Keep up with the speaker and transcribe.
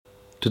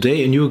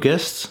Today, a new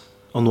guest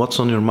on What's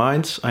on Your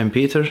Mind. I'm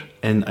Peter,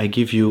 and I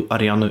give you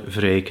Ariane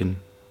Vrijken.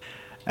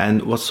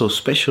 And what's so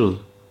special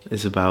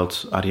is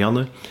about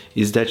Ariane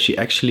is that she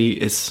actually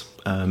is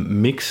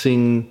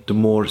mixing the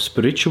more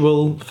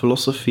spiritual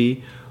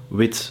philosophy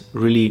with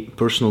really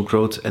personal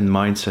growth and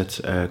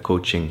mindset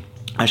coaching.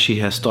 As she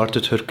has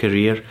started her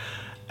career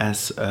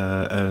as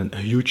a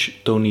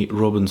huge Tony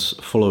Robbins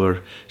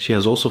follower, she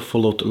has also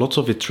followed lots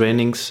of his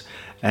trainings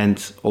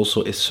and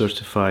also is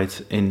certified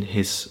in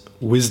his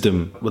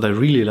wisdom. What I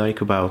really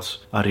like about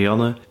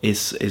Ariane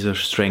is her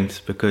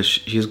strength, because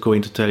she's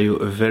going to tell you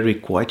a very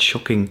quite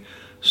shocking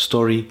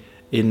story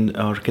in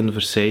our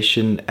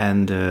conversation,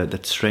 and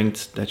that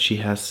strength that she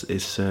has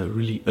is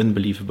really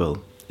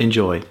unbelievable.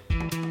 Enjoy.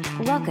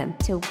 Welcome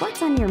to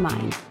What's on Your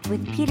Mind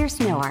with Peter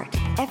Snowart.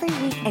 Every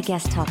week, a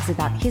guest talks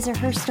about his or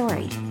her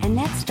story, and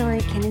that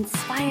story can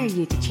inspire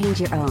you to change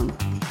your own.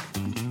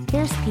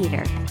 Here's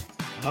Peter.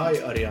 Hi,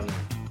 Ariane.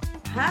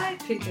 Hi,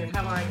 Peter.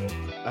 How are you?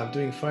 I'm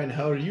doing fine.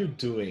 How are you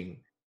doing?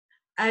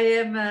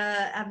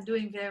 I'm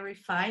doing very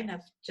fine.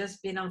 I've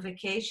just been on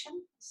vacation,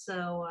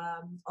 so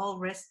all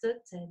rested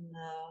and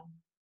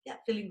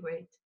feeling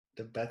great.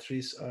 The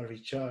batteries are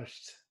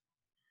recharged.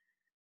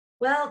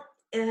 Well,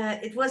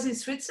 it was in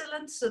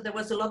Switzerland, so there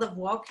was a lot of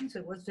walking, so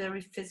it was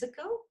very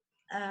physical.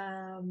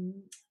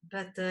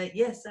 But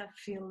yes, I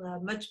feel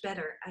much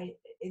better.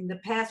 In the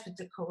past with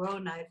the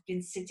corona, I've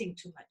been sitting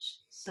too much,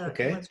 so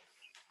it was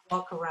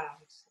walk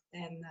around.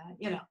 And,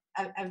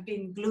 I've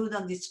been glued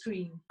on the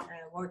screen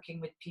working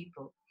with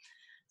people.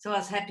 So I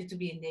was happy to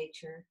be in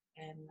nature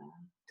and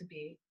to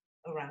be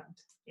around.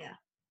 Yeah.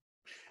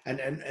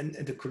 And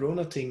the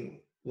Corona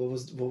thing, what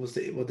is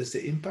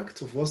the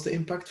impact? Was the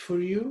impact for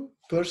you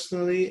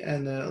personally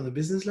and on a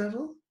business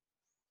level?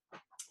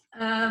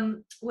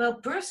 Well,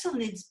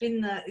 personally, it's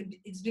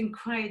been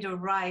quite a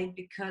ride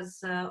because,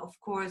 of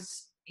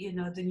course,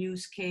 the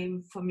news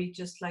came for me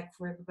just like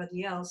for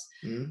everybody else.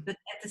 But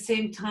at the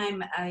same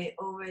time,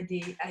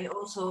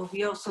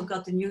 we also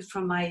got the news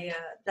from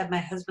that my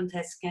husband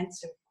has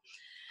cancer.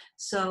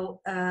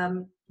 So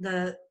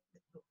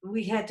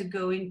we had to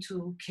go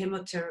into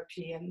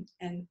chemotherapy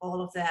and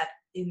all of that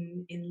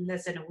in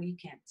less than a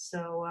weekend.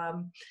 So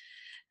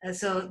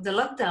so the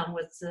lockdown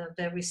was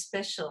very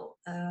special,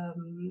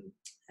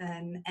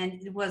 and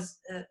it was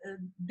a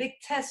big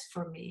test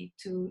for me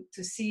to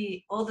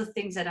see all the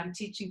things that I'm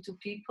teaching to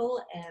people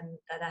and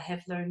that I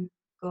have learned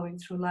going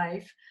through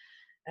life,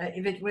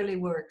 if it really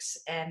works.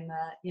 And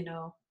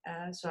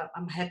so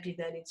I'm happy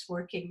that it's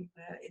working.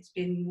 It's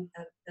been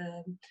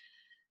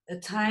a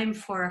time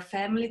for our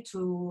family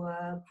to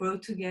grow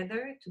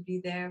together, to be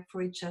there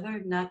for each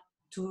other, not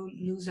to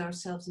lose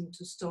ourselves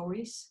into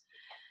stories.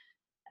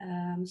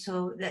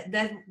 So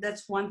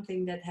that's one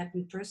thing that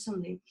happened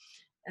personally.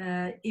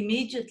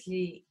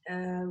 Immediately,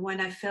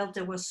 when I felt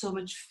there was so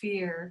much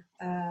fear,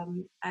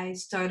 I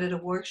started a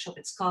workshop.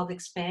 It's called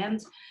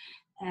Expand,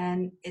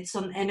 and it's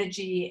on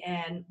energy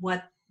and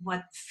what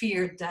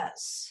fear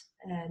does,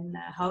 and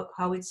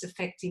how it's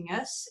affecting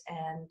us,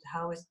 and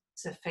how it's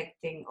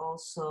affecting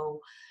also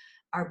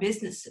our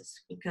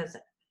businesses, because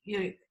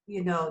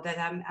you know that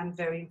I'm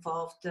very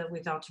involved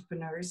with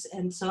entrepreneurs,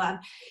 and so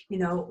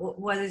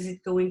what is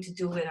it going to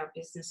do with our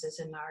businesses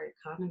and our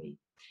economy?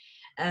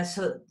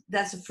 So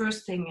that's the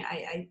first thing.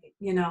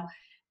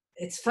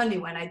 It's funny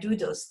when I do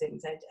those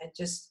things. I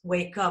just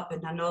wake up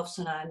and then all of a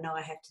sudden I know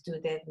I have to do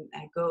that, and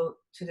I go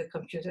to the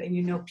computer.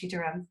 And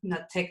Peter, I'm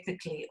not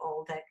technically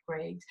all that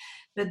great,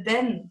 but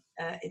then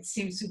it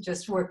seems to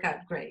just work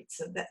out great.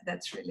 So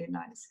that's really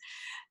nice.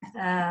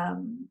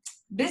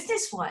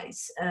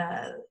 Business-wise,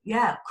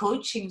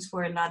 coachings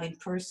were not in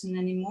person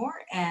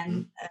anymore,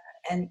 and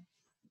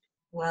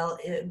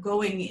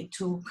going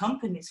into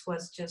companies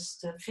was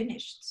just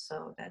finished.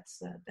 So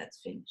that's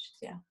finished.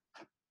 Yeah.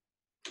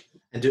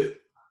 And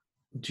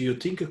do you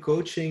think a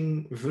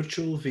coaching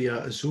virtual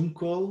via a Zoom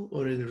call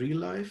or in real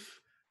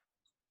life,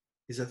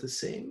 is that the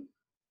same?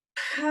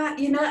 I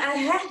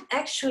had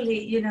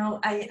actually,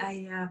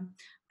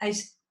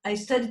 I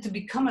started to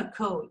become a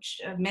coach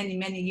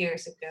many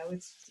years ago.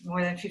 It's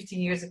more than 15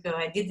 years ago.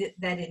 I did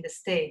that in the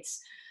States.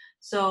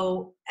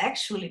 So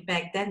actually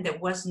back then there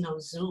was no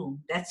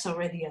Zoom. That's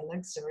already a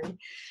luxury.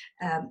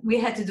 We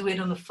had to do it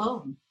on the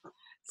phone.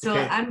 So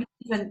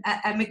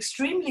I'm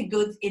extremely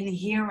good in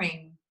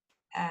hearing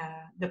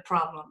the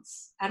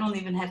problems. I don't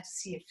even have to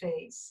see a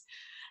face.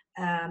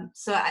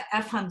 So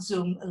I found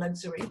Zoom a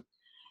luxury.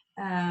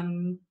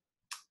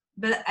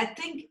 But I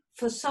think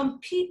for some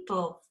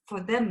people, for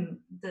them,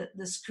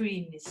 the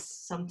screen is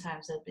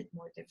sometimes a bit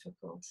more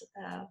difficult.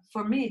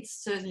 For me,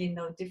 it's certainly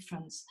no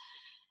difference.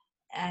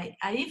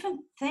 I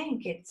even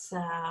think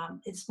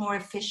it's more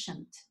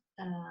efficient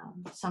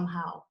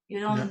somehow. You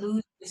don't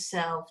lose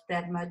yourself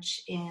that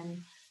much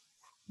in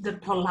the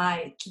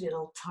polite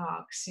little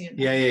talks.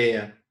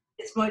 Yeah.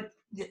 It's more,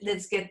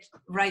 let's get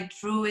right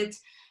through it.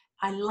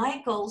 I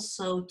like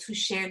also to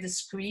share the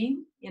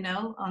screen.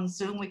 On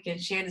Zoom we can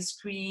share the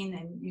screen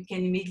and you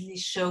can immediately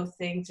show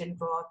things and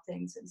draw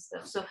things and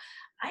stuff. So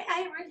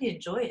I really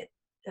enjoy it.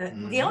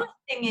 The only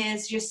thing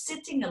is you're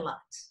sitting a lot.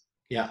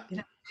 Yeah. You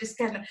know, just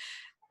kind of.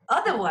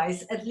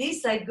 Otherwise, at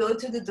least I go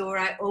to the door,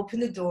 I open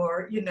the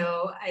door, you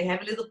know, I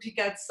have a little peek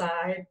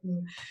outside,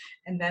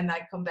 and then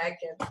I come back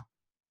in.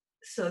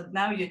 So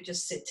now you're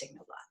just sitting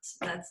a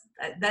lot.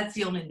 That's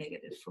the only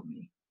negative for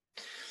me.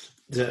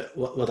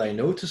 What I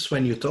noticed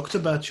when you talked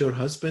about your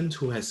husband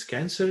who has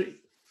cancer,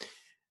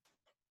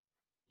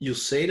 you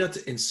say that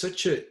in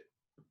such a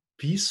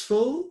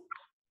peaceful,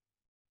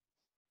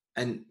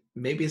 and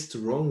maybe it's the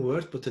wrong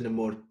word, but in a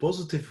more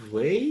positive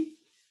way.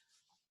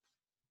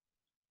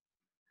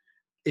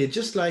 It's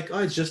just like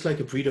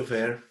a breath of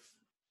air.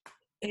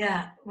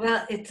 Yeah,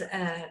 well, as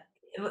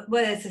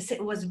I said,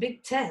 it was a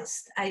big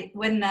test.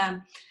 When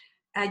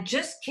I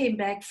just came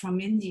back from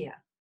India,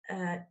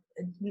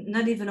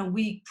 not even a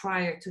week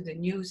prior to the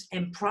news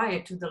and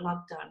prior to the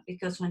lockdown,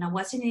 because when I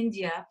was in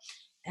India,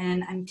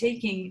 and I'm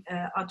taking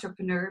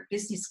entrepreneur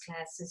business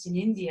classes in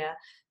India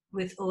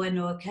with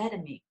O&O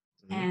Academy.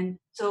 And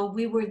so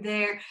we were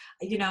there,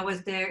 you know, I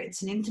was there,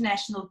 it's an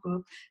international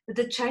group, but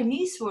the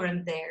Chinese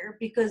weren't there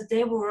because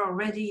they were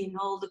already in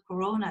all the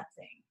Corona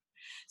thing.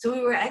 So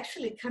we were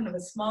actually kind of a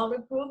smaller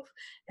group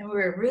and we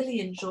were really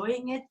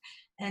enjoying it.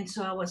 And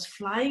so I was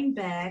flying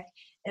back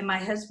and my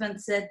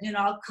husband said, you know,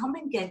 I'll come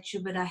and get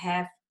you, but I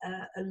have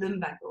a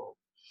lumbago.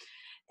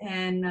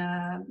 And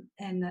I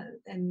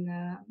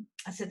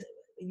said,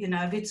 you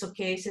know, if it's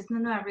okay. He said,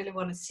 no, I really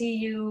want to see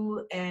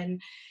you. And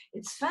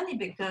it's funny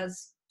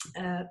because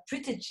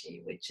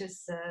Pritiji, which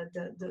is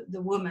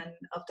the woman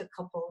of the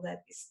couple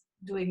that is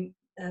doing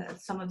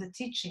some of the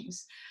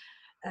teachings,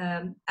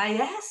 I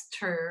asked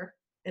her,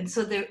 and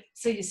so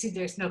you see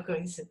there's no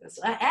coincidence.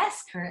 I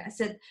asked her, I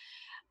said,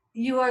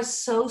 you are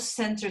so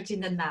centered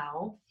in the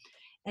now,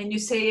 and you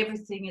say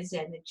everything is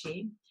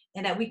energy,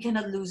 and that we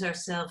cannot lose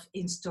ourselves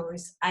in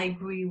stories. I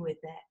agree with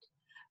that.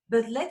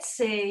 But let's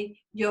say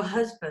your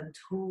husband,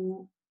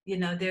 who, you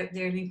know, they're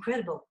an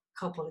incredible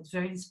couple. It's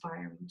very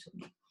inspiring to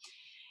me.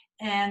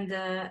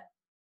 And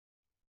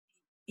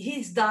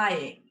he's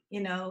dying,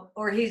 you know,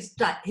 or he's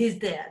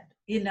dead,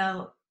 you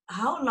know.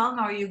 How long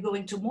are you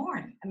going to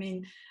mourn? I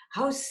mean,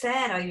 how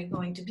sad are you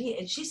going to be?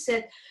 And she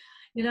said,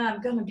 you know,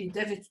 I'm going to be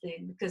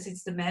devastated because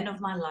it's the man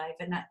of my life.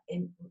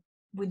 And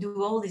we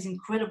do all these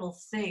incredible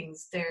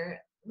things.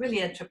 They're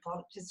really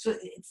anthropologists. So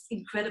it's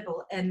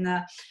incredible. And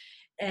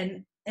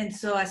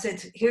so I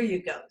said, here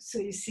you go. So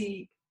you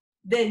see,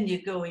 then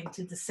you go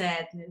into the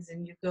sadness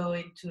and you go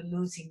into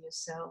losing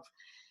yourself.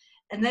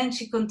 And then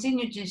she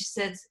continued and she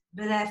said,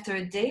 but after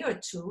a day or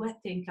two, I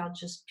think I'll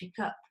just pick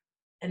up.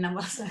 And I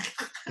was like,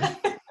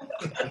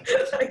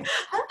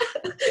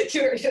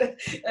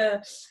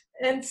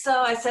 and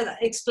so I said,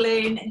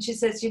 explain. And she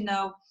says, you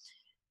know,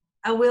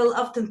 I will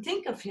often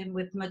think of him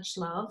with much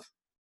love.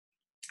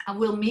 I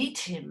will meet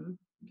him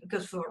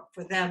because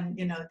for them,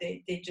 you know,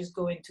 they just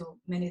go into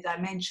many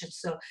dimensions.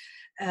 So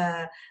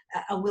I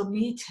will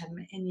meet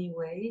him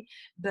anyway,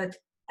 but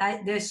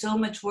there's so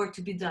much work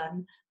to be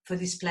done for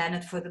this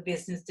planet, for the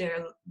business.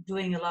 They're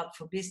doing a lot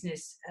for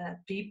business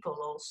people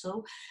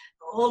also,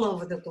 all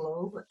over the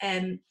globe.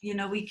 And, you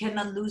know, we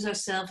cannot lose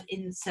ourselves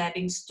in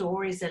having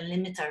stories and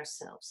limit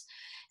ourselves.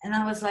 And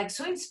I was like,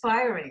 so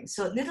inspiring.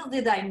 So little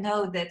did I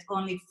know that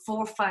only 4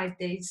 or 5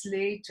 days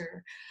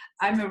later,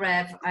 I'm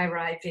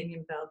arriving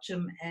in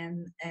Belgium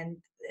and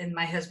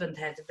my husband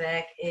had a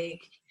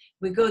backache.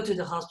 We go to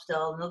the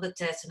hospital, another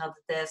test.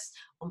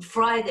 On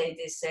Friday,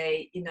 they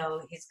say, you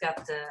know, he's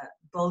got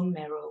bone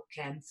marrow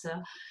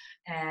cancer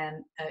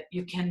and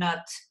you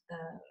cannot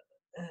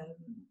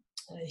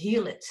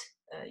heal it.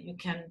 You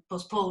can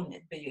postpone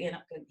it, but you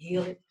cannot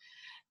heal it.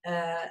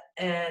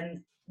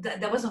 And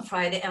that was on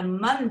Friday. On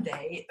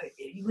Monday,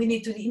 we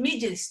need to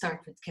immediately start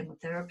with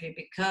chemotherapy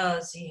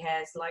because he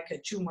has like a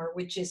tumor,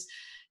 which is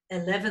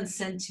 11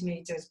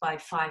 centimeters by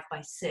 5 by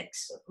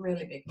 6, so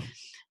really big.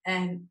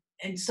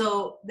 And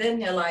so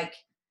then you're like,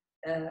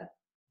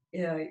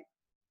 you know,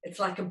 it's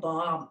like a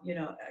bomb, you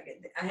know.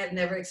 I had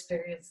never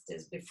experienced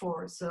this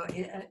before. So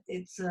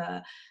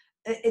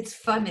it's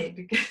funny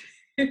because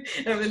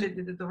I really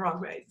did it the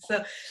wrong way.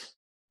 So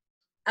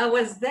I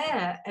was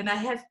there and I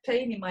have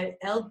pain in my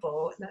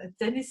elbow,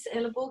 tennis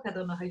elbow, I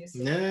don't know how you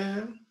say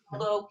it.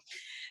 Although,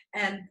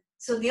 and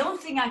so the only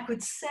thing I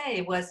could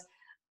say was,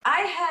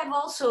 I have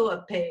also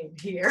a pain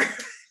here.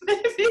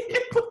 Maybe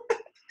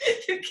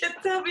you can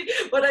tell me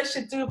what I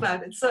should do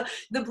about it. So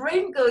the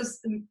brain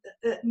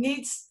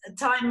needs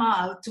time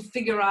out to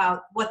figure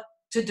out what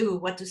to do,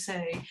 what to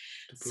say.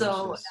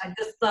 So I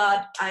just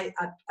thought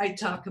I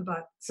talk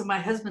about, so my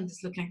husband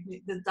is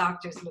looking, the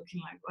doctor is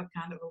looking like, what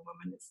kind of a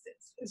woman is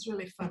this? It's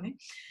really funny.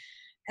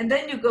 And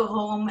then you go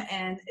home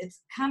and it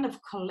kind of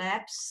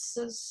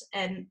collapses.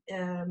 And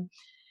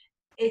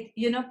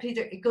you know,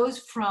 Peter, it goes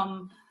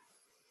from,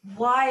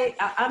 why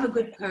I'm a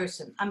good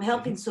person. I'm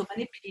helping so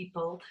many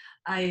people.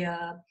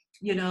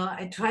 You know,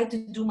 I try to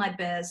do my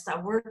best. I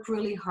work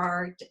really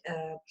hard.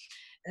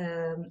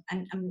 I'm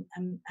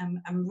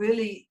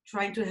really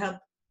trying to help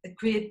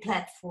create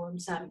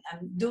platforms. I'm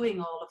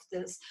doing all of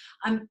this.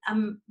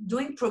 I'm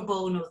doing pro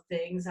bono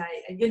things.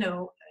 You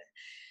know,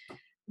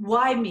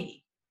 why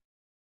me?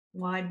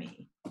 Why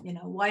me? You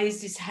know, why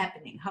is this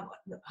happening?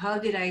 How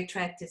did I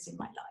attract this in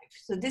my life?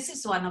 So this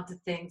is one of the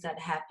things that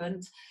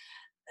happened.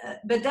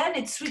 But then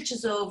it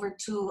switches over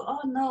to,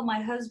 oh no,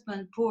 my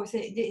husband, poor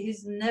thing,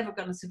 he's never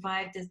going to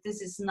survive this.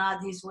 This is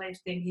not his way of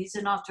thinking. He's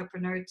an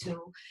entrepreneur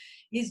too.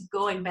 He's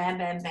going bam,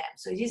 bam, bam.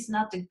 So he's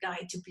not the guy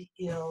to be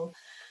ill.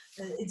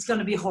 It's going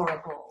to be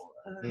horrible.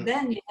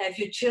 Then you have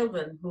your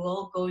children who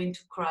all go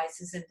into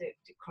crisis and they're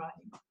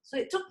crying. So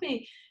it took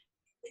me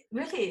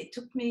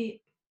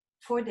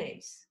 4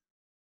 days.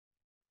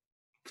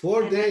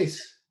 4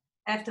 days.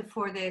 After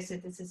 4 days,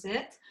 this is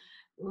it.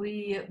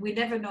 We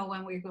never know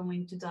when we're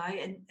going to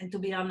die, and to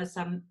be honest,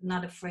 I'm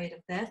not afraid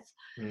of death.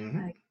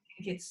 I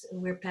think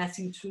we're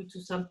passing through to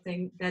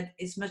something that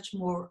is much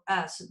more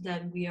us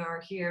than we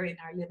are here in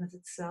our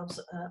limited selves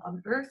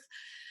on Earth,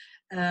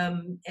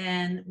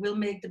 and we'll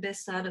make the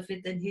best out of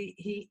it. And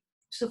he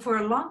so for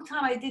a long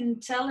time I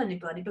didn't tell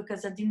anybody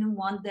because I didn't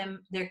want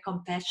their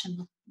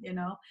compassion, you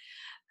know.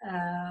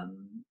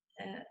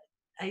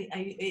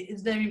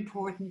 It's very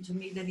important to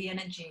me that the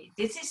energy,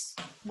 this is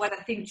what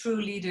I think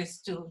true leaders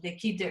do. They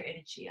keep their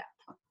energy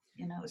up,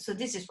 you know. So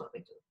this is what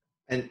we do.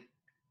 And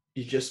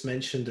you just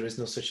mentioned there is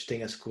no such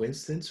thing as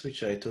coincidence,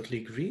 which I totally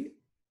agree.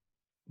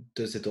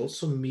 Does it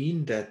also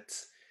mean that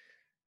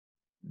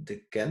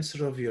the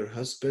cancer of your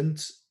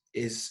husband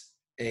is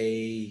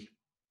a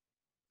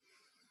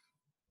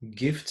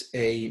gift,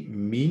 a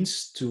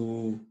means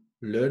to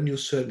learn you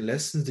certain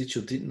lessons that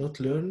you did not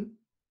learn?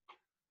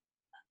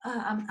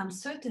 I'm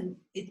certain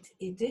it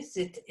is.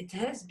 It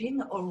has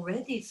been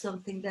already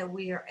something that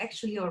we are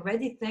actually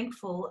already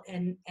thankful.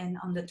 And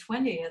on the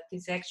 20th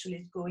is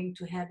actually going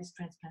to have his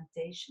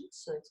transplantation.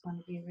 So it's going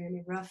to be a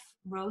really rough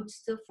road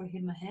still for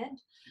him ahead.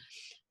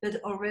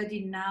 But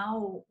already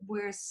now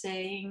we're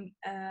saying,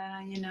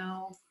 you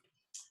know,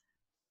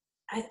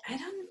 I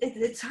don't.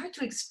 It's hard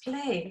to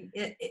explain.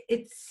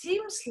 It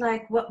seems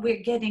like what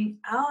we're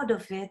getting out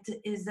of it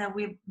is that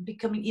we're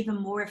becoming even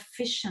more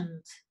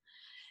efficient.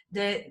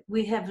 That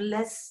we have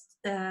less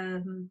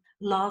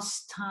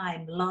lost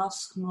time,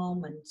 lost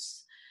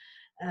moments.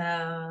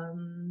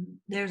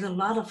 There's a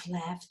lot of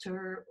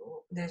laughter,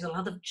 there's a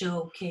lot of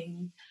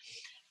joking,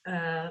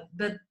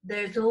 but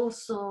there's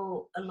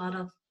also a lot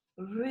of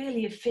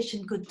really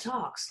efficient good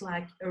talks,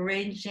 like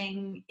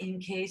arranging in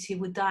case he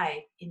would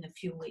die in a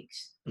few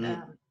weeks. You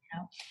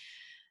know?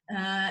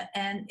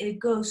 And it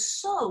goes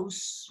so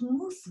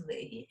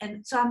smoothly,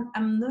 and so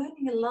I'm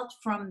learning a lot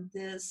from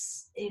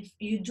this. If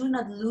you do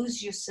not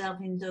lose yourself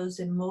in those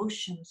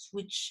emotions,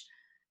 which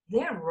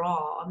they're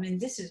raw, I mean,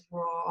 this is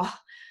raw.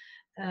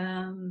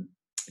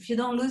 If you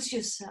don't lose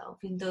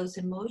yourself in those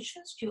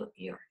emotions,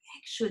 you're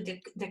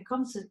actually, there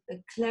comes a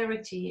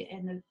clarity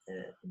and a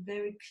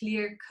very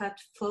clear-cut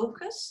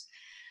focus,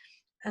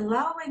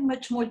 allowing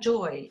much more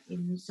joy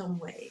in some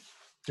way.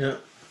 Yeah.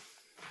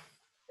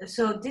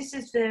 So this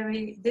is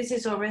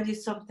already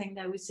something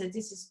that we said,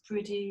 this is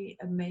pretty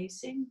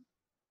amazing.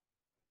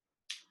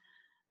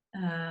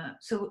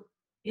 So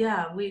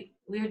yeah,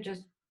 we're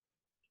just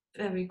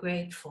very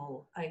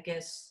grateful, I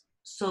guess,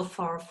 so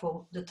far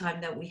for the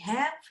time that we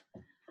have.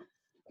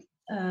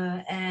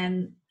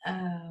 And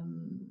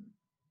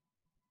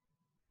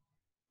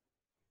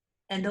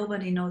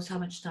nobody knows how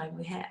much time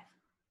we have,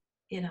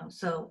 you know,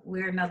 so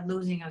we're not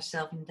losing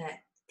ourselves in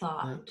that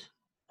thought.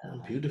 Yeah.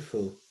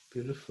 Beautiful,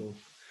 beautiful.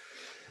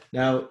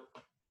 Now,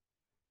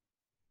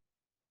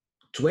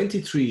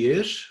 23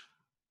 years,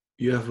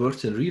 you have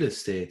worked in real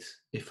estate,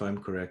 if I'm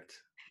correct.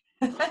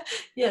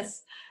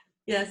 Yes.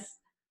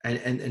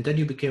 And then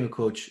you became a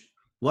coach.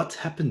 What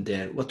happened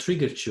there? What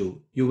triggered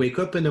you? You wake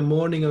up in the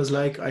morning, I was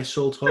like, I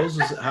sold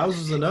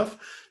houses enough.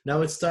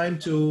 Now it's time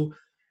to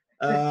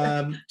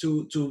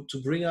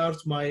bring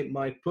out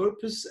my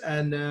purpose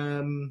and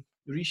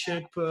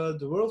reshape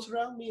the world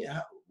around me.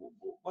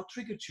 What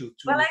triggered you?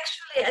 Well,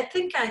 actually, I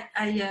think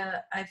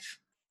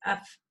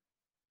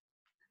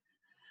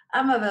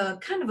I'm a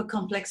kind of a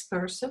complex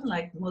person,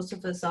 like most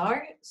of us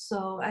are.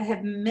 So I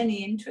have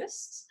many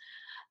interests.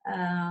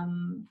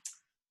 And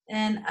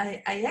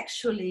I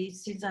actually,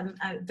 since I'm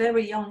a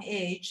very young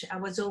age, I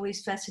was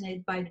always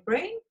fascinated by the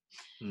brain.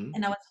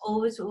 And I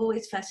was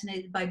always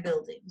fascinated by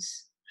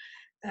buildings.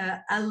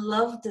 I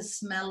love the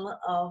smell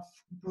of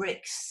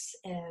bricks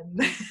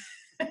and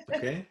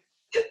okay.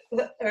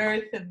 the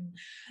earth and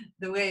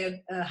the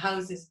way a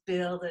house is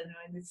built and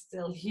when it's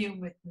still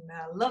humid, and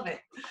I love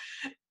it.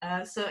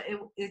 So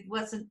it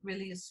wasn't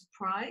really a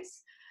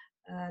surprise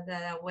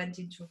that I went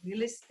into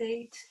real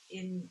estate.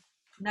 In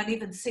not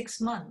even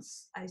 6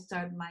 months, I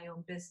started my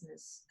own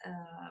business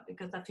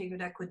because I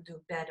figured I could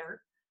do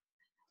better.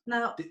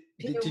 Now,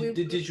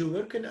 did you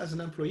work as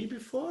an employee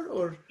before,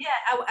 or? Yeah,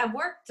 I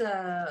worked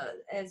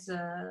as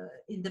an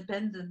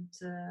independent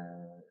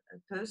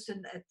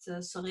person at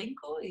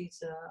Sorinco.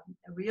 He's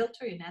a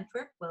realtor in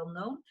Antwerp, well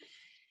known.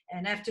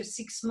 And after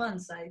 6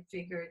 months, I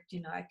figured,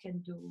 you know, I can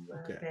do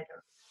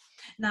better.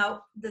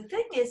 Now, the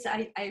thing is,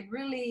 I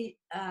really,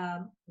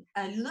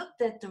 I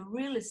looked at the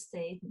real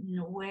estate in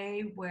a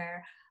way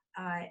where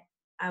I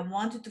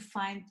wanted to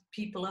find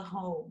people a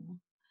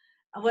home.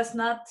 I was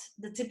not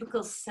the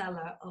typical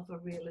seller of a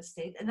real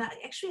estate. And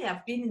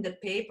I've been in the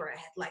paper. I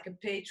had like a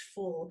page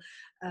full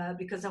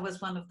because I was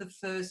one of the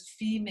first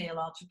female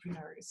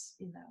entrepreneurs,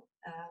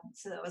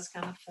 so that was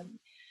kind of funny.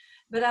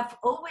 But I've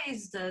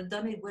always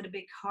done it with a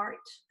big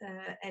heart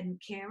and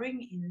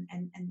caring,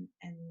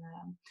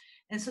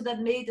 and so that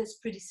made us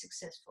pretty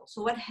successful.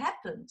 So what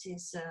happened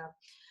is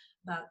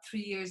about 3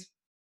 years.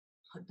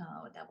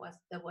 No,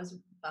 that was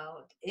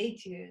about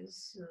 8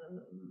 years,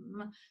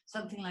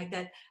 something like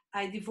that.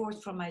 I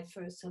divorced from my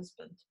first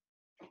husband.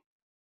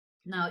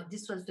 Now,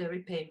 this was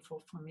very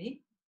painful for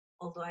me.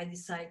 Although I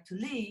decided to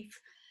leave,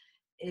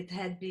 it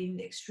had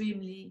been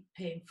extremely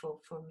painful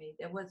for me.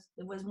 There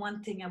was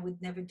one thing I would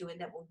never do,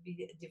 and that would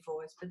be a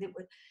divorce. But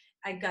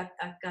I got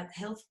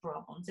health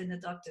problems, and the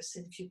doctor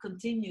said, if you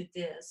continue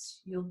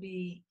this, you'll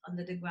be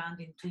under the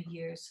ground in 2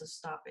 years, so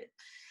stop it.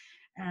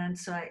 And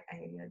so I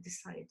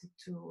decided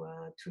to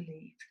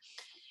leave.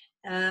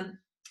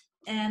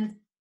 And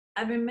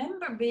I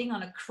remember being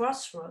on a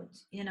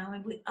crossroads,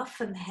 and we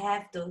often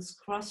have those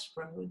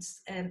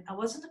crossroads. And I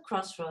was on a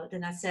crossroad,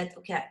 and I said,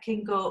 okay, I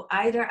can go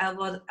either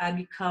I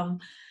become,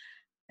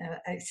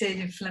 I say it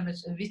in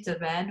Flemish, een witte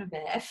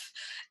wijnwijf,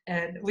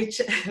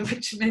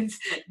 which means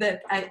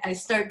that I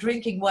start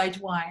drinking white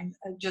wine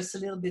just a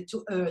little bit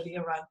too early,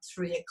 around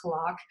 3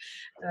 o'clock.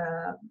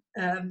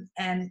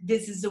 And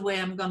this is the way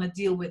I'm going to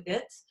deal with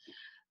it.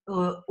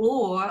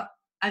 Or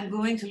I'm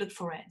going to look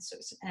for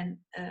answers. And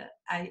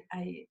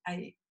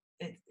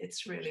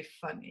it's really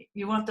funny.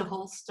 You want the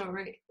whole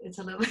story? It's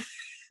a little,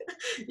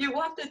 you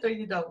want it or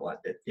you don't want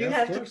it? You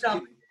have to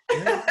tell me.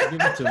 Yeah,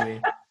 give it to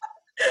me.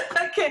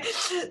 Okay,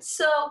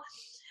 so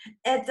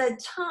at that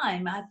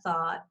time I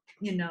thought,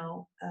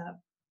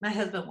 my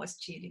husband was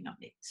cheating on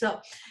me. So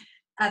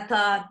I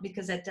thought,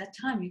 because at that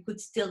time you could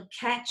still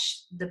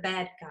catch the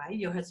bad guy,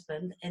 your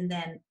husband, and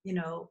then,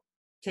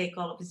 take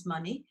all of his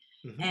money.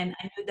 Mm-hmm. And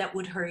I knew that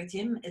would hurt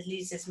him at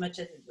least as much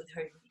as it would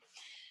hurt me.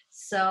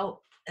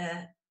 So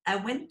I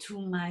went to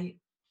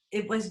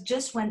it was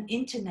just when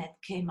internet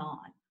came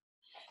on.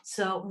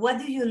 So what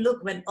do you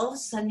look when all of a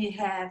sudden you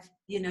have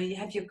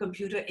your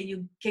computer and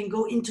you can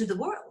go into the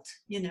world,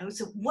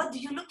 so what do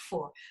you look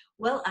for?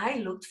 Well, I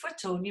looked for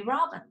Tony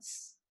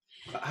Robbins.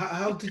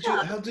 How did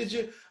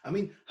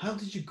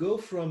you go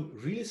from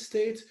real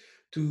estate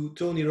to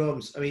Tony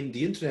Robbins? I mean,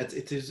 the internet,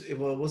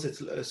 was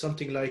it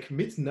something like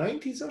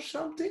mid-90s or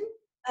something?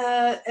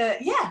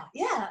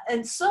 Yeah.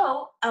 And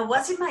so I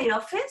was in my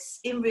office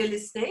in real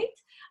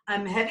estate.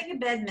 I'm having a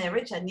bad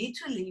marriage. I need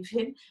to leave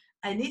him.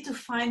 I need to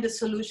find a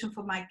solution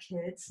for my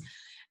kids.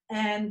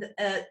 And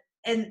at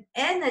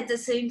the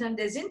same time,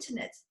 there's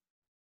internet.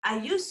 I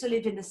used to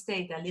live in the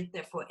States. I lived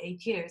there for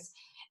 8 years.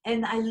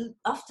 And I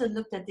often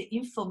looked at the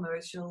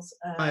infomercials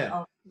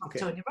of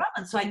Tony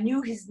Robbins. So I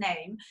knew his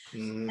name.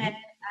 Mm-hmm. And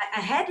I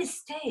had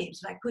his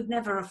tapes, but I could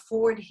never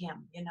afford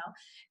him,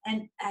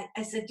 And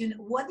I said,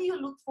 what do you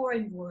look for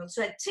in the world?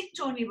 So I took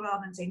Tony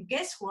Robbins, and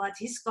guess what?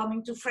 He's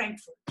coming to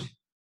Frankfurt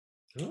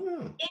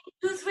in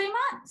 2-3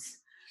 months.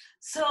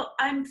 So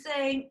I'm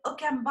saying,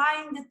 okay, I'm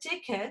buying the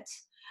ticket.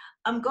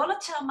 I'm going to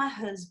tell my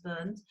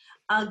husband,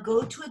 I'll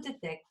go to a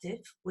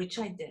detective, which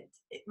I did.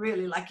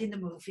 Really, like in the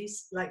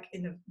movies, like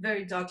in a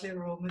very dark little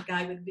room, a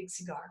guy with a big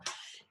cigar.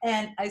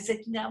 And I said,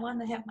 I want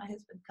to have my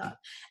husband cut.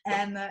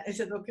 And I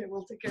said, okay,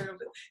 we'll take care of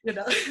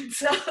it.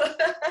 So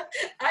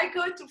I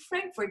go to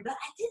Frankfurt, but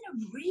I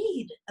didn't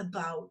read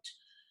about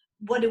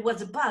what it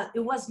was about.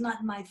 It was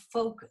not my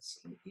focus.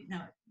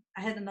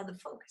 I had another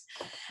focus.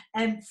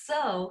 And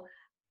so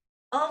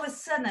all of a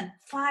sudden at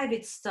 5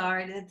 it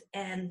started,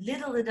 and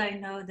little did I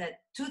know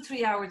that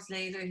 2-3 hours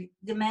later,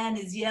 the man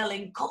is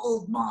yelling,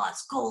 cold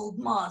moss, cold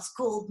moss,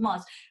 cold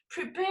moss,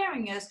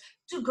 preparing us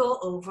to go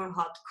over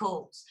hot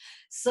coals.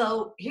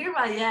 So here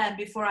I am,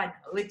 before I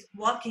know it,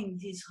 walking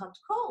these hot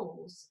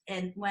coals.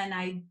 And when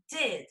I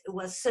did, it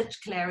was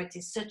such clarity,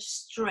 such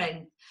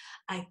strength.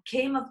 I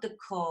came up the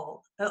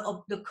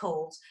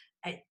coals.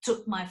 I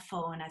took my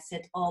phone. I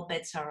said, all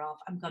bets are off.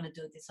 I'm going to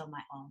do this on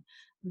my own.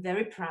 I'm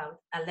very proud.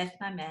 I left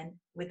my man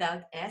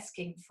without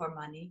asking for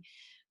money,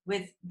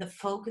 with the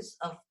focus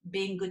of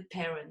being good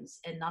parents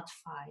and not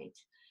fight,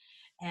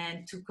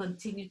 and to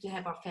continue to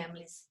have our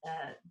families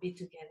be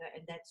together.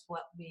 And that's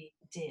what we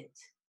did.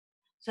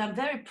 So I'm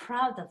very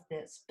proud of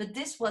this. But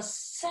this was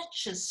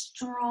such a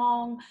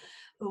strong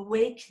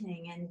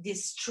awakening, and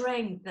this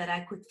strength that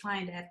I could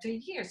find after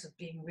years of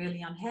being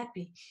really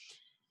unhappy.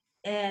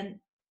 And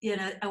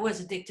I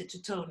was addicted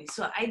to Tony.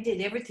 So I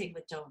did everything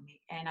with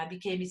Tony, and I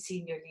became a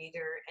senior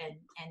leader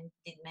and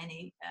did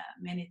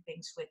many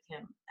things with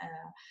him.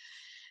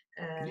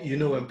 You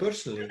know him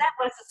personally. That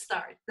was a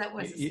start. That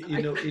was a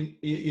start.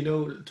 You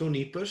know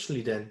Tony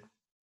personally then?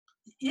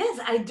 Yes,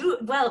 I do.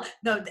 Well,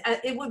 no,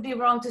 it would be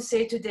wrong to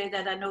say today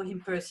that I know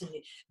him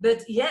personally.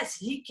 But yes,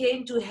 he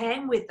came to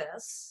hang with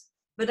us.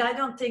 But I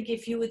don't think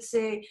if you would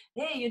say,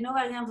 hey, you know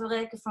Arjan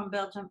Verrijken from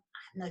Belgium,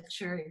 I'm not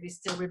sure if he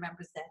still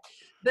remembers that.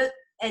 But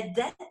at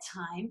that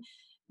time,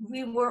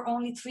 we were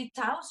only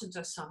 3,000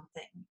 or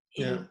something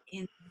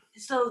in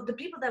so the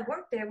people that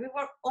worked there, we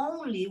were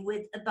only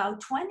with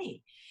about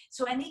 20.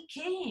 So, and he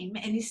came,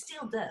 and he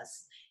still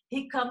does.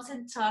 He comes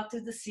and talks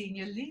to the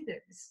senior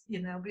leaders,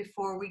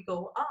 before we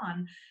go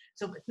on.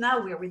 So, but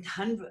now we're with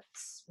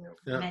hundreds,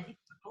 we're many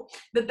people.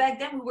 But back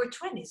then we were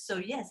 20. So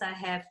yes, I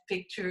have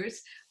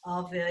pictures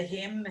of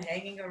him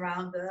hanging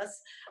around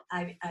us.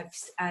 I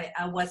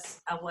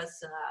was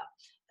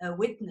a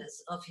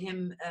witness of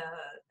him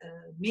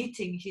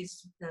meeting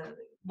his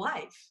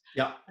wife.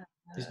 Yeah,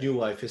 his new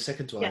wife, his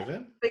second wife.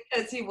 Yeah,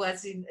 because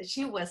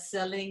she was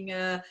selling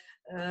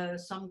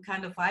some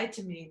kind of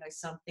vitamin or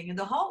something in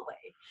the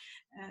hallway,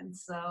 and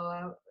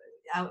so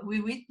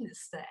we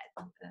witnessed that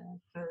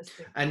first.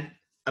 And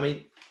I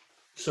mean,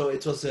 so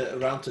it was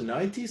around the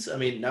 90s. I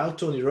mean, now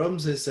Tony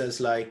Robbins is as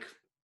like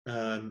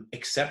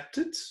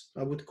accepted,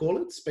 I would call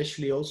it,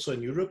 especially also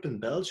in Europe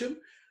and Belgium.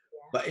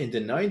 But in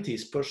the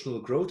 90s, personal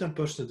growth and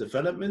personal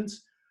development,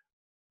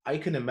 I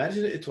can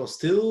imagine it was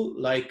still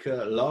like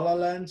La La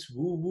Land,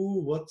 woo woo.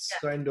 What's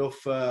kind of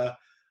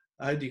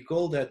how do you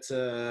call that?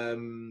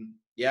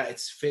 Yeah,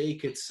 it's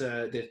fake. It's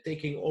they're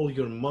taking all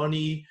your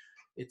money.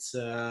 It's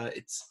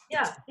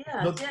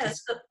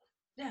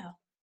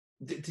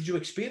Did you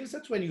experience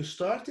that when you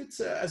started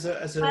as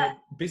a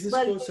business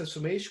coach,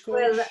 transformation coach?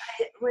 Well,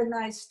 when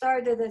I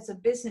started as a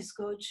business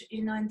coach,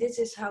 and this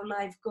is how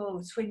life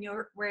goes. When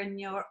you're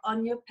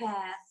on your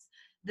path,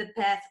 the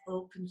path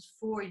opens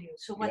for you.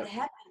 So what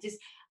happened is,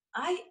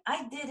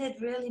 I did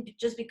it really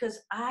just because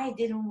I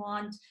didn't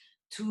want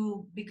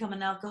to become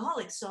an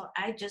alcoholic. So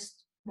I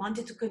just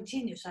wanted to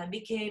continue. So I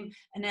became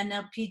an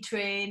NLP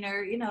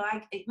trainer.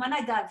 When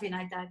I dive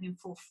in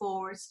full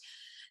force,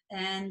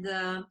 and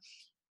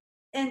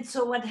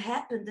so what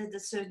happened at a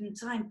certain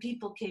time,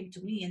 people came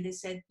to me and they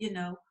said,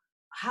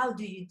 how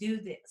do you do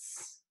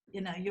this?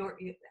 I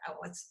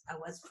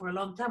was for a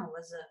long time, I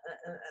was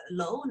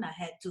alone. I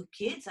had 2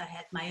 kids. I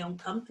had my own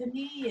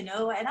company, and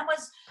I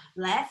was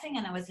laughing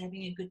and I was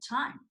having a good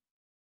time.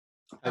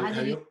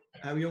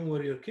 How young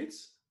were your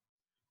kids?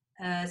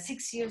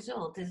 6 years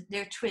old.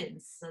 They're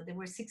twins, so they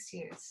were 6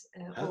 years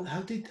old.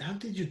 How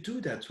did you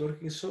do that?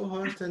 Working so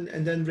hard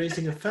and then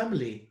raising a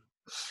family?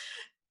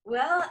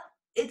 Well,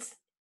 it's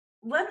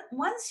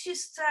once you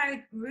start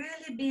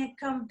really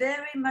become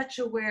very much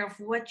aware of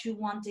what you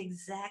want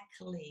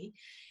exactly,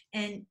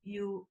 and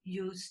you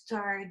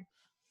start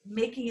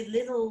making it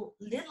little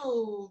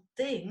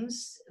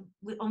things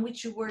on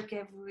which you work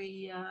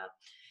every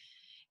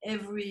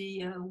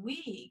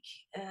week,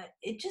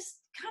 it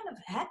just kind of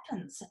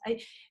happens.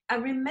 I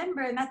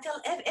remember, and I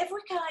tell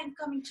every client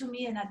coming to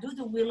me, and I do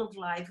the Wheel of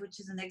Life,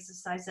 which is an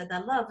exercise that I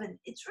love, and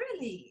it's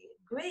really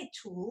a great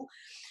tool.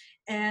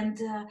 And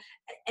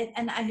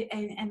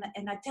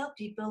I tell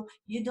people,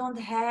 you don't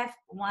have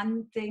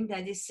one thing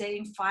that is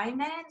saying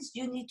finance.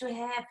 You need to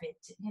have it.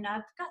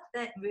 I've got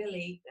that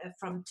really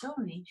from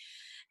Tony,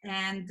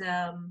 and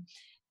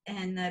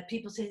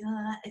people say,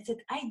 I said,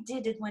 I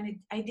did it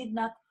when I did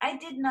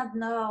not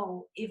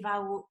know if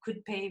I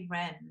could pay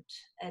rent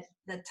at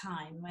the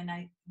time when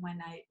I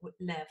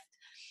left,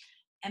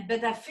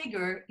 but I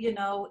figure,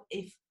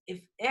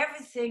 if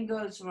everything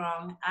goes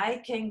wrong,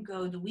 I can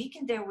go the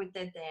weekend there with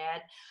their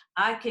dad.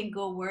 I can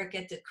go work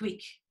at the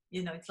Quick.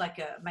 It's like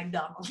a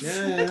McDonald's.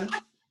 Yeah.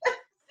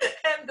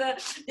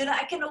 And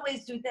I can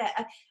always do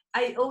that.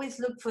 I always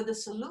look for the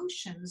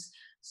solutions.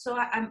 So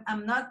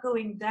I'm not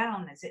going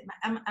down as it.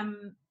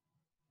 I'm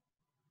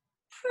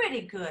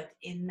pretty good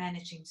in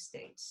managing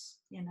states.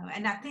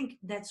 And I think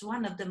that's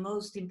one of the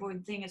most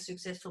important things a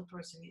successful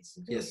person needs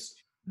to do. Yes.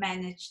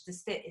 Manage the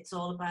state. It's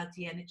all about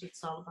the energy.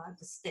 It's all about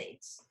the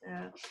states.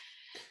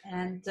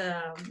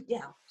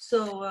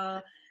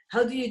 So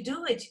how do you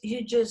do it?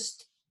 You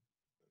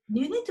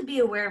need to be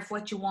aware of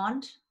what you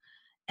want,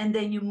 and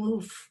then you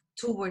move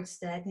towards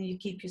that, and you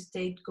keep your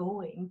state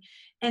going,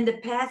 and the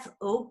path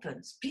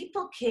opens.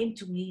 People came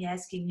to me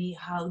asking me,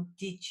 how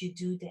did you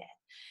do that?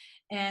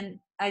 And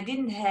I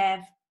didn't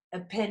have a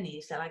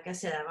penny. So like I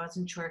said, I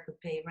wasn't sure I could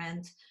pay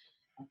rent.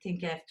 I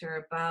think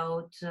after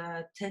about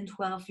 10,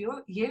 12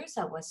 years,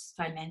 I was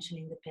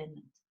financially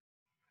independent.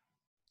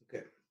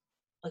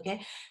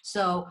 Okay.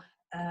 So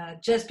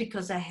just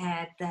because I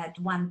had that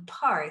one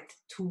part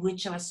to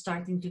which I was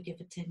starting to give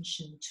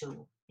attention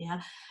to.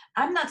 Yeah.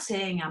 I'm not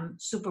saying I'm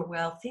super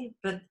wealthy,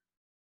 but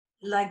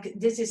like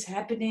this is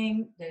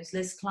happening. There's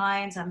less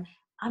clients. I'm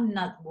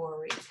not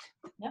worried.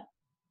 Yeah.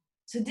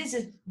 So this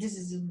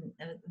is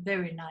a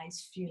very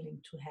nice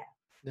feeling to have.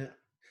 Yeah.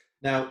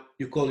 Now,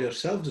 you call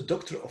yourself the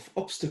doctor of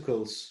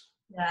obstacles.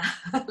 Yeah,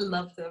 I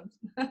love them.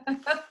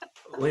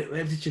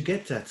 Where did you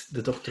get that,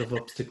 the doctor of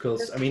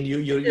obstacles? I mean,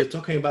 you're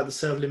talking about the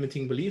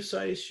self-limiting beliefs,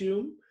 I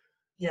assume,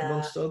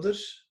 amongst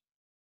others.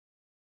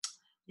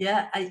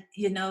 Yeah,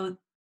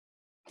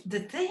 the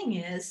thing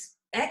is,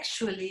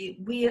 actually,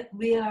 we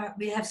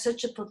have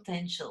such a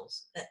potential.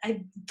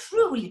 I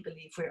truly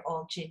believe we're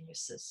all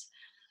geniuses.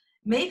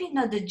 Maybe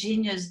not the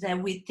genius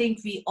that we think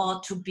we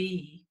ought to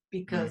be,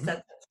 because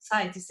that's what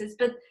society says,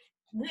 but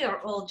we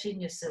are all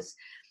geniuses.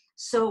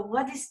 So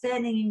what is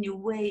standing in your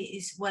way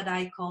is what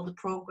I call the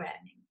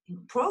programming.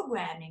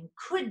 Programming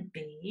could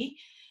be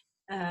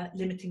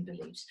limiting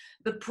beliefs,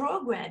 but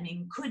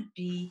programming could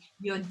be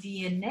your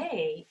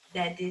DNA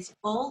that is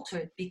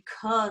altered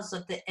because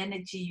of the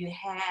energy you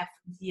have,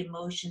 the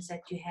emotions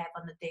that you have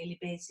on a daily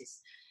basis.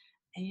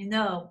 And you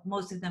know,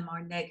 most of them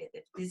are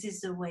negative. This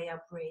is the way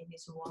our brain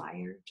is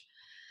wired.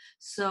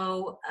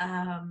 So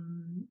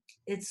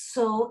it's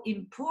so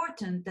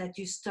important that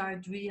you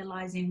start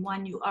realizing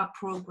when you are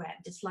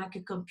programmed. It's like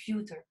a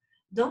computer.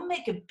 Don't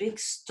make a big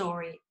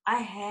story. I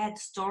had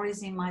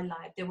stories in my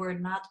life. They were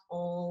not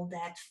all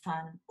that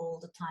fun all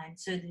the time,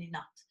 certainly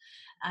not.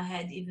 I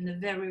had even a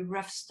very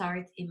rough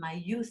start in my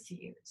youth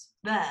years,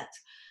 but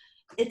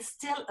it's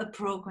still a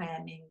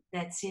programming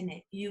that's in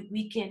it.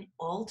 We can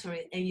alter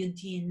it, and your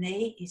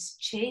DNA is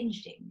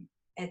changing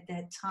at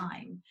that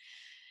time.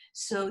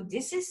 So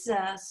this is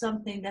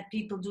something that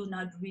people do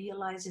not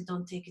realize and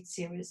don't take it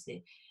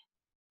seriously.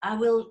 I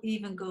will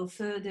even go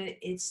further.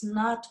 It's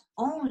not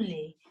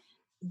only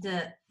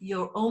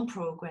your own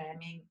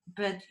programming,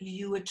 but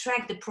you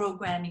attract the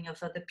programming of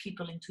other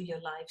people into your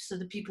life. So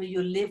the people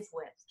you live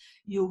with,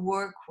 you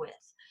work with,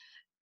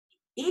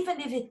 even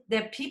if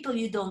they're people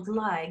you don't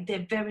like,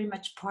 they're very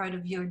much part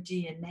of your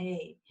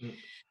DNA.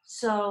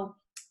 So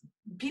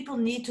people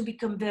need to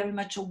become very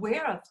much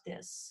aware of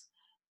this.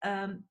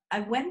 I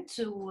went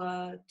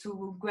to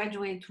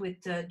graduate with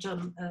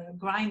John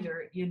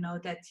Grinder, you know,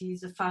 that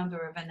he's a founder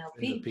of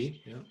NLP.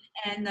 NLP, yeah.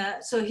 And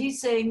so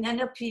he's saying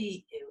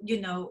NLP, you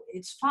know,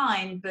 it's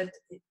fine, but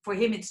for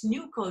him it's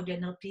new code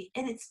NLP,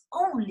 and it's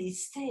only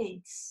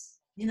states.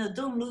 You know,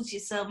 don't lose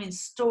yourself in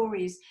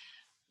stories.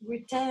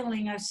 We're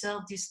telling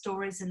ourselves these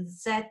stories, and the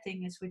sad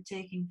thing is we're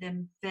taking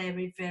them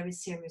very, very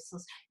seriously.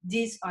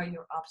 These are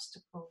your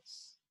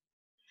obstacles.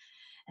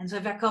 And so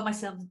if I call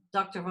myself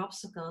Dr.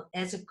 Obstacle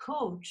as a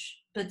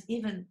coach, but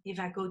even if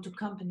I go to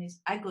companies,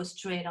 I go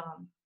straight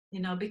on,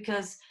 you know,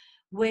 because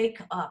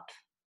wake up.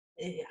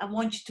 I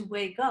want you to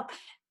wake up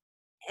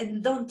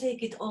and don't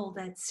take it all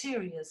that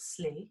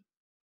seriously,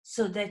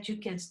 so that you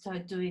can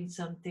start doing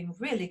something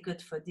really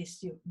good for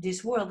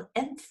this world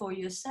and for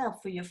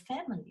yourself, for your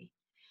family.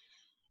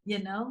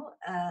 You know,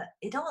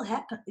 it all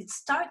happens. It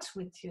starts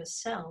with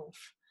yourself.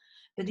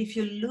 But if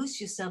you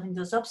lose yourself in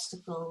those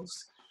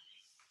obstacles,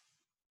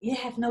 you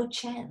have no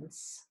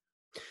chance,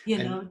 you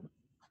know.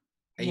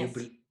 And yes.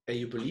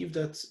 you believe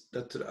that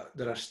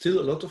there are still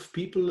a lot of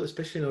people,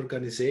 especially in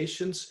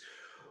organizations,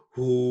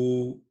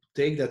 who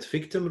take that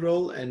victim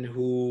role and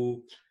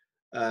who,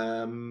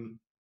 how do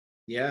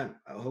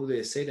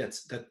I say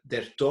that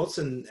their thoughts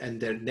and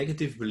their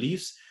negative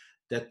beliefs,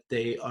 that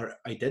they are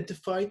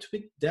identified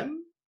with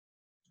them?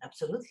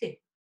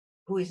 Absolutely.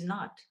 Who is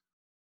not?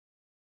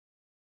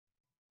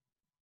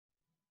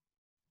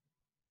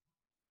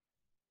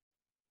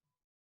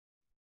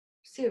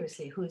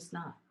 Seriously, who is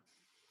not?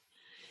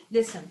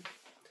 Listen.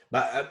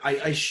 But I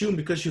assume,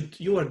 because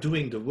you are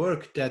doing the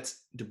work, that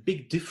the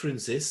big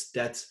difference is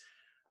that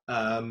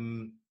a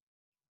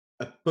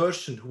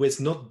person who is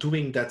not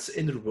doing that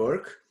inner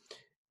work,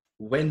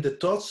 when the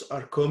thoughts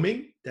are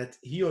coming, that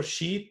he or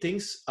she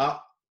thinks,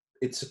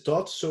 it's a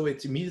thought, so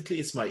it's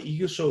my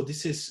ego, so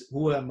this is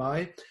who am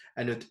I,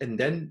 and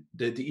then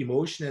the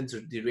emotion and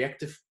the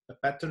reactive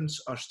patterns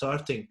are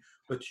starting.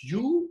 But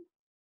you,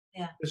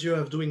 as you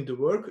are doing the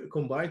work,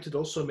 combined with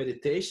also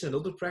meditation and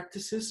other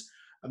practices,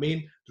 I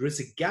mean, there is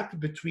a gap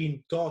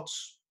between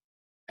thoughts.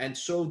 And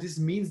so this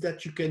means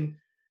that you can,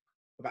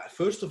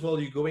 first of all,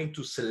 you're going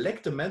to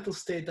select the mental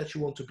state that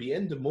you want to be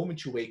in the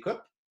moment you wake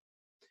up.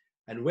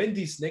 And when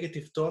these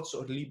negative thoughts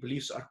or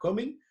beliefs are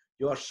coming,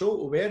 you are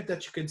so aware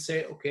that you can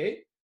say,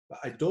 okay, but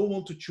I don't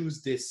want to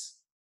choose this.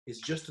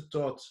 It's just a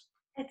thought.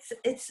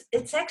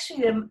 It's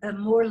actually a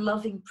more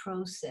loving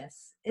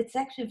process. It's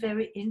actually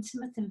very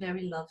intimate and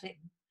very loving.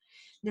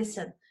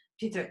 Listen,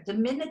 Peter, the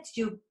minute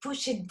you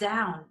push it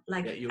down,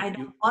 like, I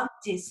don't want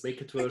this,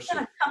 it's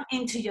going to come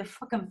into your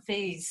fucking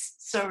face.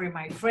 Sorry,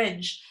 my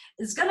French.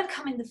 It's going to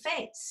come in the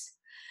face.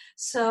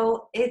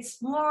 So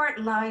it's more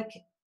like,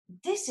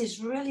 this is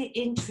really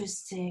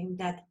interesting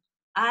that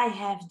I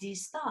have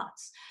these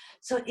thoughts.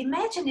 So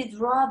imagine it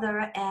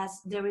rather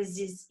as there is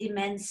this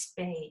immense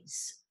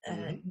space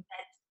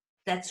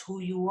that's who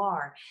you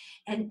are.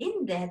 And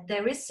in that,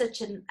 there is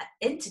such an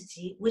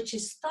entity, which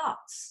is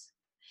thoughts.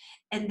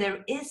 And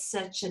there is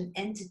such an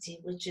entity,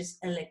 which is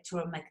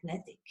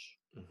electromagnetic.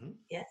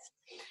 Yes.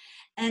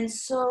 And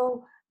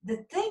so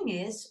the thing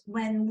is,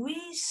 when we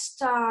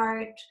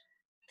start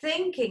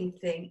thinking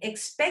things,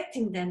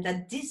 expecting them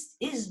that this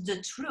is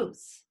the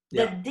truth,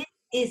 that this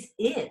is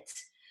it,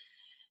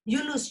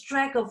 you lose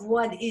track of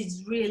what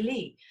is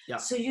really.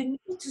 So you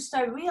need to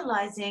start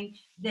realizing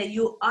that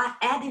you are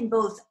adding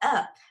both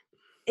up.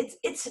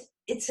 It's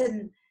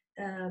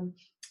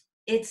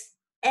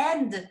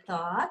and the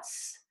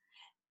thoughts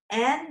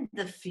and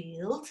the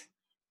field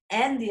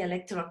and the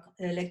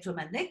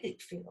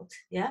electromagnetic field,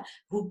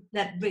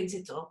 that brings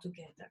it all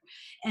together.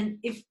 And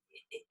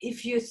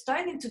if you're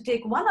starting to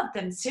take one of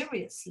them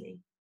seriously,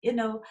 You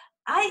know,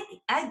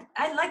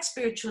 I like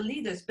spiritual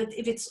leaders, but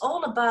if it's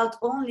all about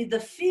only the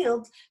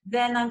field,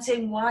 then I'm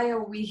saying, why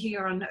are we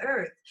here on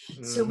earth?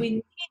 So we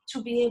need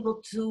to be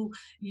able to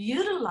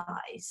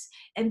utilize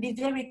and be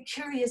very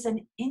curious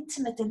and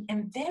intimate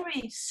and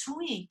very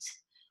sweet.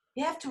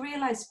 You have to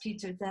realize,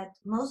 Peter, that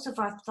most of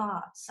our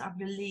thoughts, our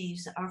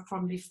beliefs are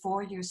from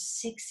before you're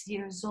 6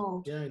 years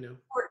old. Yeah, I know.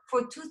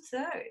 For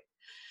 2/3,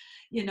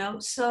 you know.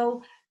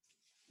 So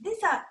this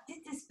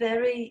is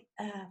very,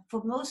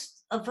 for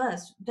most of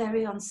us,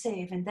 very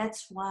unsafe, and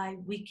that's why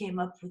we came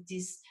up with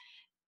these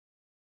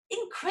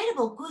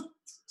incredible good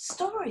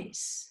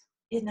stories,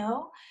 you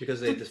know.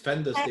 Because they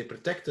defend us, they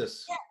protect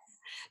us. Yes,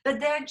 but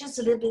they're just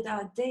a little bit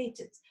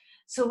outdated.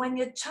 So when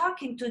you're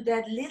talking to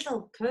that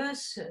little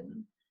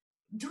person,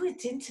 do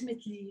it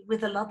intimately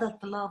with a lot of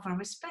love and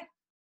respect.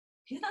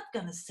 You're not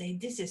going to say,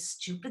 this is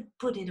stupid,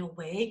 put it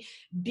away,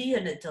 be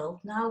an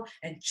adult now,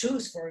 and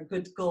choose for a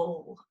good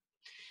goal.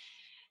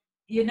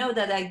 You know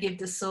that I give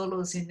the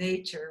solos in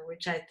nature,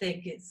 which I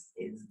think is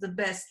the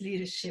best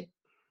leadership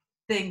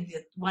thing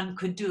that one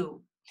could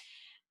do.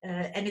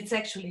 And it's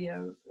actually a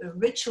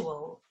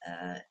ritual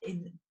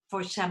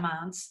for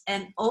shamans.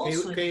 And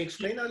also, can you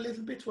explain a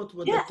little bit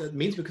what yes. that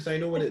means? Because I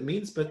know what it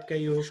means, but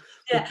can you,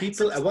 for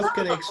people, so what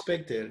can I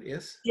expect there?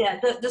 Yes? Yeah,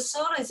 the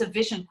solo is a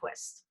vision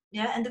quest.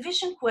 Yeah, and the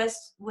vision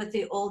quest with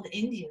the old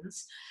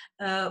Indians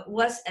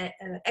was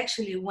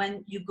actually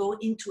when you go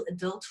into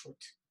adulthood.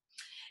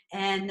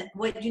 And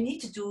what you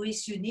need to do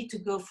is you need to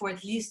go for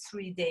at least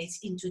 3 days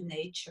into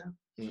nature.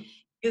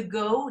 You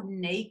go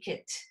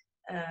naked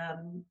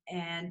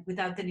and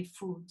without any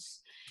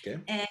foods. Okay.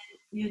 And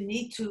you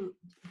need to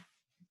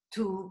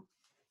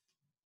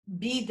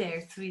be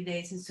there 3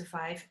 days and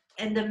survive.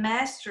 And the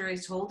master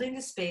is holding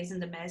the space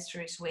and the master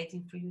is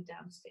waiting for you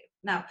downstairs.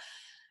 Now,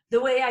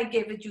 the way I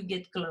give it, you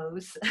get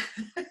clothes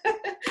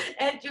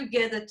and you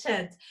get a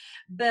tent,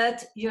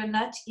 but you're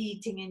not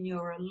eating and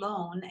you're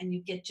alone and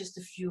you get just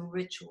a few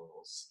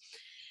rituals.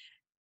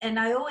 And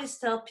I always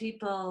tell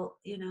people,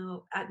 you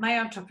know,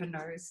 my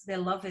entrepreneurs, they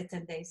love it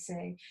and they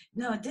say,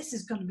 no, this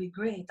is going to be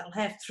great.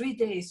 I'll have 3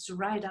 days to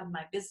write out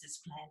my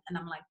business plan. And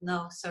I'm like,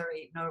 no,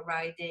 sorry, no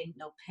writing,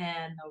 no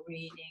pen, no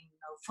reading,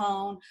 no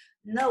phone,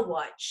 no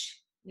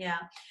watch. Yeah.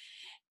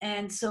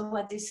 And so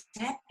what is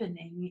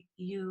happening,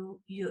 your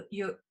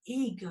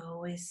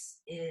ego is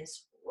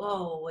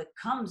whoa, it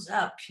comes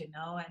up, you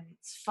know, and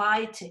it's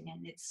fighting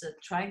and it's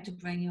trying to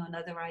bring you on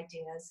other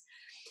ideas.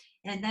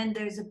 And then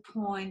there's a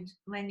point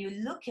when you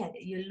look at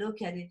it,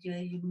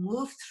 you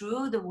move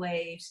through the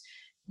waves,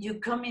 you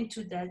come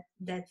into that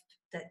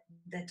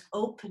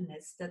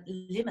openness, that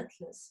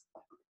limitless.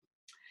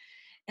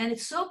 And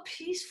it's so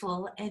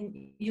peaceful and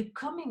you're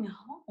coming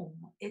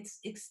home.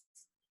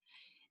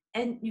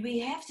 And we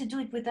have to do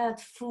it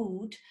without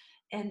food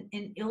and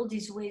in all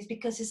these ways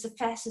because it's the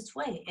fastest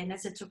way. And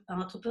as an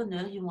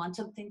entrepreneur, you want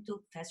something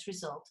to fast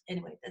result.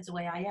 Anyway, that's the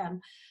way I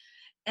am.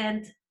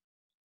 And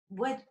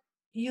what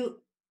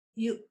you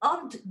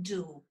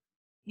undo,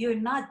 you're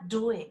not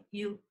doing.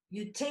 You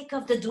take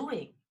off the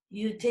doing.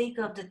 You take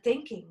off the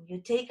thinking.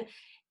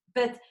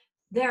 But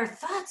there are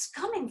thoughts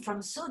coming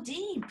from so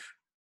deep.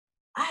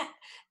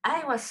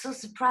 I was so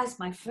surprised.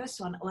 My first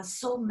one was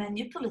so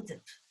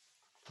manipulative.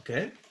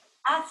 Okay.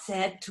 I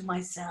said to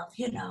myself,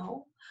 you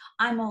know,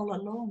 I'm all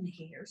alone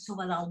here. So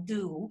what I'll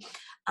do,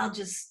 I'll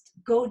just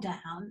go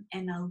down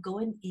and I'll go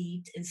and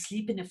eat and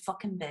sleep in a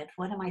fucking bed.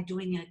 What am I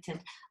doing in a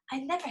tent?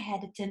 I never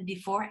had a tent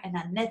before and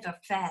I never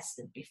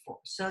fasted before.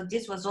 So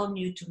this was all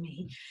new to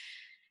me.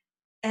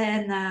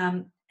 And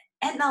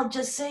I'll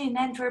just say in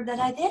Antwerp that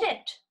I did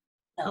it.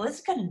 No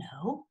one's going to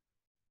know.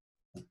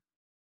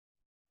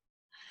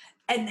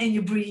 And then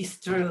you breathe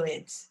through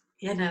it,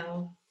 you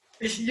know.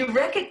 You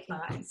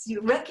recognize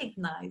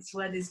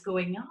what is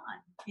going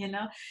on, you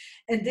know,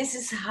 and this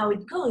is how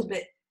it goes.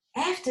 But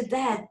after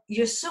that,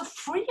 you're so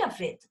free of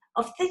it,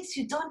 of things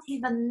you don't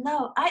even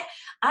know.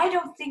 I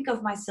don't think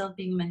of myself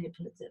being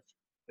manipulative.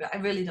 I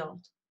really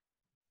don't.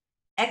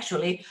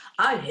 Actually,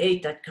 I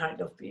hate that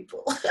kind of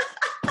people.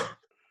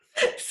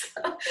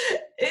 So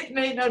it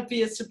may not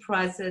be a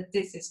surprise that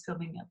this is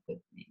coming up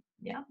with me.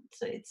 Yeah,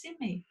 so it's in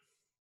me.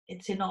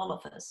 It's in all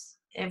of us.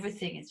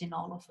 Everything is in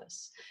all of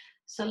us.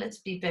 So let's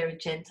be very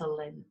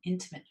gentle and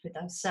intimate with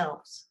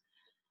ourselves,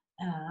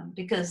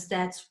 because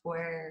that's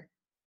where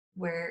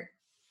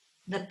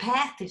the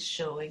path is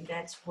showing.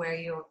 That's where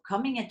you're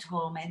coming at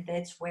home, and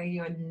that's where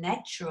you're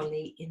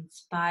naturally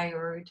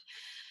inspired.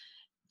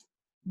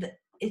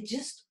 It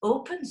just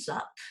opens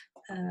up.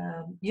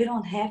 You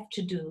don't have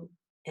to do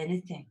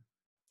anything.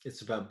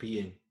 It's about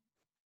being.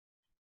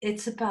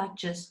 It's about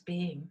just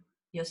being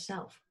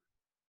yourself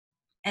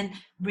and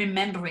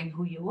remembering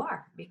who you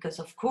are, because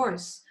of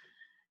course,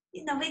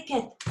 you know,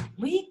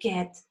 we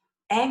get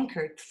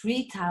anchored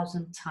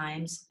 3,000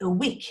 times a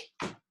week.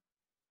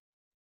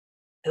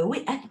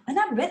 When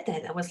I read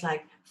that, I was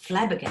like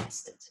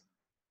flabbergasted.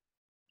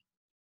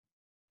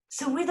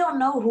 So we don't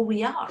know who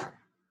we are.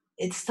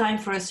 It's time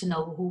for us to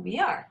know who we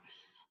are.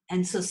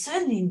 And so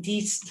suddenly in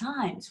these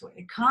times where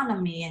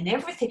economy and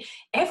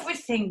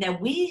everything that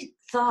we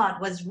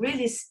thought was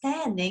really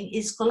standing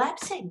is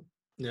collapsing.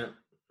 Yeah.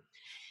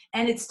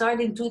 And it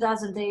started in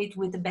 2008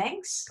 with the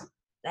banks.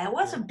 That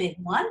was a big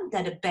one,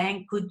 that a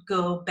bank could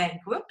go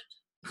bankrupt.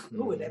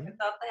 Who would ever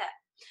thought that?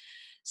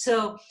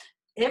 So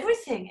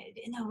everything,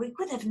 we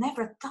could have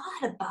never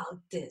thought about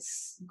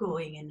this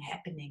going and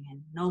happening,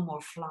 and no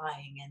more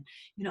flying,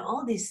 and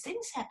all these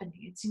things happening.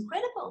 It's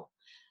incredible.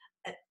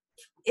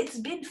 It's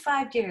been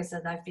 5 years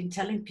that I've been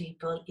telling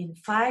people, in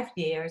 5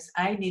 years,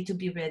 I need to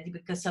be ready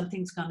because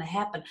something's going to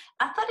happen.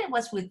 I thought it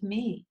was with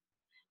me.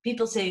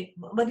 People say,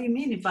 what do you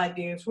mean in 5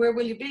 years? Where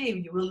will you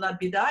be? You will not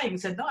be dying. I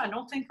said, no, I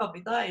don't think I'll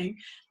be dying.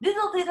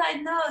 Little did I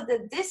know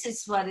that this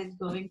is what is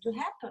going to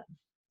happen.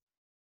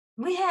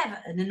 We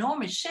have an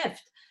enormous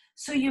shift.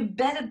 So you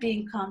better be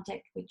in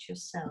contact with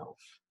yourself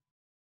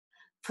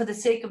for the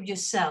sake of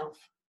yourself,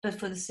 but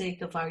for the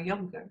sake of our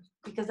younger.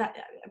 Because I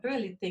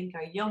really think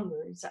our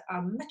youngers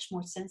are much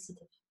more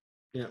sensitive.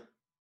 Yeah.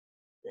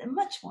 They're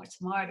much more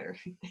smarter.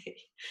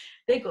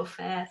 They go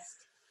fast.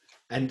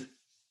 And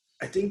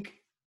I think,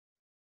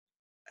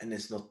 and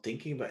it's not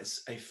thinking, but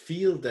I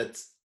feel that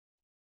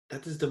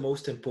is the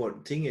most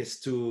important thing, is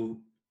to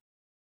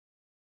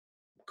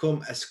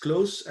come as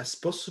close as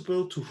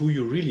possible to who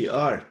you really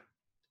are,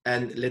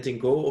 and letting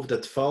go of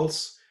that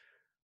false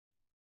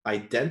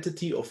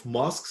identity of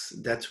masks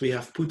that we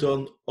have put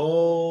on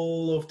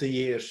all of the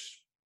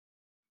years.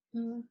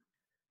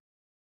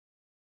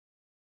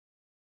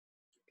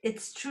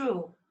 It's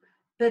true.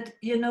 But,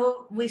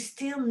 we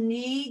still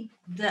need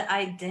the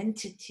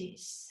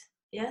identities.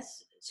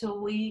 Yes?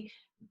 So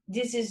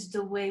this is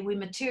the way we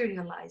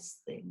materialize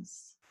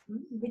things.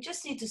 We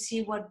just need to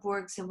see what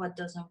works and what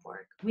doesn't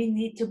work. We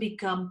need to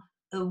become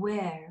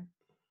aware.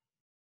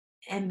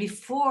 And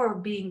before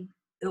being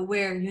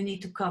aware, you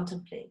need to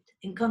contemplate.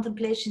 And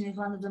contemplation is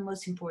one of the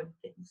most important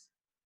things.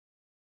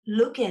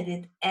 Look at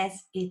it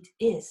as it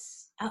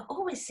is. I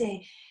always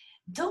say,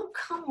 don't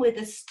come with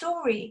a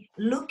story.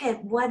 Look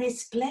at what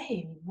is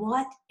playing.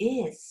 What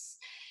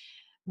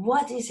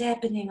is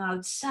happening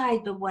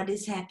outside, but what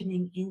is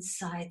happening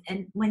inside.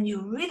 And when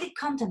you really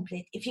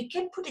contemplate, if you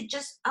can put it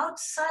just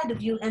outside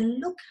of you and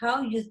look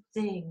how you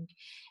think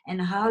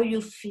and how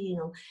you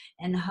feel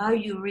and how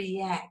you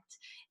react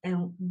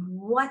and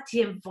what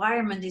the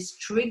environment is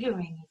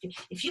triggering,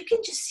 if you can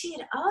just see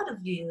it out of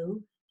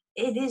you,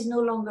 it is no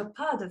longer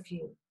part of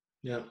you.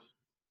 Yeah.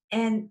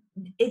 And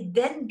it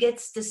then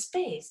gets the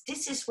space.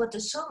 This is what the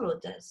solo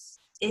does.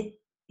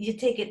 You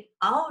take it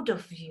out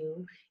of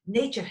you.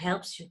 Nature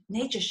helps you.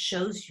 Nature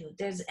shows you.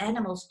 There's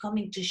animals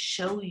coming to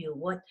show you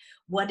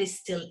what is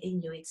still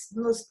in you. It's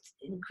the most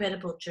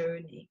incredible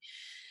journey.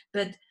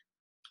 But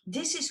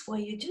this is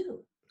what you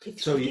do.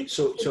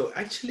 So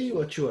actually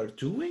what you are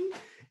doing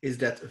is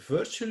that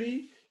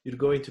virtually you're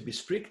going to be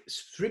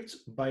stripped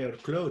by your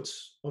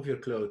clothes,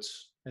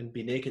 and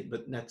be naked,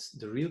 but not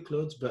the real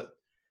clothes, but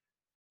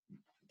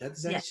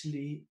that's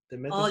actually the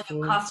metaphor. All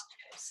your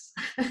costumes.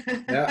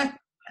 Yeah.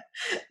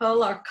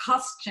 All our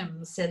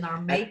costumes and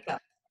our makeup.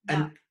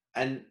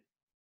 And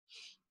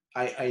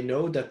I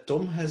know that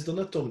Tom has done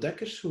it, Tom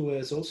Dekkers, who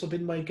has also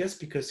been my guest,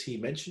 because he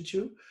mentioned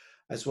you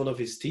as one of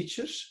his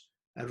teachers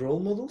and role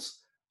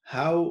models.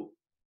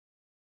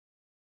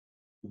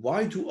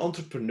 Why do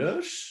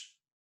entrepreneurs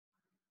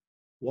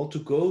want to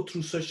go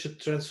through such a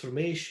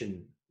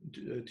transformation,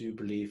 do you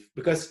believe?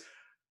 Because,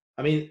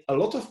 I mean, a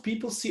lot of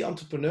people see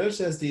entrepreneurs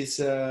as these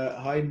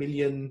high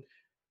million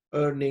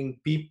earning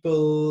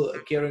people,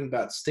 caring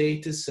about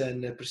status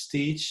and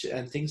prestige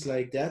and things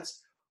like that.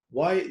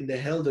 Why in the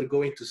hell they're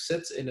going to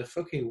sit in a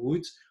fucking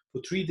wood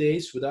for 3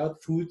 days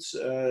without food,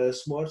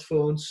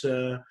 smartphones,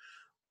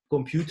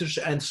 computers,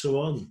 and so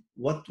on?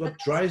 What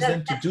drives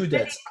them to do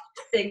that?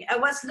 I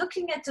was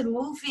looking at a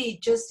movie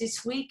just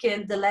this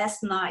weekend, The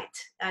Last Night.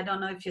 I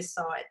don't know if you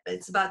saw it, but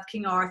it's about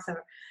King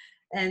Arthur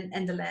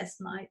and The Last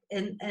Night.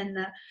 And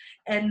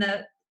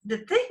the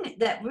thing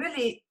that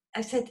really,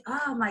 I said,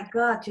 oh my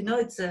God,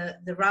 it's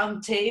the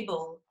round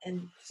table.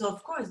 And so,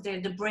 of course,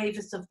 they're the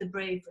bravest of the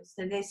bravest.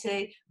 And they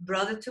say,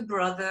 brother to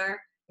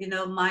brother,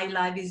 my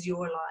life is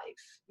your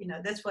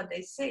life. That's what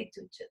they say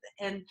to each other.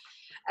 And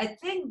I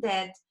think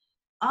that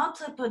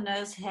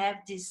entrepreneurs have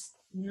this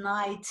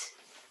night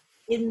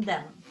in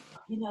them.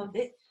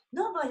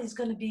 Nobody's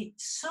going to be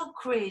so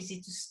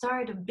crazy to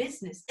start a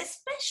business,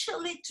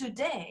 especially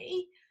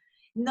today,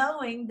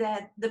 knowing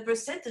that the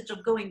percentage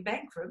of going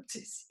bankrupt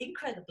is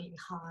incredibly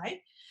high.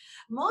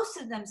 Most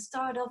of them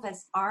start off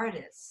as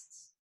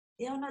artists.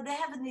 They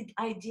have an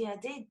idea.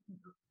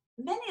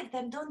 Many of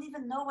them don't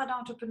even know what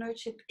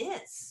entrepreneurship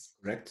is.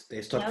 Correct.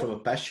 They start from a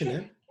passion,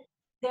 eh?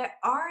 They're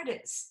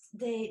artists.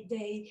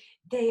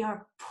 They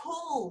are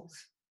pulled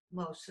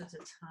most of the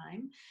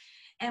time.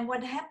 And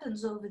what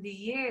happens over the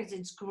years,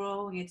 it's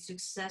growing, it's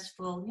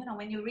successful.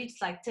 When you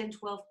reach like 10,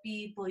 12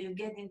 people, you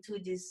get into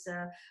this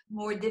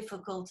more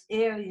difficult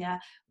area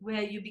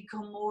where you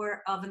become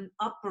more of an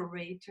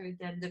operator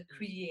than the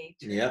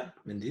creator. Yeah,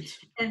 indeed.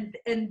 And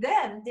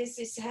then this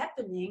is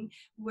happening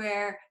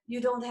where you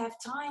don't have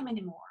time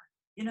anymore.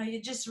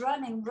 You're just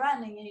running,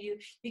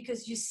 and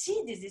because you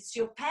see this, it's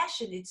your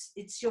passion,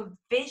 it's your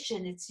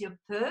vision, it's your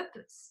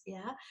purpose,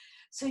 yeah.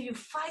 So you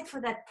fight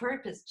for that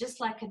purpose, just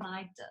like a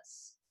knight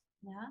does,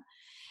 yeah.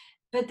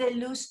 But they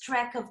lose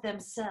track of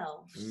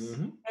themselves,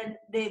 and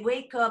they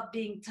wake up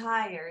being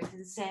tired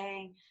and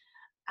saying,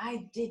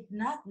 "I did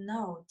not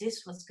know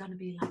this was going to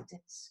be like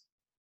this."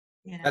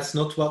 That's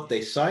not what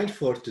they signed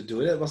for to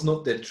do. That was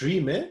not their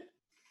dream, eh?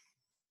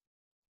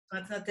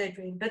 That's not their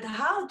dream. But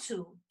how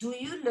to? Do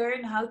you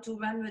learn how to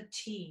run a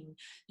team?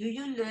 Do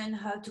you learn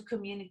how to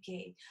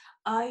communicate?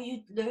 Are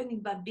you learning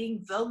by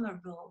being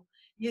vulnerable?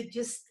 You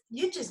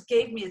just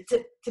gave me a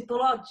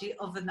typology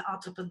of an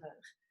entrepreneur.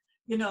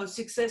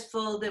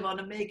 Successful, they want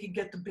to make it,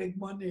 get the big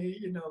money,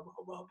 blah,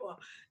 blah, blah.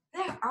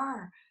 There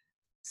are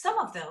some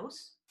of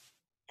those,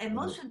 and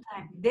most of the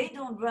time, they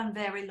don't run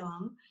very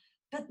long,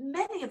 but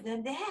many of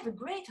them, they have a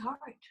great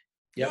heart.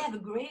 Yep. They have a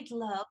great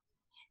love,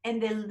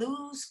 and they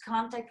lose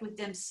contact with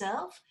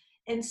themselves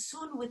and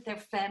soon with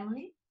their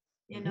family.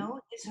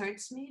 This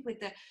hurts me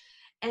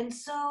and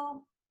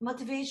so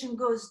motivation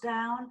goes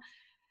down.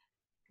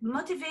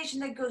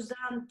 Motivation that goes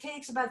down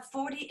takes about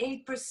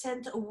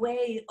 48%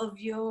 away of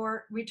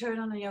your return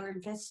on your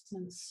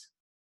investments.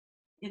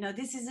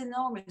 This is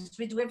enormous.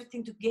 We do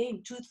everything to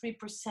gain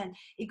 2-3%.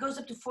 It goes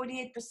up to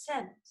 48%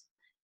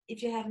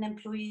 if you have an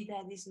employee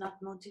that is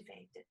not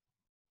motivated.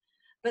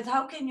 But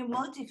how can you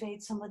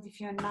motivate somebody if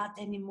you're not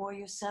anymore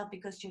yourself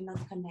because you're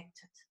not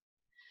connected?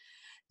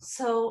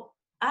 So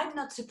I'm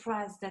not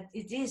surprised that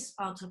it is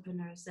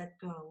entrepreneurs that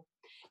go,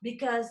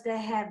 because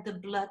they have the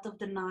blood of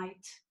the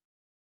knight,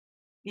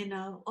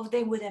 or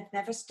they would have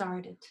never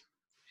started.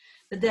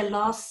 But they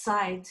lost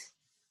sight,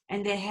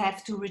 and they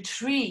have to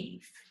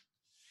retrieve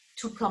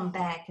to come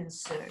back and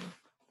serve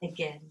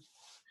again.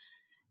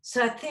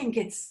 So I think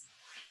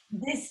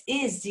this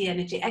is the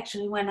energy.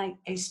 Actually, when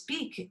I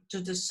speak to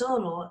the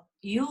solo,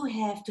 you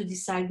have to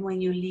decide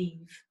when you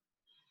leave.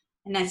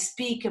 And I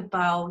speak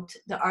about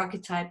the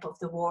archetype of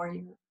the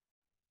warrior.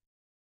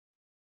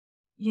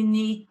 You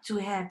need to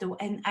have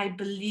and I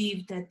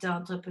believe that the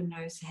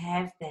entrepreneurs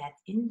have that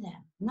in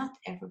them. Not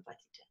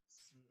everybody does.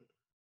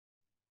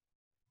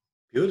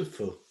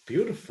 Beautiful,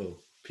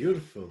 beautiful,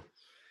 beautiful.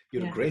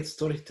 You're a great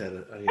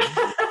storyteller,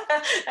 Ariane.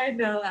 I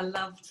know, I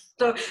love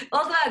stories.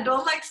 Although I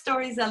don't like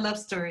stories, I love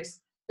stories.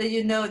 So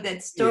you know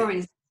that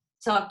stories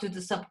talk to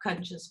the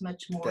subconscious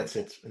much more. That's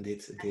it,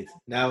 indeed.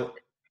 Now,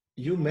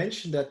 you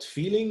mentioned that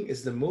feeling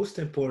is the most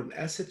important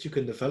asset you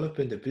can develop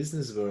in the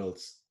business world.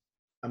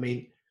 I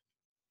mean,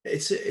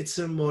 it's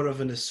a more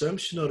of an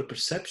assumption or a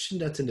perception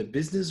that in the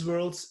business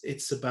world,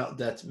 it's about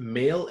that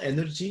male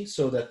energy,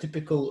 so that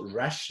typical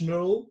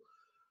rational,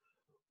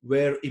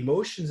 where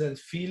emotions and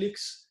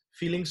feelings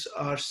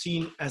are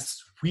seen as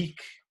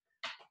weak.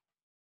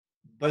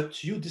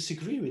 But you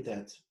disagree with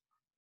that.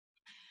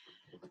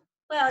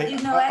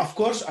 Well, of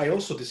course, I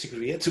also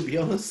disagree, to be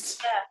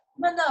honest.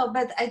 Yeah, no,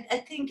 but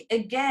I think,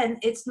 again,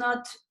 it's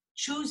not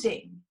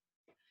choosing.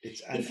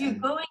 If you're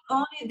going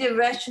only the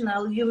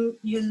rational, you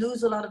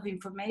lose a lot of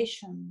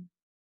information.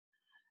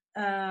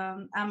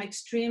 I'm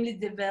extremely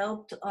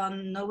developed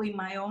on knowing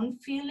my own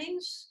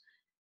feelings,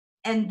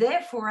 and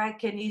therefore I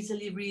can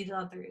easily read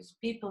others.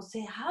 People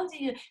say, how do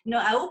you,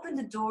 I opened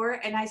the door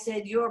and I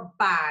said, you're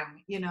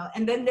bang,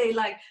 and then they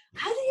like,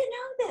 how do you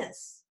know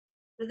this?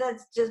 But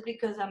that's just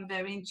because I'm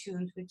very in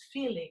tune with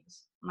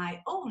feelings, my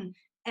own.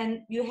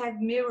 And you have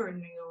mirror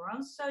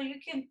neurons, so you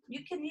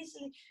can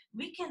easily,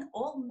 we can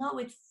all know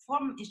it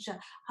from each other.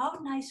 How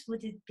nice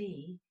would it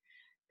be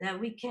that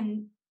we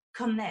can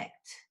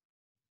connect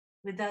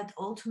without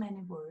all too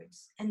many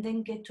words and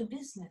then get to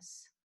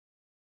business,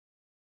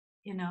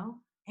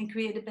 and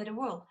create a better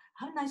world?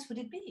 How nice would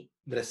it be?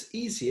 But it's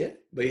easy, eh?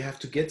 But you have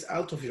to get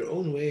out of your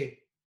own way.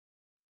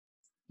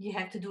 You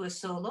have to do a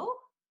solo,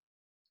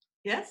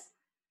 yes?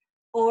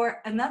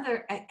 Or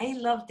another, I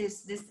love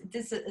this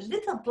a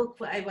little book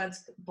I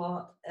once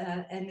bought,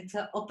 and it's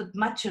Op het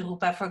matje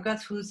roep. I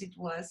forgot whose it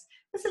was.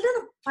 It's a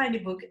little tiny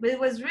book, but it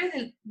was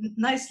really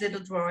nice little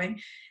drawing.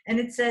 And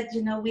it said,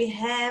 we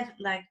have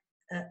like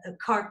a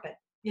carpet,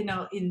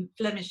 in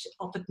Flemish,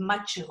 op het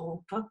matje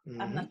roep.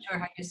 Mm-hmm. I'm not sure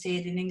how you say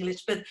it in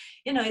English, but,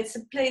 it's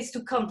a place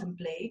to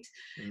contemplate.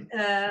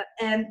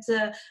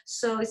 Mm-hmm.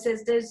 So it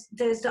says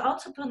there's the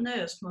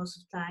entrepreneurs most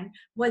of the time.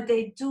 What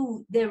they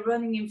do, they're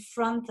running in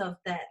front of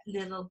that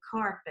little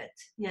carpet,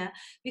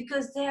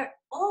 because they're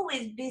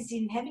always busy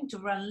and having to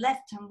run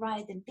left and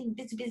right and being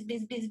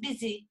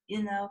busy,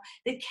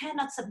 They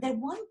cannot, they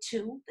want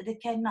to, but they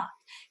cannot.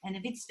 And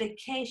if it's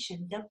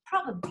vacation, they'll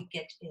probably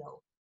get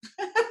ill.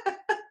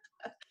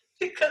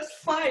 Because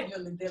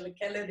finally they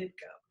can let it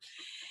go.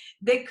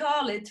 We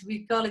call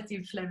it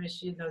in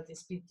Flemish,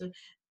 these people,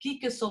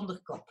 kieken zonder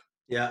kop.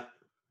 Yeah.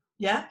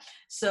 Yeah.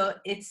 So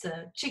it's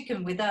a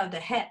chicken without a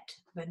head.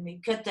 When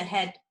we cut the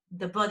head,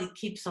 the body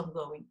keeps on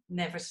going.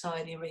 Never saw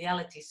it in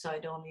reality, saw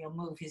it only on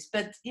movies.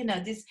 But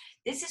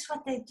this is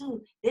what they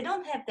do. They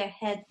don't have their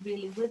head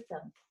really with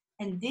them.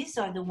 And these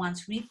are the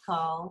ones we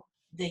call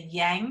the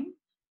yang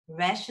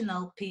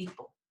rational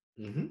people.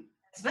 Mm-hmm.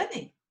 It's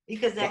funny.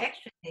 because they're But,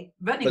 actually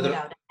running but, there,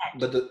 without a head.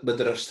 but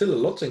there are still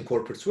a lot in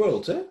corporate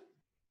world, eh?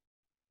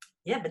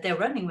 Yeah, but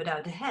they're running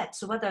without a head.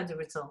 So what are the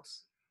results?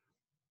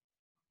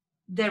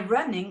 They're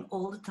running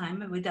all the time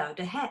without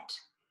a head.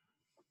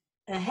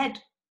 A head,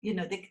 you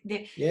know, they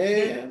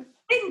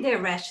think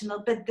they're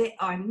rational, but they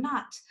are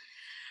not.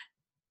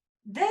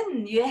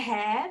 Then you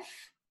have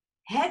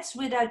heads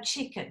without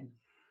chicken.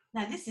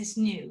 Now this is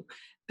new,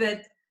 but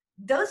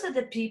those are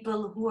the people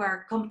who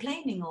are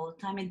complaining all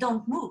the time and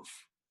don't move.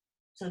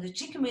 So the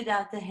chicken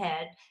without the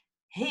head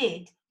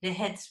hate the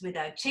heads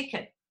without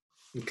chicken.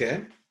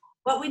 Okay.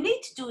 What we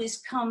need to do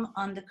is come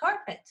on the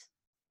carpet,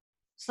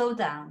 slow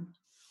down,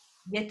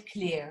 get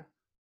clear,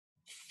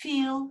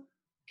 feel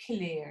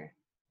clear,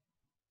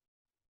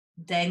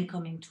 then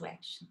come into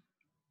action.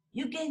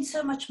 You gain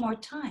so much more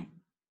time.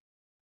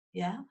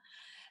 Yeah.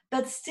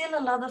 But still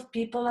a lot of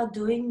people are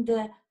doing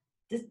the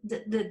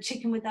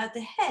chicken without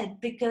the head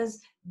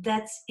because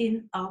that's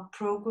in our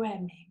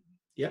programming.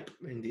 Yep,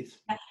 indeed.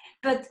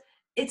 But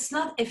it's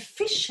not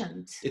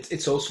efficient.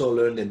 It's also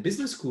learned in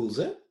business schools,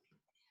 eh?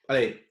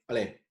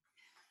 Allez.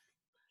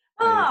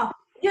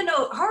 You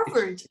know,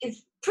 Harvard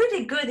is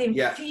pretty good in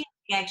feeling,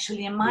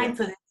 actually, in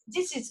mindfulness.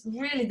 This is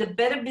really the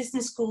better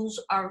business schools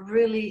are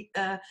really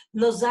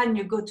Lausanne.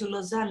 You go to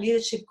Lausanne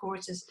leadership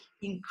courses,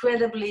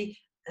 incredibly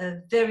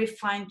very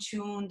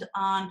fine-tuned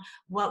on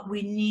what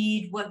we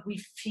need, what we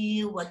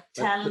feel, what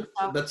talent.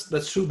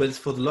 That's true, but it's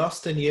for the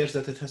last 10 years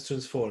that it has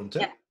transformed.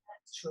 Eh? Yeah,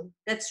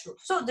 that's true.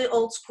 So the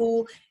old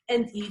school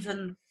and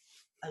even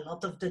a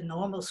lot of the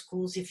normal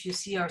schools, if you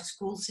see our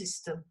school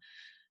system,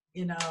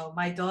 you know,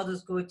 my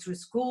daughters go through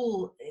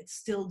school, it's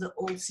still the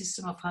old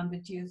system of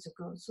 100 years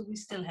ago. So we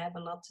still have a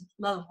lot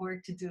of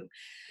work to do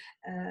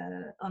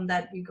on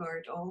that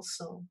regard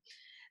also.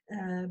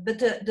 But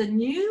the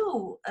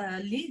new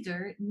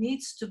leader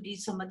needs to be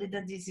somebody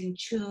that is in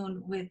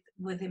tune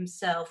with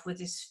himself, with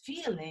his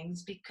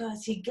feelings,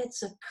 because he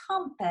gets a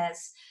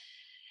compass,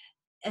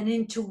 an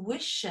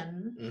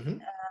intuition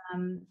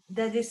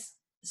that is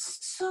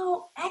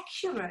so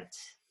accurate.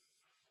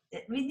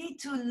 We need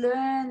to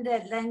learn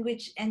that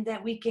language and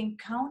that we can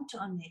count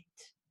on it.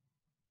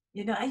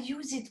 You know, I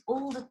use it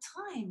all the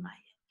time.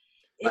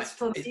 It's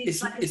for me.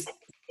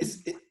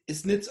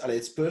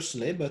 It's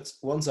personal, but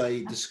once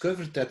I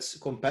discovered that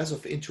compass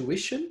of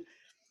intuition,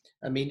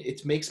 I mean,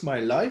 it makes my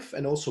life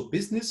and also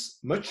business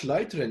much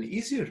lighter and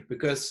easier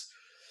because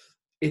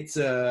it's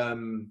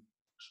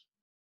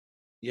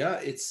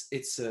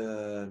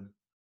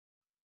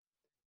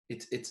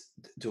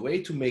the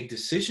way to make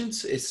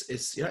decisions is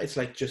it's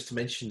like just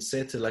mentioned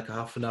said like a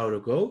half an hour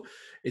ago.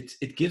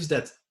 It gives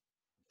that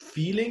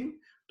feeling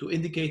to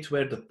indicate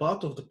where the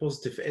path of the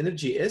positive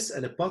energy is,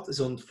 and the path is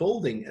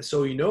unfolding. And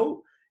so, you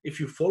know, if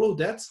you follow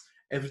that,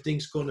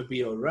 everything's going to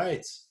be all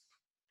right.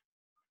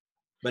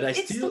 But I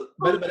still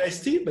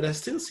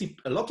see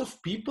a lot of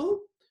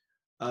people,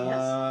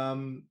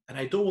 and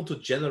I don't want to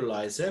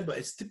generalize, but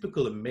it's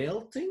typical a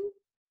male thing,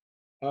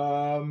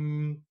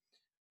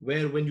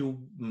 where when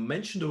you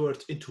mention the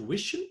word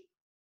intuition,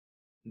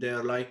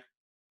 they're like,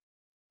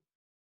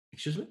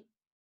 excuse me?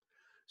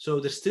 So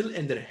they're still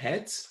in their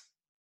heads,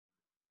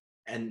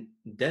 and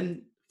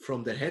then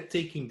from their head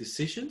taking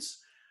decisions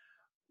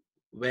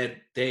where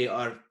they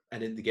are,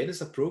 and again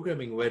it's a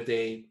programming where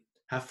they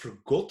have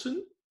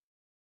forgotten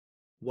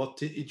what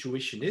the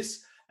intuition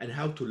is and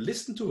how to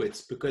listen to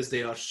it, because they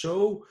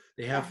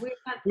have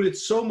put it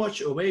so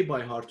much away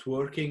by hard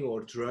working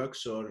or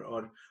drugs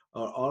or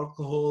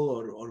alcohol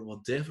or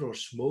whatever, or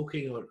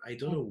smoking, or I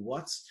don't know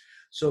what.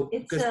 So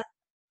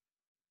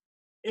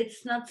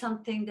it's not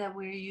something that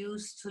we're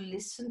used to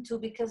listen to,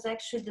 because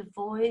actually the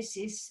voice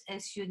is,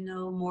 as you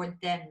know, more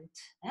dense.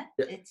 Yeah.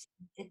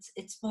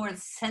 It's more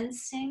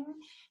sensing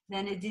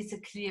than it is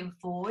a clear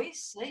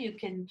voice. You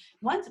can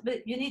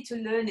but you need to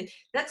learn it.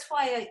 That's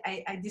why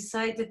I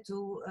decided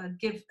to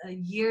give a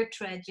year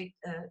traject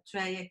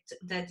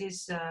that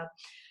is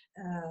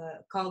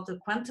called the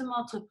Quantum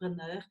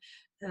Entrepreneur.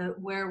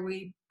 Where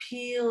we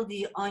peel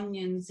the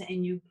onions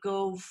and you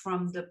go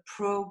from the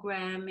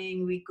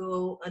programming, we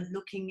go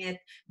looking at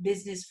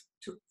business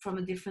from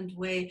a different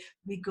way,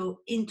 we go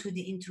into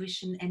the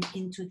intuition and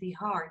into the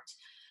heart.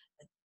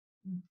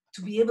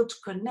 To be able to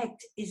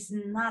connect is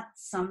not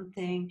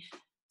something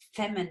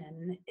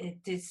feminine,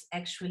 it's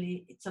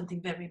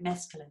something very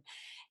masculine.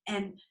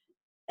 And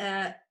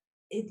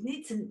it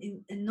needs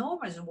an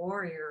enormous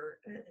warrior.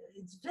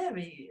 It's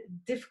very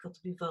difficult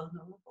to be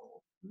vulnerable.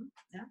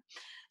 Yeah.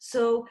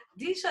 So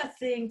these are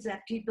things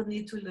that people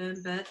need to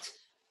learn, but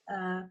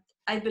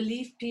I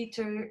believe,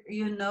 Peter,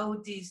 you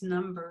know these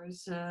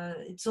numbers.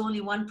 It's only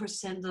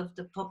 1% of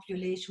the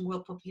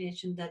world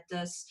population that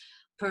does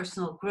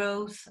personal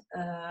growth.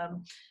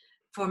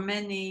 For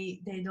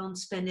many, they don't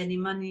spend any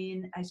money,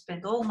 and I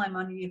spend all my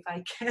money if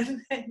I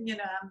can. You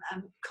know,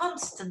 I'm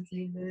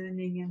constantly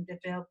learning and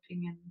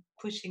developing and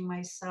pushing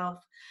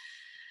myself.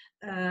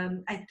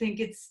 I think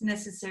it's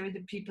necessary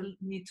that people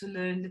need to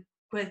learn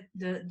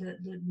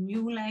the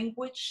new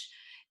language,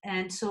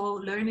 And so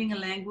learning a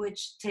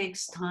language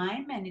takes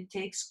time, and it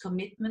takes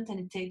commitment, and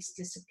it takes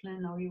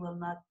discipline, or you will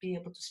not be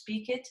able to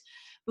speak it.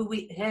 But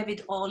we have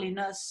it all in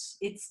us.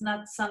 It's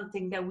not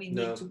something that we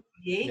need to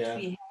create. Yeah.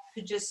 We have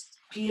to just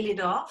peel it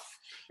off,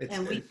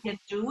 and we can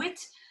do it.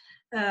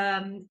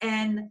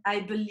 And I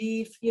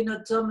believe,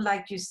 Tom,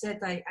 like you said,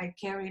 I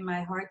carry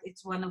my heart.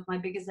 It's one of my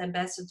biggest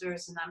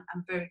ambassadors, and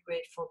I'm very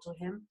grateful to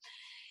him.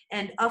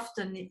 And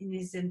often in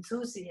his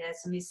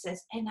enthusiasm, he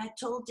says, and I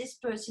told this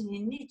person he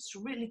needs to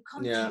really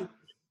come to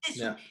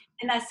you.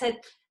 And I said,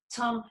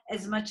 Tom,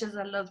 as much as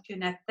I love you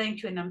and I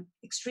thank you and I'm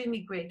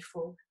extremely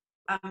grateful,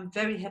 I'm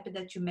very happy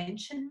that you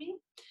mentioned me.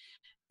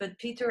 But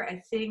Peter,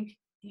 I think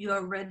you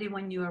are ready.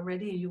 When you are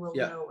ready, you will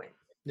know it.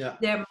 Yeah.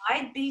 There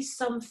might be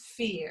some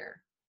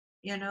fear,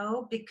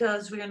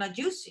 because we are not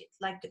used to it.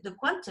 Like the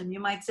quantum, you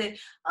might say,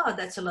 oh,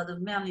 that's a lot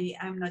of money.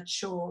 I'm not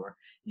sure,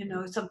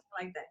 something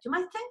like that. You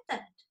might think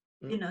that.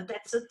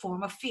 That's a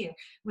form of fear.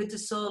 With the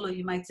solo,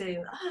 you might say,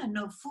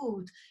 no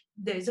food.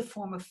 There's a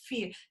form of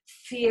fear.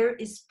 Fear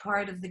is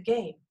part of the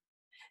game.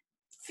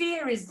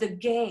 Fear is the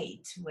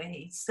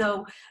gateway.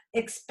 So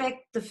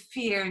expect the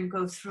fear and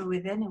go through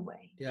it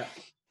anyway. Yeah.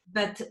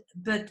 But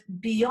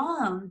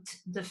beyond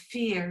the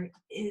fear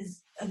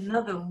is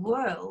another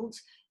world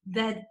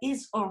that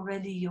is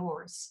already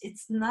yours.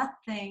 It's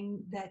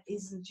nothing that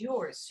isn't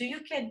yours. So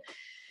you can...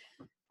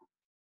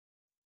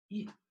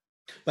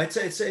 But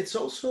it's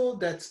also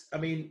that, I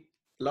mean,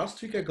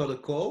 last week I got a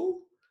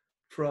call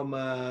from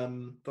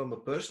a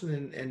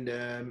person,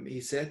 and he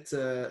said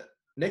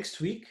next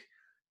week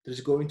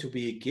there's going to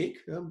be a gig,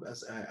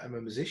 as I'm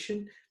a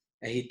musician,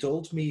 and he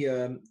told me,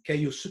 can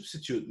you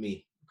substitute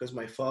me, because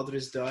my father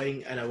is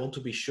dying and I want to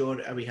be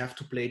sure, and we have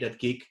to play that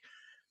gig.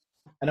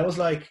 And I was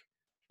like,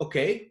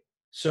 okay,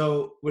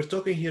 so we're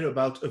talking here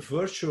about a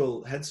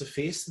virtual Hands of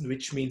Face,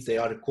 which means they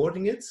are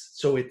recording it,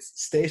 so it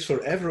stays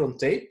forever on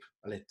tape.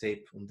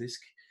 Tape on disc,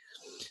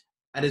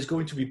 and it's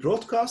going to be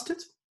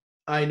broadcasted.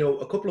 I know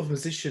a couple of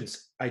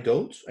musicians. I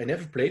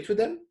never played with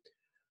them.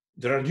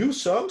 There are new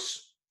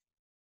songs.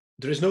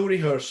 There is no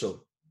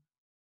rehearsal.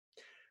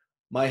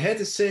 My head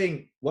is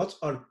saying, what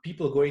are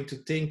people going to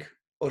think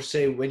or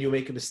say when you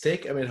make a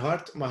mistake? And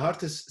my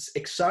heart is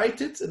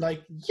excited and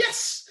like,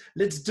 yes,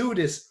 let's do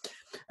this.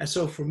 And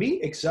so for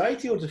me,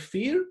 anxiety or the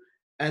fear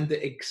and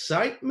the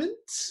excitement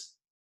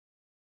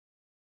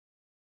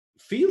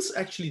feels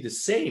actually the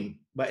same,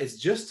 but it's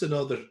just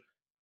another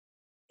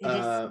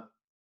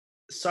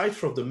side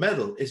from the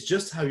medal. It's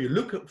just how you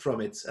look from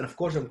it. And of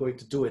course I'm going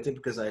to do it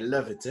because I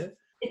love it.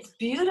 It's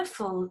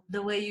beautiful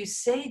the way you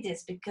say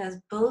this, because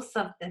both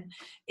of them,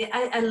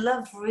 I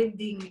love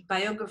reading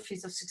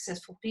biographies of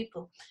successful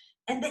people,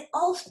 and they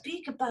all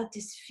speak about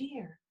this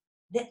fear.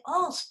 They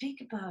all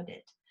speak about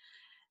it.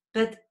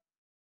 But,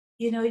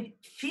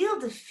 feel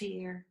the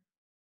fear,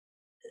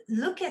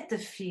 look at the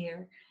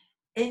fear,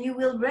 and you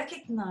will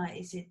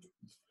recognize it.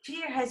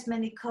 Fear has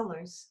many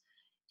colors.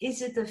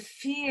 Is it a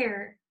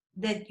fear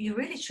that you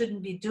really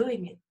shouldn't be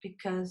doing it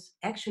because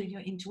actually your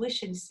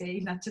intuition is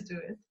saying not to do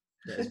it?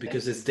 It's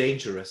because it's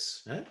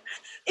dangerous. Huh?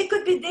 It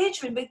could be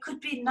dangerous, but it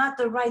could be not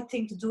the right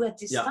thing to do at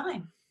this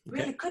time. Okay.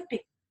 Really could be.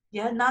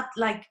 Yeah, not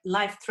like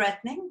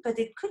life-threatening, but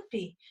it could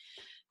be.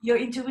 Your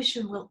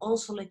intuition will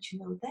also let you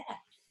know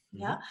that.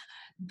 Mm-hmm. Yeah,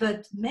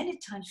 but many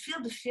times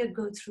feel the fear,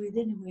 go through it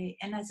anyway.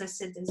 And as I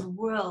said, there's a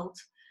world.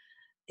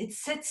 It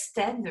sets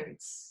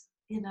standards,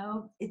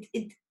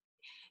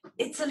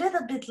 it's a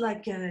little bit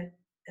like I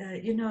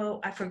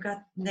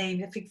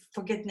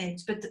forget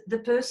names, but the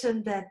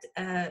person that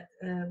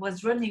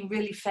was running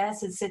really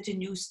fast and set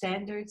new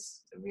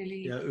standards,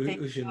 really. Yeah,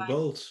 Usain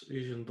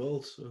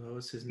Bolt. What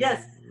was his name?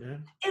 Yes. Yeah.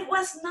 It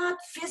was not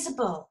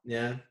visible.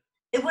 Yeah.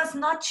 It was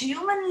not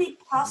humanly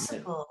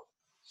possible.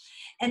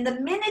 Yeah. And the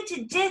minute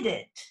he did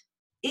it,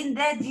 in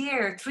that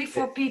year,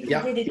 3-4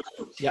 people did it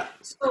too. Yeah.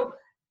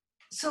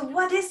 So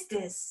what is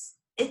this?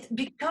 It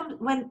becomes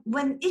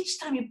when each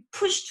time you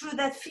push through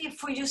that fear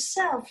for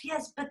yourself,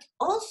 yes, but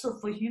also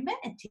for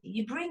humanity,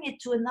 you bring it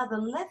to another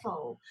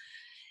level,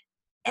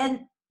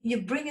 and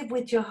you bring it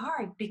with your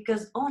heart,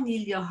 because only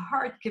your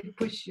heart can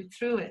push you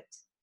through it.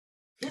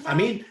 I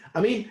mean,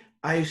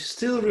 I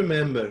still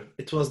remember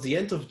it was the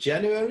end of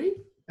January,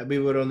 and we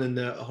were on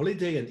a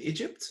holiday in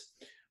Egypt,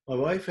 my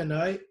wife and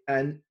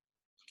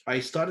I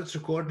started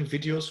recording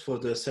videos for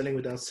the Selling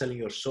Without Selling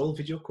Your Soul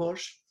video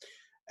course.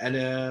 And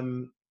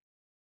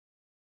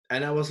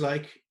I was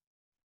like,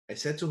 I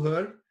said to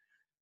her,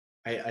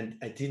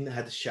 I didn't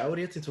have a shower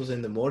yet. It was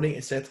in the morning. I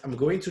said, I'm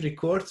going to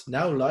record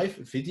now live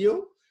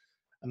video.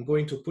 I'm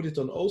going to put it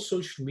on all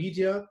social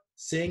media,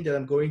 saying that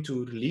I'm going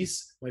to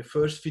release my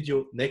first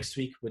video next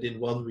week, within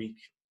 1 week.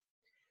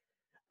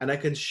 And I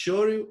can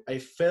assure you, I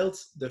felt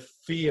the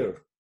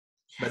fear,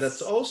 but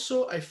that's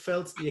also, I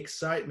felt the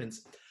excitement.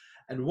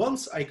 And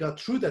once I got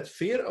through that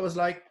fear, I was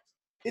like,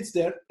 it's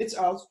there, it's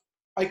out.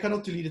 I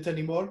cannot delete it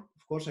anymore.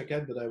 Of course I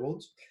can, but I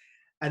won't.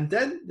 And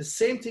then the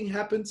same thing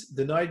happened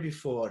the night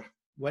before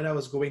when I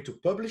was going to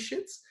publish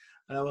it.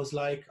 And I was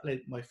like,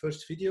 my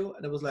first video,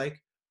 and I was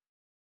like,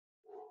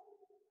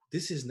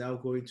 this is now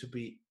going to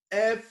be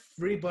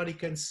everybody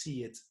can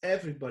see it,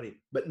 everybody.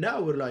 But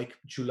now we're like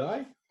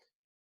July.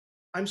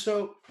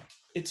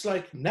 It's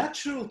like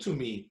natural to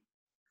me.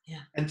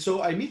 Yeah. And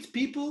so I meet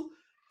people,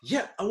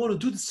 yeah, I want to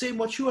do the same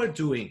what you are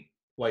doing.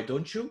 Why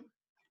don't you?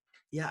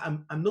 Yeah,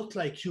 I'm not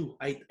like you.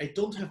 I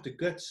don't have the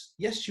guts.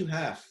 Yes, you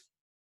have.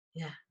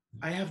 Yeah.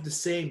 I have the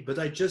same, but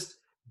I just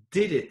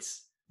did it.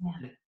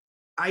 Yeah.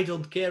 I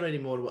don't care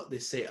anymore what they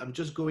say. I'm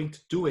just going to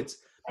do it.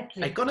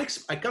 Exactly.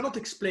 I cannot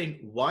explain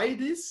why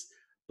it is,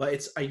 but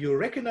it's you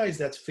recognize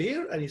that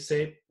fear and you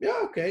say, yeah,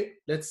 okay,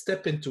 let's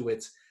step into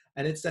it.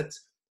 And it's that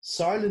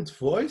silent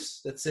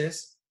voice that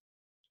says,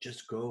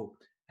 just go,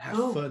 have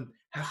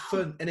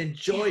fun and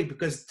enjoy,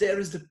 because there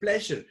is the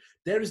pleasure,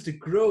 there is the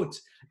growth.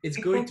 It's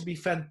going to be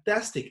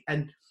fantastic.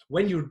 And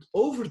when you're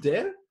over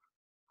there,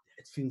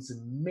 it feels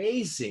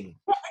amazing.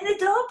 And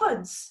it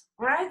opens,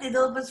 right? It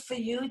opens for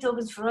you, it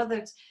opens for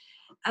others.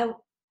 I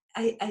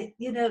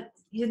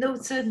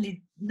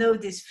certainly know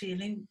this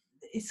feeling.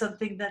 Is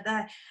something that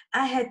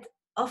I had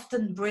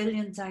often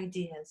brilliant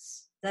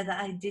ideas that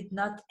I did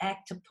not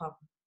act upon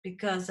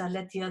because I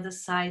let the other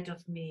side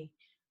of me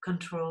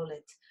control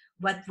it.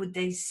 What would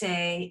they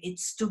say?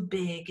 It's too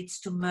big, it's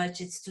too much,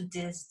 it's too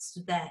this, it's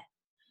too that.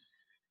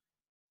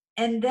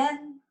 And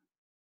then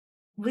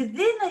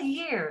within a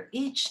year,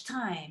 each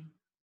time,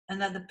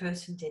 another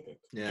person did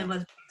it and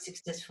was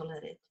successful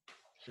at it.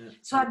 Yeah.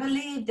 So I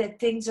believe that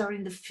things are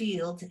in the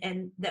field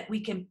and that we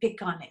can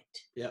pick on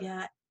it.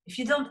 Yeah. If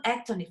you don't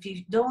act on it, if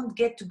you don't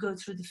get to go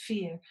through the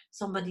fear,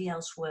 somebody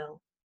else will.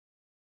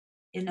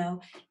 And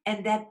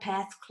that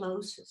path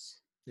closes.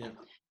 Yeah.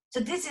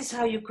 So this is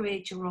how you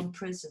create your own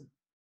prison.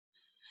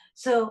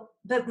 So,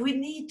 but we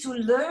need to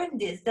learn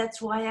this.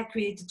 That's why I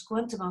created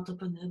Quantum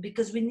Entrepreneur,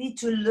 because we need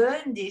to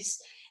learn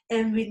this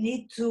and we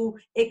need to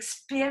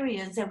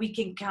experience that we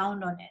can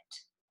count on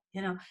it,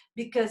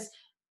 because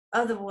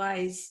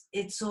otherwise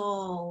it's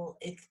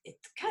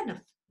kind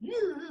of,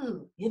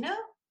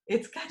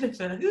 it's kind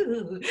of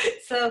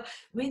so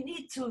we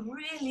need to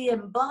really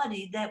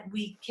embody that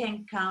we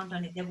can count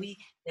on it, that we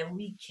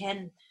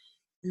can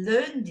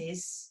learn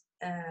this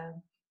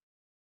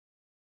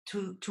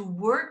to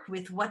work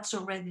with what's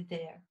already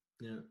there.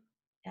 Yeah,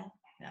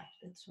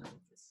 that's what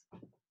it is.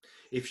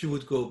 If you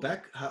would go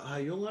back, how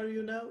young are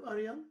you now,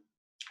 Ariane?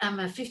 I'm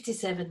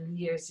 57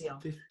 years young.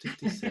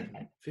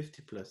 57,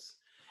 50 plus.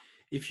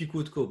 If you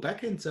could go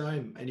back in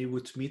time and you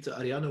would meet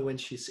Ariane when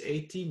she's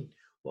 18,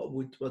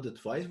 what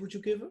advice would you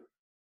give her?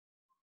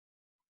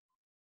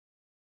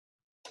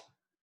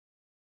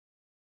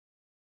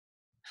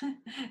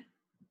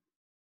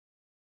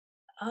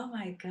 Oh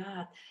my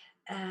God.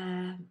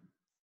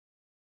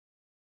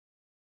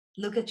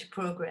 Look at your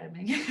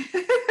programming.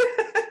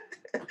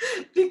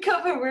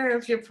 Become aware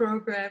of your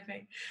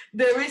programming.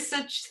 There is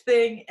such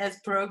thing as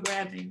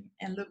programming,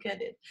 and look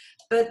at it.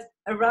 But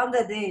around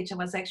that age, I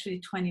was actually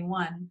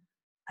 21.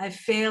 I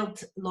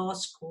failed law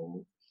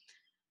school.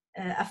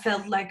 I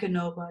felt like a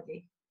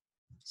nobody.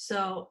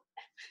 So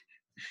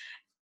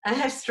I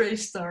have a strange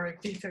story,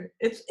 Peter.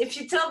 If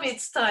you tell me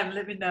it's time,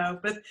 let me know.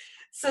 But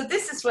so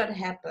this is what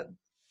happened.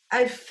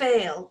 I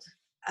failed.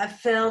 I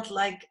felt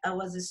like I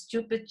was a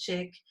stupid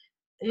chick.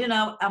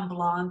 I'm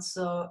blonde,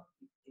 so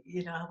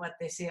you know what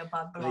they say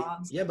about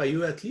blondes. Yeah, but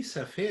you at least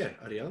have hair,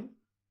 Ariane.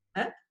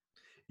 Huh?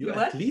 You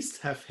at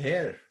least have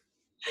hair.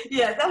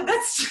 Yeah,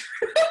 that's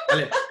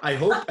true. I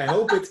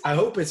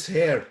hope it's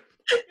hair.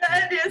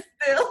 Yeah, it is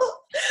still.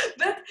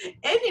 But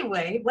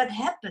anyway, what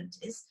happened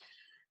is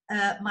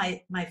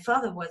my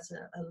father was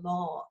a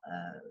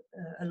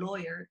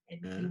lawyer, and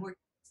he worked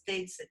in the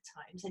States at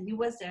times, and he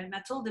was there, and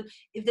I told him,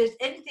 if there's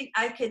anything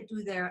I can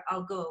do there,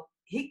 I'll go.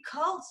 He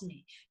calls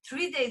me.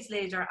 3 days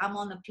later, I'm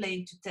on a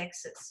plane to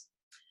Texas.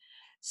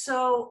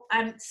 So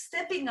I'm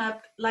stepping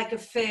up like a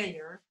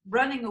failure,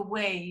 running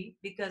away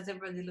because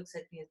everybody looks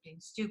at me as being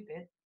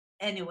stupid.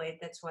 Anyway,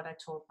 that's what I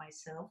told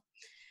myself.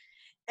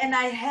 And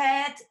I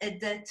had, at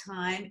that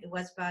time, it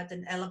was about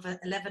an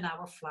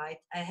 11-hour flight.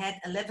 I had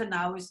 11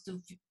 hours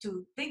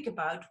to think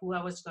about who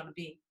I was going to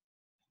be.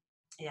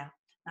 Yeah.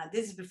 Now,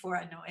 this is before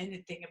I know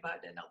anything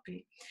about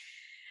NLP.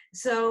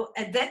 So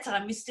at that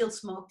time, we still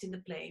smoked in the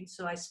plane.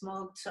 So I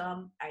smoked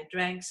some, I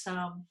drank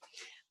some.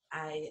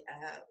 I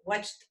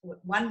watched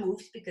one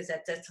movie, because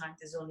at that time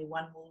there's only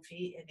one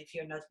movie, and if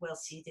you're not well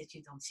seated,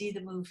 you don't see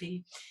the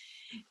movie.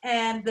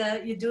 And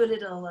you do a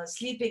little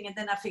sleeping, and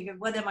then I figured,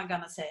 what am I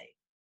gonna say?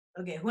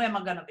 Okay, who am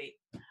I gonna be?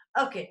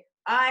 Okay,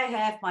 I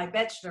have my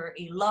bachelor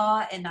in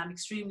law, and I'm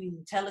extremely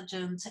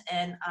intelligent,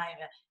 and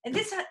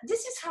this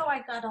is how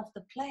I got off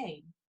the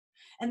plane,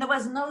 and there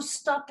was no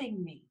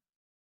stopping me.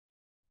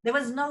 There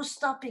was no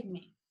stopping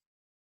me.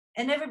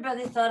 And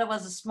everybody thought I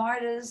was the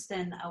smartest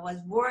and I was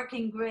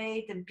working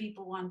great and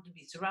people wanted to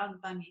be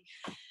surrounded by me.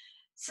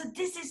 So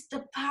this is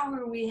the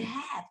power we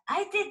have.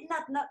 I did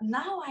not know,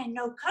 now I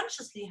know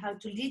consciously how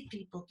to lead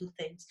people to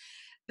things,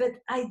 but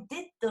I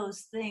did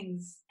those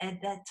things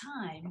at that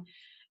time,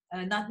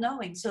 not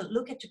knowing. So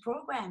look at your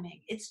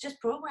programming. It's just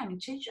programming.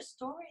 Change your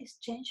stories,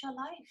 change your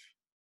life.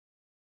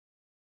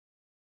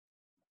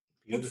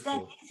 Beautiful. It's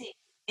that easy.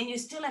 and you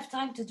still have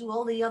time to do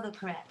all the other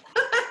crap.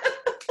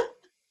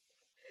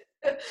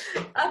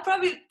 I'll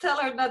probably tell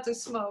her not to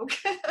smoke.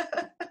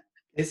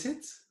 Is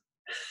it?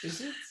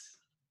 Is it?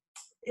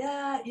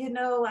 Yeah,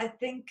 I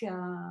think.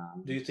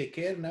 Do you take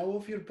care now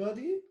of your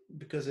body?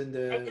 Because I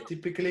do.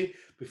 typically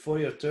before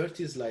your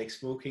 30s, like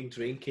smoking,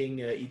 drinking,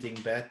 eating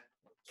bad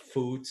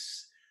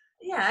foods.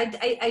 Yeah,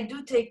 I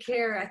do take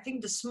care. I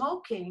think the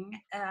smoking,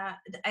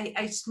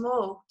 I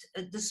smoked,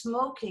 the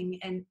smoking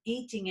and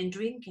eating and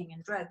drinking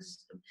and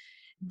drugs,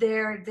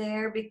 they're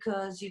there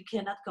because you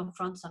cannot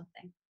confront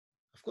something.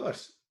 Of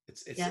course,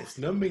 it's Yeah. it's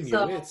numbing you.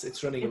 So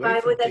It's running if away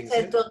I from would have things.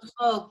 said don't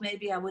smoke,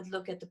 maybe I would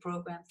look at the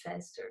program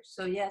faster.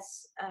 So yes,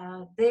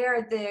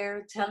 they're there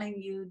telling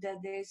you that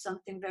there is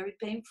something very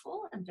painful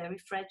and very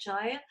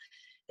fragile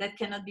that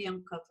cannot be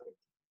uncovered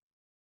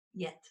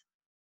yet.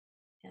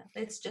 Yeah,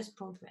 it's just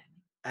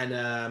programming. And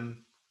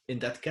in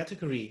that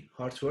category,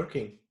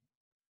 hardworking.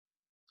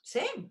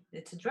 Same,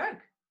 it's a drug.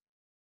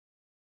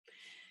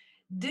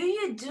 Do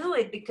you do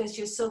it because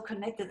you're so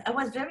connected? I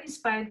was very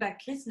inspired by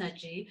Krishna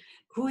Ji,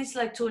 who is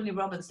like Tony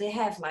Robbins. They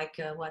have like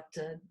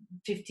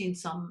 15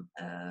 some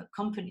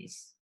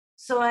companies.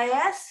 So I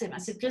asked him, I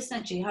said,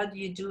 Krishna Ji, how do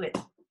you do it?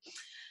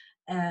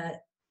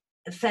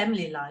 A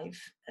family life.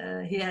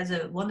 He has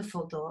a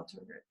wonderful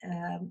daughter.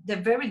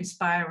 They're very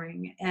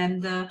inspiring.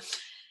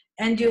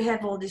 And you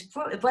have all this,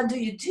 what do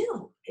you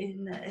do?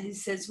 And he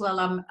says, well,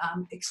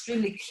 I'm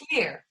extremely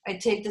clear. I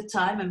take the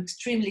time, I'm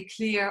extremely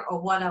clear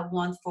of what I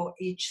want for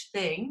each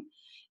thing.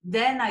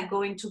 Then I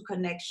go into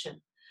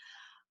connection.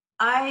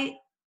 I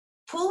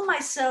pull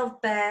myself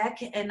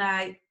back and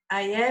I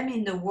am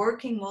in the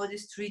working mode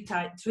is 3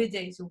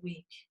 days a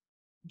week.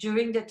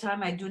 During the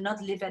time I do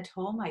not live at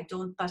home, I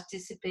don't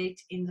participate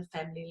in the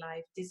family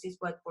life. This is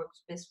what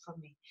works best for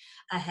me.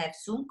 I have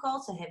Zoom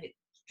calls, I have it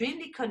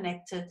extremely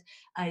connected.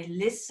 I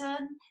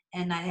listen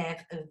and I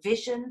have a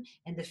vision,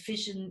 and the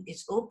vision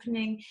is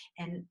opening,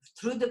 and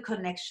through the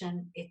connection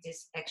it is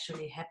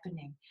actually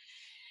happening.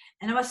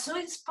 And I was so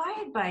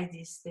inspired by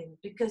these things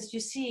because you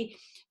see,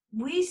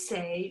 we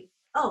say,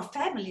 oh,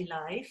 family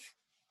life.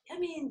 I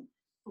mean,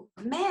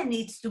 man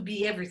needs to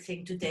be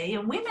everything today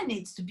and women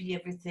needs to be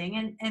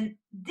everything, and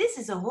this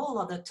is a whole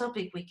other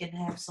topic we can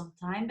have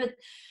sometime, but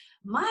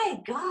my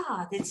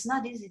God, it's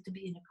not easy to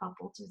be in a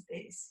couple these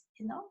days,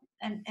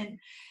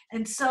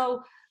 and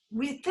so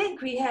we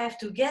think we have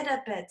to get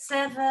up at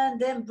 7,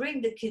 then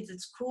bring the kids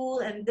at school,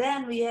 and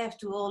then we have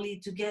to all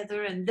eat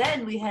together, and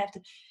then we have to,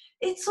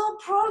 it's all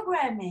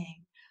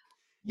programming.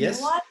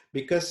 Yes, what?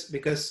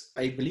 because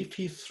I believe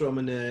he's from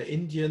an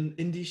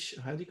Indish,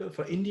 how do you call it,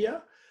 for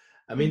India?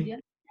 I mean, India.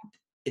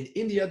 In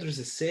India, there's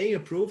a saying, a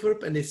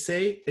proverb, and they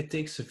say it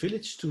takes a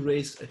village to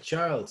raise a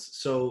child.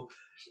 So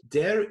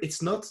there,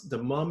 it's not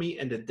the mommy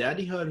and the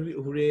daddy who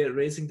are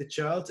raising the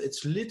child.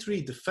 It's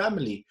literally the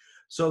family.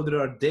 So there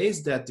are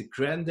days that the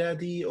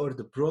granddaddy or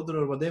the brother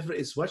or whatever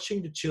is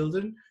watching the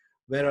children,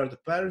 where the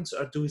parents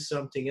are doing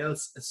something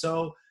else.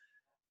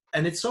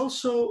 And it's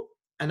also,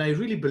 and I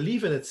really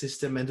believe in that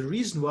system. And the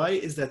reason why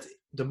is that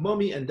the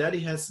mommy and daddy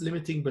has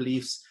limiting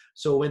beliefs.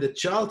 So when the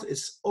child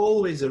is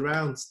always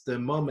around the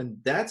mom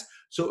and dad,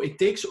 so it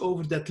takes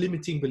over that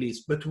limiting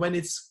beliefs. But when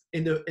it's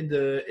in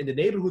the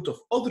neighborhood of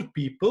other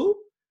people,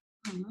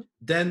 mm-hmm.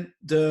 then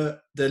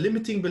the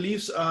limiting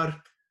beliefs are,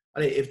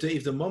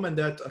 if the mom and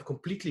dad are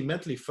completely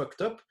mentally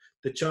fucked up,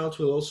 the child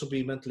will also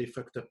be mentally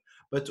fucked up.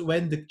 But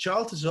when the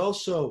child is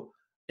also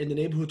in the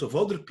neighborhood of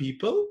other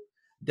people,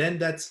 then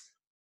that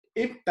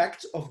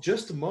impact of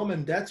just the mom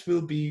and dad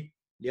will be,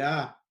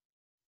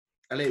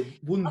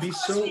 wouldn't be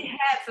so.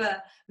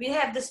 We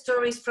have the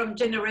stories from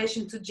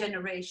generation to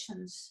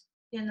generations,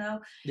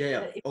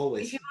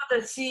 always. If you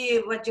want to see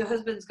what your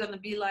husband's going to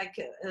be like,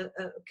 a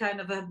kind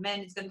of a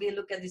man, it's going to be,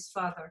 look at his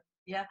father.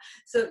 Yeah,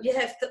 so you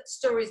have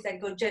stories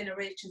that go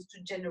generations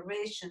to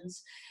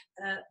generations,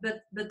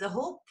 but the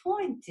whole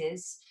point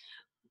is,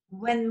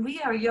 when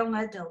we are young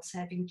adults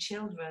having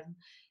children,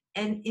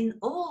 and in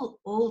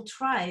all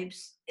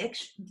tribes,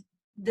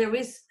 there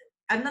is,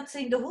 I'm not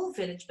saying the whole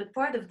village, but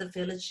part of the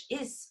village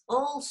is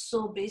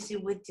also busy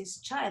with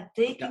this child,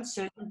 taking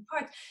certain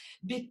parts,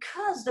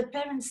 because the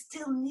parents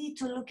still need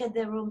to look at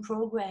their own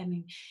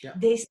programming. Yeah.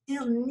 They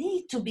still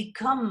need to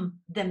become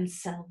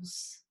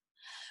themselves.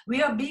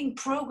 We are being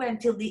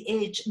programmed till the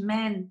age,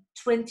 men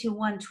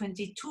 21,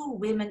 22,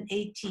 women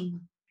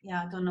 18.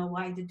 Yeah, I don't know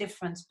why the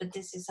difference, but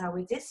this is how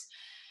it is.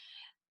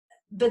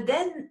 But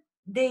then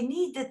they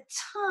need the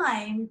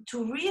time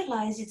to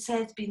realize it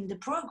has been the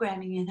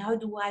programming, and how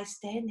do I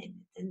stand in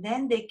it? And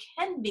then they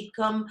can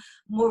become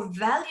more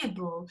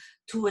valuable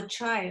to a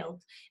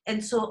child.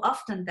 And so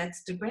often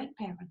that's the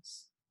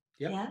grandparents.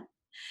 Yep. Yeah.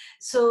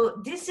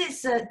 So this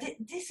is,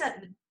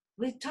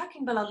 we're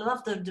talking about a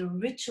lot of the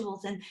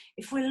rituals. And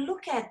if we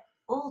look at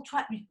all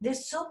tribes,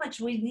 there's so much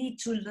we need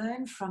to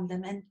learn from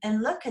them.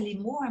 And luckily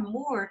more and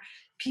more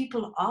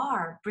people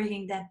are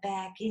bringing that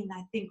back in.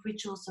 I think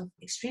rituals are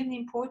extremely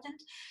important.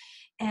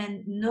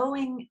 And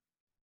knowing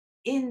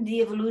in the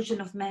evolution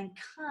of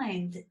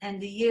mankind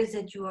and the years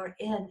that you are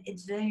in,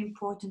 it's very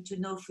important to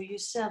know for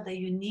yourself that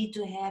you need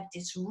to have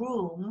this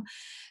room.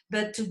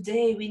 But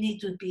today we need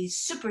to be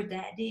super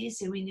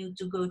daddies, and we need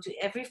to go to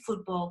every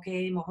football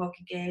game or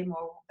hockey game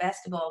or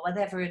basketball,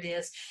 whatever it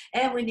is,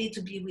 and we need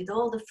to be with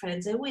all the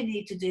friends, and we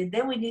need to do it,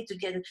 then we need to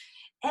get it.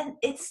 And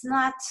it's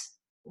not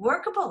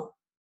workable.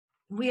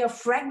 We are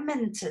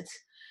fragmented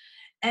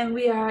and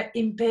we are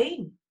in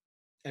pain.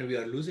 And we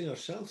are losing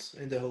ourselves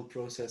in the whole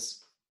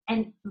process.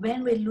 And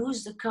when we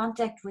lose the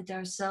contact with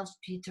ourselves,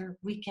 Peter,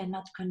 we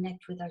cannot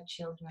connect with our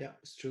children. Yeah,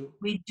 it's true.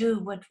 We do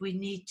what we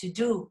need to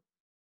do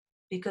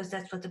because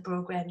that's what the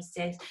program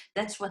says.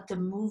 That's what the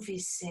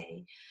movies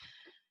say.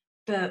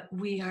 But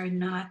we are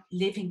not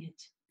living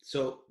it.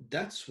 So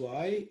that's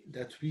why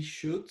that we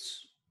should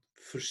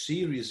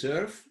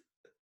reserve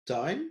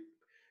time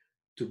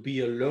to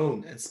be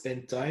alone and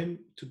spend time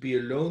to be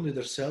alone with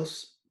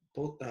ourselves,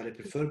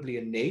 preferably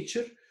in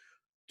nature,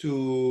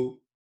 to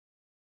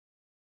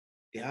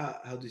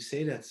how do you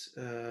say that?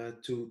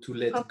 To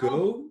let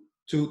go,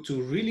 to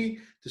really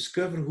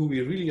discover who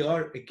we really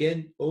are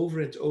again, over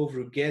and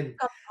over again.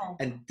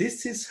 And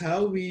this is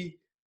how we,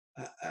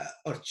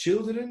 our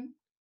children,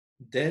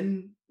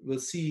 then will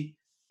see,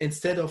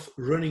 instead of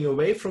running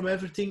away from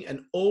everything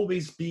and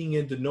always being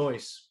in the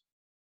noise.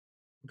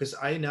 Because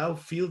I now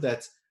feel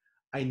that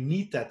I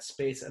need that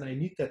space and I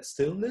need that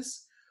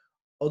stillness.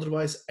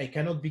 Otherwise, I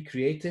cannot be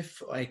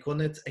creative. I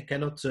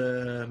cannot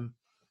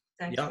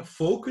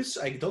focus.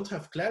 I don't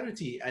have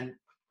clarity, and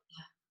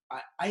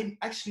I'm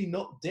actually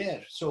not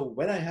there. So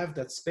when I have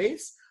that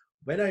space,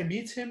 when I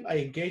meet him, I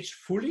engage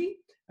fully,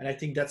 and I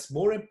think that's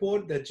more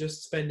important than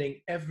just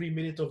spending every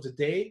minute of the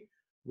day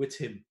with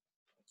him.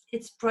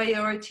 It's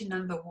priority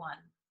number one.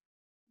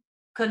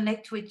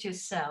 Connect with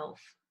yourself.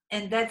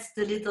 And that's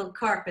the little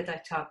carpet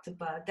I talked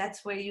about.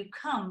 That's where you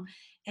come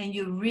and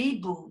you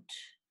reboot.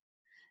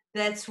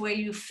 That's where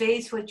you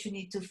face what you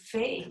need to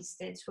face.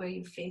 That's where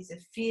you face the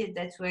fear.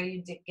 That's where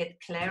you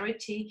get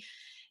clarity.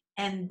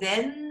 And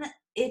then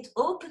it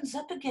opens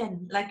up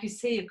again. Like you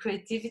say, your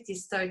creativity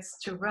starts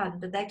to run,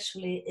 but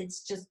actually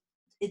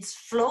it's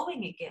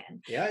flowing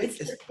again. Yeah, it's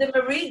the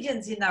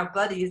meridians in our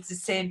body. It's the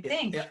same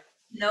thing.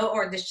 Yeah.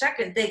 Or the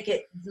chakras, they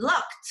get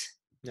locked.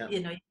 Yeah.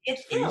 You get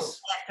ill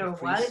after a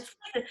while.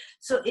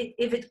 So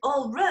if it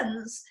all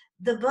runs,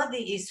 the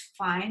body is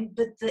fine,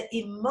 but the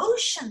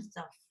emotions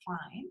are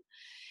fine.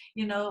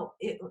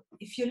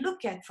 If you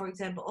look at, for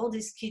example, all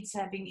these kids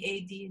having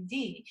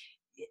ADD,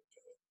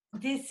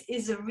 this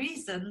is a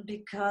reason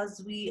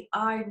because we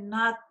are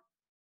not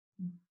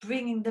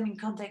bringing them in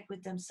contact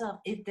with themselves.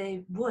 If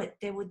they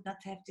would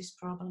not have this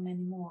problem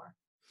anymore.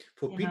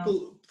 For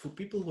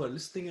people who are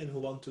listening and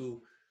who want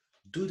to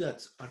do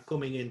that, are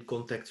coming in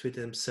contact with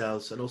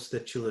themselves and also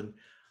their children,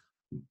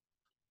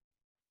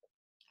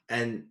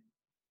 and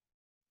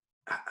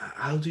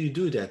how do you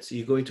do that? Are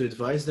you going to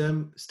advise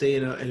them stay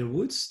in a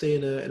woods, stay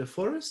in a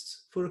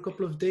forest for a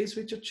couple of days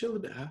with your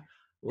children?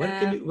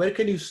 Where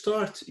can you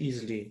start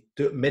easily?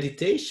 The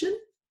meditation?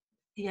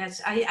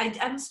 Yes,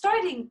 I'm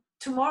starting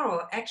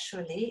tomorrow.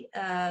 Actually,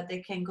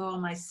 they can go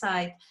on my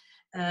site,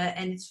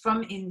 and it's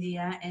from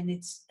India, and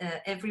it's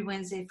every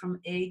Wednesday from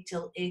 8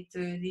 till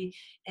 8:30,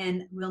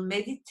 and we'll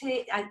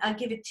meditate. I'll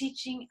give a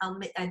teaching.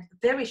 A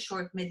very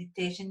short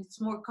meditation.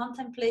 It's more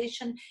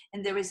contemplation,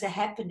 and there is a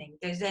happening.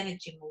 There's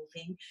energy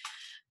moving,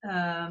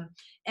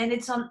 and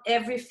it's on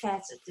every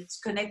facet. It's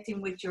connecting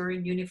with your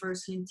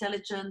universal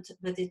intelligence,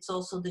 but it's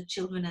also the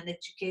children and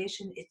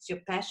education. It's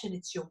your passion.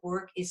 It's your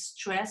work. It's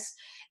stress.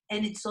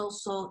 And it's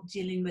also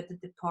dealing with the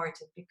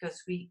departed,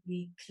 because we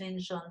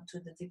clinch on to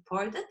the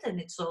departed,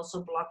 and it's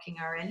also blocking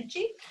our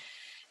energy.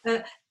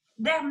 There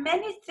are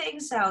many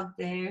things out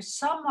there.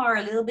 Some are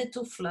a little bit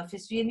too fluffy,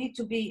 so you need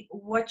to be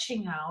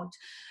watching out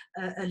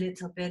a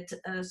little bit.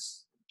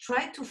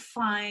 Try to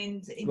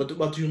find...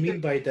 What do you mean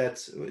by that?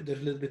 They're a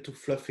little bit too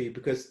fluffy,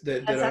 because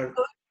there are... I'm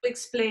going to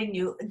explain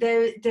you.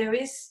 There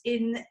is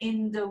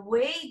in the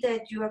way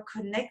that you are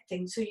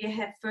connecting, so you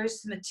have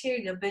first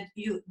material, but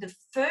the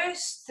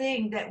first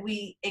thing that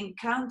we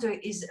encounter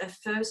is a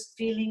first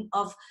feeling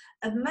of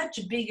a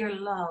much bigger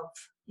love.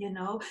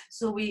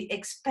 So we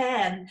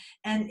expand,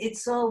 and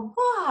it's all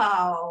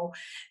wow.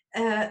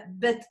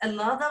 But a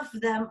lot of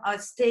them are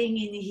staying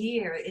in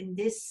here, in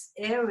this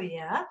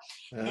area,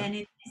 and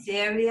in this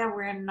area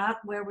we're not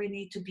where we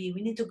need to be.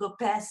 We need to go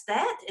past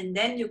that, and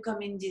then you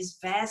come in this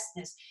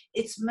vastness.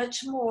 It's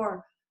much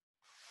more,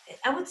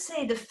 I would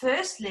say the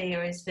first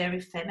layer is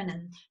very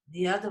feminine.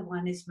 The other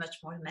one is much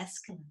more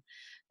masculine.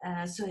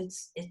 So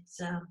it's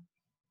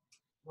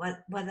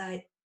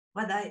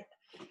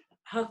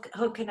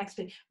how can I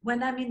explain?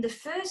 When I'm in the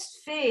first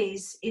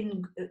phase,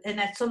 and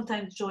I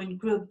sometimes join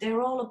group,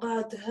 they're all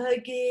about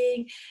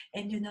hugging,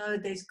 and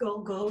there's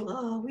go,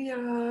 oh, we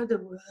are the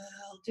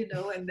world,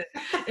 and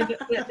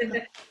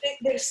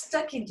they're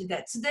stuck into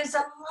that. So there's a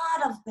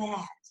lot of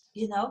that,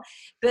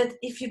 But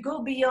if you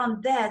go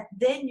beyond that,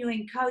 then you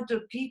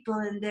encounter people,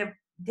 and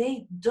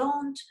they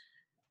don't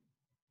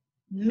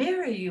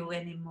mirror you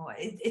anymore.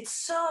 It's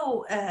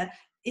so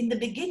in the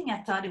beginning,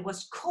 I thought it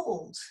was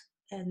cold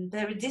and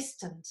very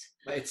distant.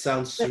 It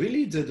sounds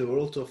really the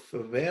world of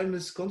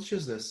awareness,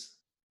 consciousness.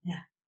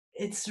 Yeah,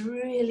 it's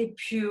really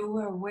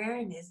pure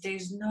awareness.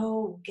 There's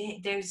no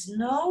game. There's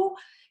no.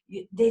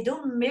 They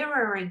don't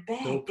mirror it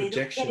back. No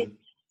projection. They don't get it.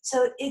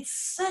 So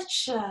it's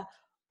such a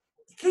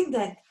thing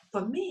that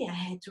for me, I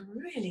had to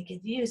really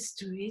get used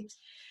to it.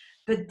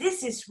 But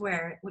this is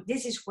where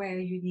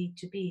you need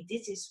to be.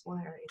 This is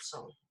where it's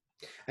all.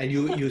 And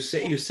you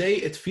say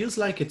it feels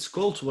like it's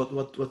cold.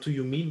 What do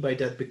you mean by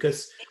that?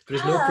 Because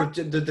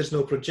there's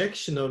no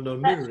projection or no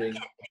mirroring.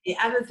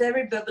 I'm a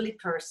very bubbly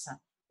person.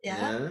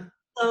 Yeah.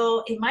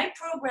 So in my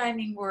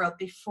programming world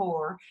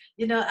before,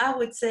 I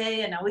would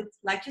say, and I would,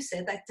 like you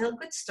said, I tell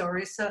good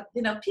stories. So,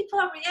 people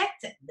are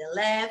reacting. They're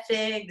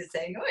laughing. They're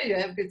saying, oh, you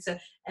have good stuff.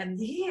 And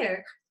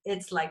here,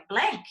 it's like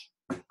blank.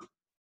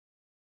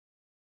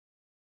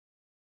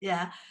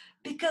 Yeah.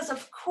 Because,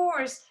 of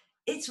course,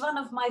 it's one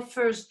of my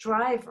first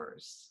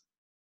drivers.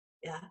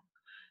 Yeah.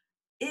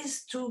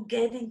 Is to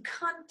get in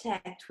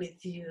contact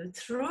with you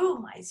through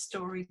my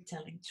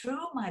storytelling,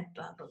 through my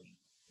bubbling.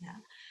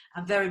 Yeah.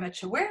 I'm very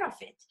much aware of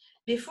it.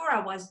 Before I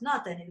was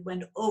not, and it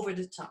went over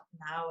the top.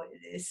 Now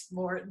it is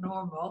more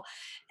normal.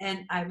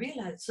 And I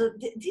realized, so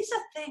these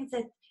are things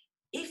that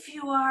if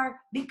you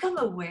become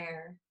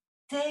aware,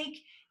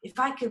 if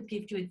I could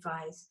give you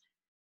advice,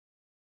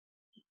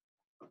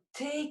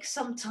 take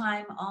some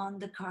time on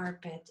the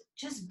carpet,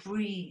 just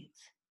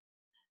breathe,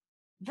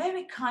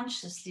 very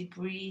consciously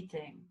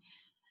breathing,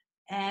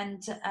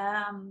 and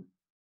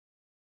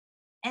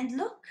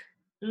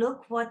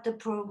look what the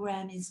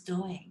program is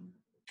doing.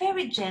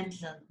 Very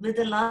gentle, with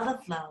a lot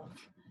of love,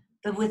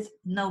 but with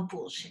no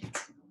bullshit.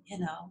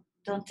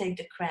 Don't take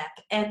the crap,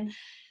 and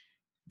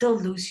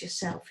don't lose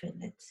yourself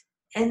in it.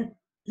 And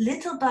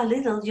little by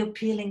little, you're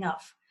peeling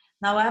off.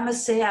 Now, I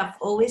must say, I've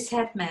always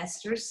had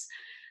masters.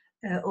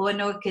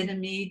 ONO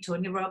Academy,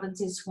 Tony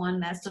Robbins is one,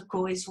 Master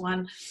Co is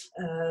one,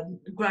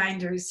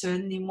 Grinder is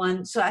certainly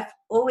one. So I've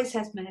always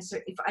had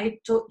master. If I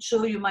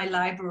show you my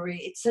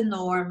library, it's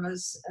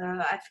enormous.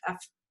 I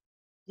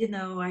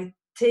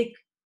take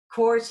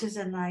courses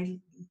and I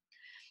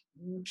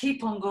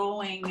keep on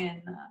going,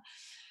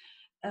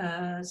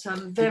 and so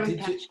I'm very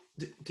passionate.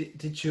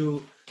 Did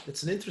you?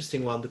 It's an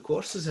interesting one. The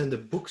courses and the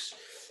books.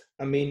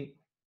 I mean,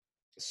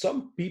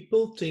 some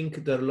people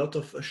think there are a lot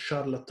of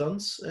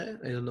charlatans.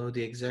 I don't know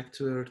the exact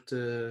word,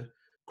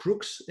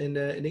 crooks in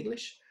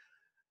English.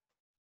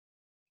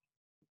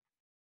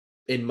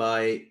 In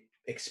my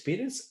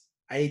experience,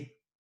 I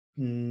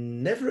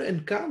never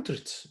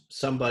encountered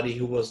somebody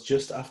who was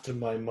just after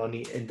my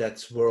money in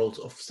that world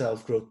of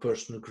self-growth,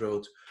 personal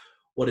growth.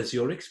 What is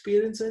your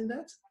experience in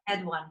that? I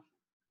had one.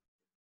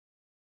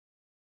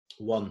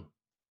 One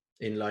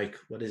in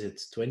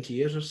 20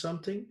 years or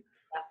something?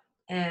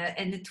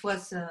 And it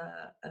was a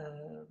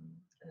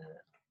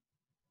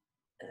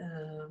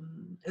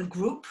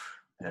group,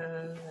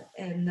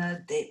 and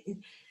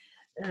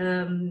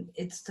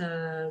it's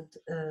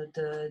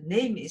the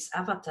name is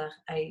Avatar.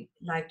 I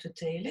like to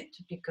tell it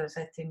because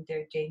I think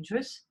they're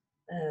dangerous.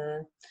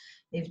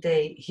 If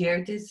they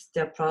hear this,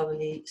 they'll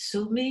probably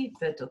sue me,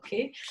 but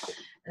okay.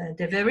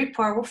 They're very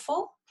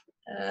powerful,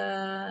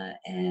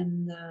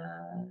 and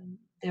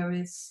there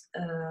is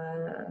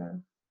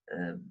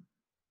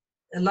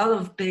a lot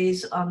of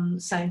base on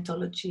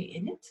Scientology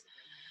in it.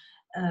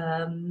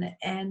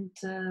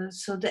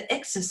 So the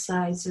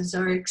exercises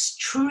are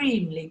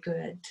extremely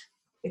good,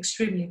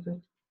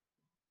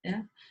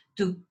 yeah,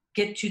 to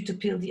get you to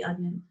peel the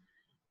onion.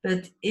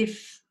 But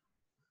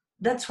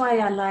that's why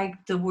I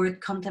like the word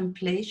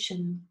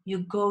contemplation. You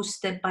go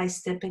step by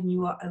step and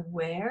you are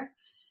aware.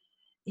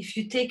 If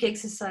you take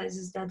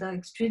exercises that are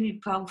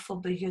extremely powerful,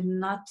 but you're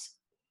not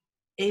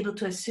able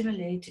to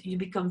assimilate, you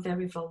become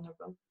very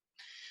vulnerable.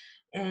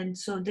 And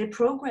so they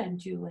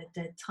programmed you at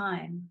that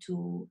time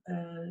to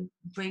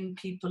bring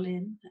people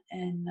in.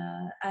 And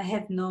I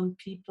have known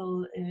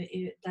people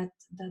that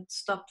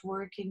stopped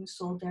working,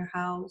 sold their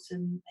house,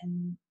 and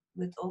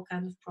with all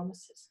kinds of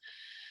promises.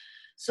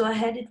 So I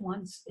had it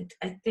once.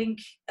 I think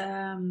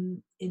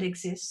it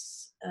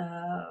exists.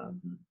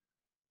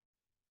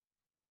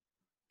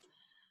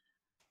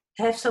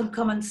 Have some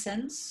common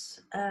sense.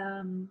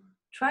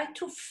 Try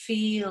to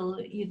feel,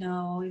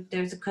 if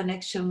there's a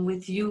connection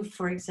with you,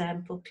 for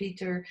example,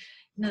 Peter,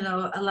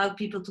 allow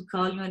people to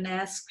call you and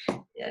ask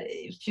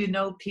if you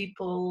know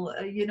people,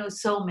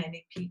 so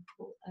many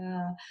people.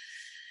 I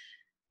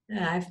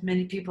have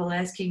many people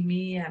asking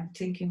me, I'm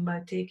thinking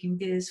about taking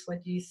this,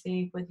 what do you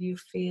think, what do you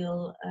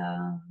feel?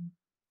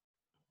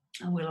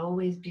 I will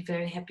always be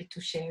very happy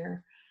to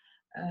share.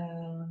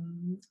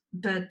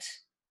 But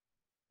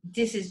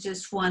this is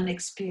just one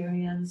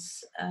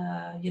experience.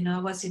 I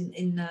was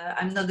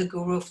I'm not the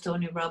guru of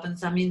Tony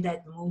Robbins. I'm in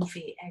that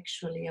movie,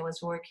 actually. I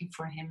was working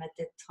for him at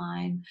that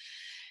time.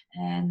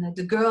 And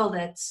the girl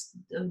that's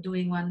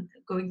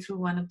going through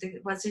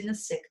was in a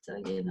sector,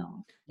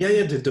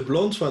 Yeah, the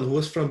blonde one who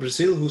was from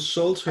Brazil, who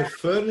sold her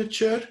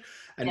furniture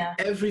and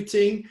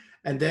everything.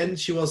 And then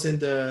she was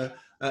in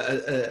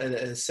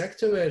a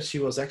sector where she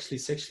was actually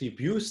sexually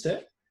abused,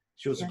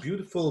 She was a Yes.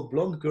 beautiful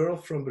blonde girl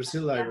from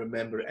Brazil, I Yeah.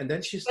 remember. And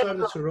then she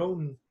started her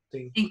own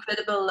thing.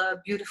 Incredible,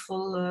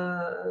 beautiful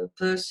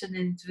person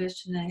in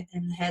intuition,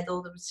 and had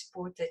all the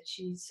support that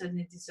she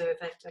certainly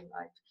deserved after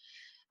life.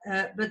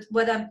 But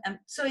what I'm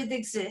so it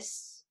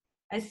exists.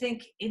 I think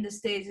in the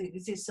States it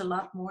exists a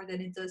lot more than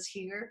it does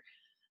here.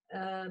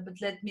 But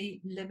let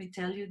me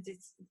tell you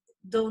this: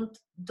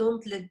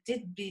 don't let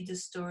it be the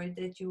story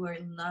that you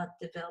will not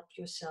develop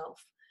yourself,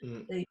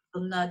 that you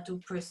will not do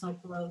personal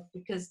growth,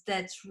 because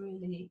that's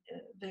really a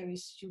very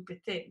stupid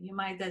thing. You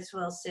might as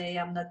well say,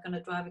 I'm not going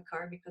to drive a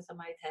car because I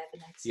might have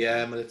an accident.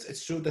 Yeah, but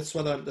it's true.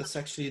 That's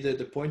actually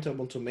the point I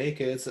want to make.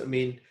 Is, I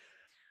mean,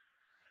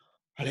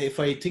 if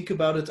I think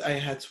about it, I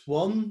had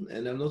one,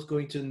 and I'm not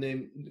going to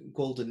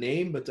call the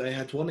name, but I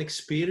had one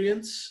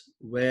experience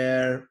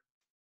where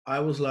I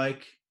was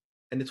like,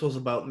 and it was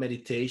about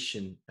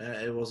meditation.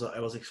 I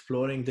was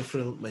exploring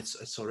different.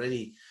 It's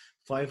already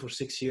 5 or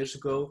 6 years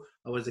ago.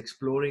 I was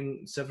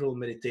exploring several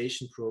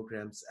meditation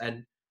programs, and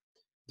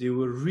they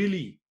were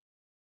really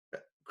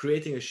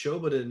creating a show,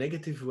 but in a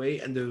negative way,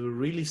 and they were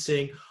really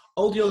saying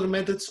all the other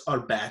methods are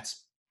bad.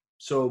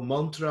 So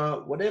mantra,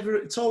 whatever,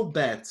 it's all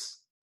bad.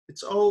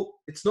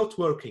 It's not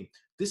working.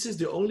 This is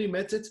the only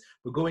method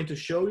we're going to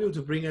show you,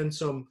 to bring in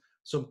some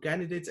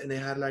candidates. And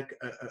they had like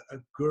a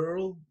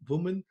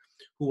woman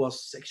who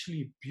was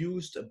sexually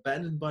abused,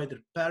 abandoned by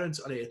their parents.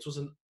 It was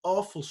an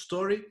awful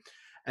story.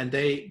 And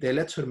they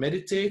let her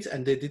meditate,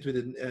 and they did with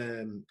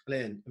a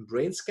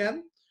brain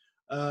scan.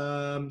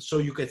 So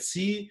you can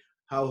see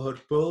how her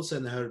pulse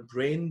and her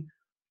brain,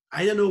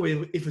 I don't know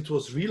if it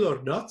was real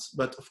or not,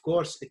 but of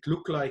course it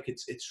looked like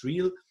it's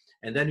real.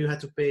 And then you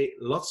had to pay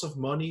lots of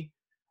money,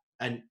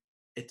 and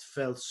it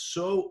felt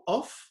so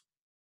off.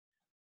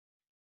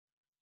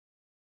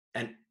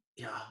 And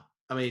yeah,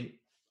 I mean,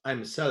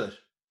 I'm a seller,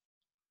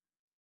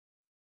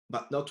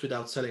 but not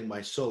without selling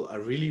my soul. I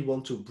really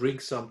want to bring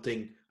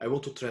something. I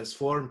want to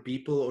transform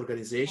people,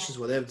 organizations,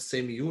 whatever, the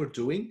same you are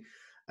doing.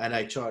 And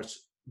I charge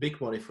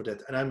big money for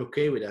that. And I'm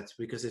okay with that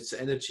because it's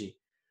energy.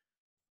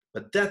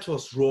 But that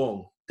was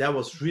wrong. That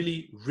was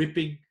really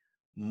ripping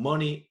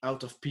money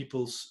out of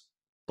people's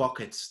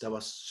pockets. That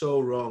was so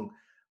wrong.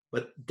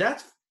 But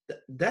that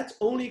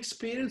only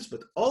experience,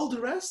 but all the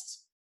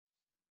rest,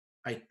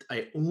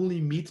 I only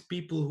meet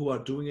people who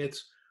are doing it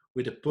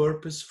with a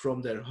purpose,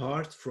 from their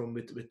heart,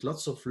 with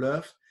lots of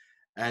love,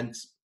 and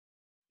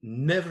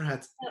never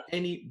had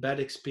any bad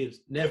experience.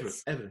 Never,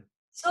 ever.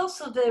 It's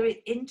also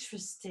very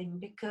interesting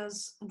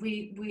because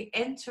we're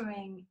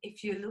entering,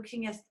 if you're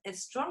looking at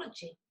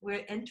astrology,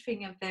 we're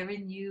entering a very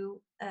new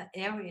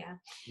area.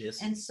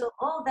 Yes. And so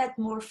all that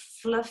more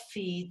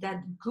fluffy,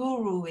 that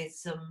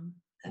guruism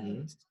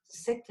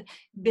sector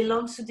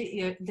belongs to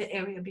the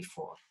area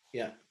before.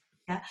 Yeah.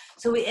 Yeah.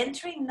 So we're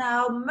entering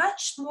now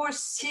much more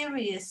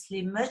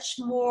seriously, much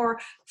more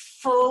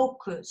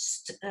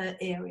focused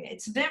area.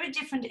 It's a very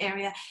different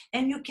area,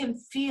 and you can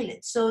feel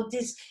it. So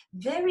this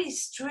very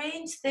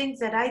strange thing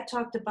that I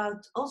talked about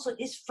also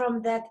is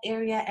from that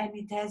area, and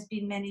it has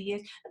been many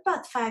years,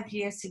 about 5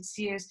 years, 6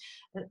 years,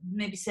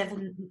 maybe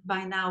 7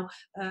 by now,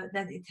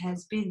 that it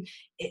has been.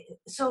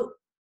 So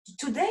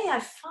today I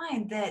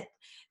find that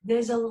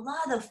there's a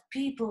lot of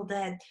people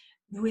that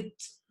with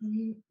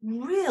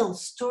real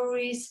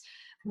stories,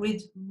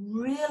 with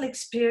real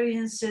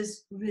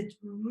experiences, with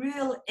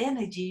real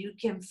energy. You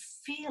can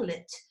feel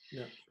it.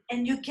 Yeah.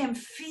 And you can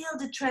feel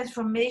the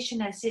transformation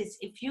as is.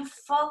 If you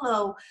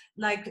follow,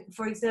 like,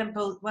 for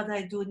example, what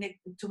I do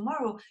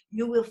tomorrow,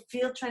 you will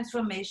feel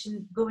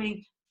transformation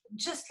going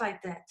just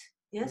like that.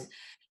 Yes.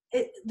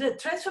 The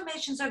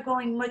transformations are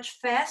going much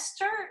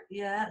faster.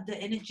 Yeah, the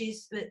energy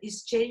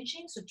is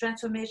changing. So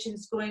transformation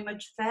is going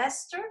much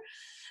faster.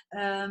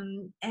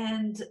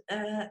 And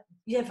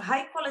you have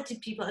high quality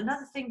people.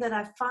 Another thing that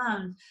I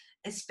found,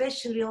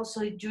 especially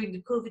also during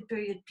the COVID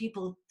period,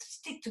 people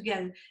stick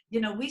together.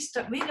 You know, we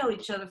know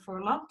each other for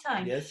a long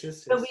time.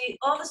 Yes. But we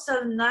all of a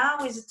sudden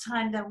now is a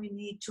time that we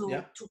need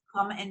to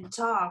come and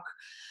talk.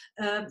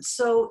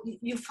 So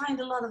you find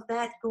a lot of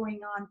that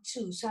going on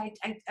too. So I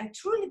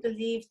truly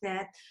believe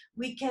that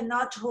we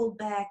cannot hold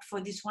back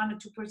for this 1 or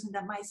 2 person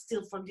that might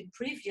still from the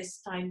previous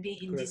time be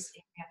in this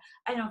area.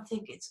 I don't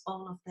think it's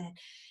all of that.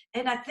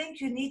 And I think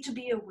you need to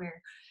be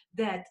aware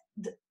that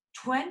the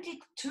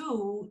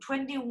 22,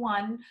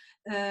 21,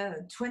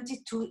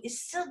 22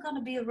 is still going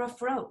to be a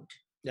rough road.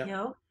 You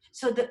know,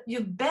 so that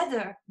you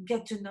better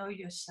get to know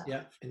yourself.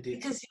 Yeah, indeed.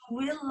 Because you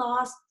will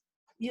not,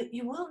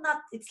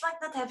 it's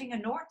like not having a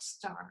North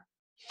Star.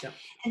 Yeah.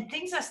 And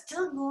things are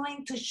still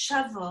going to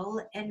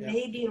shovel and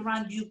maybe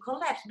around you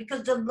collapse,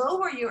 because the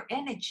lower your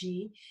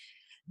energy,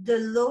 the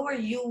lower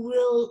you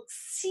will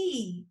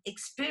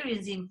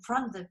experience in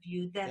front of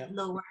you that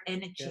lower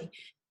energy. Yeah.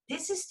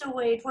 This is the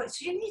way it works.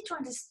 So you need to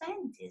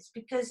understand this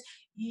because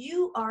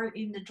you are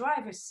in the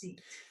driver's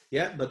seat.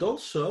 Yeah, but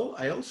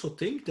I also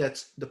think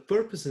that the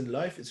purpose in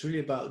life is really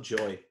about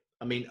joy.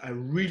 I mean, I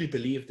really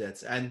believe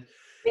that. And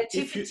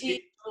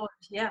creativity,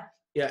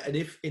 and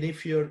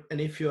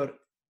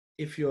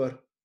if your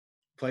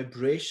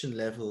vibration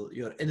level,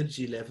 your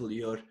energy level,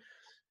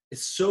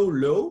 is so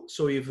low,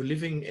 so you're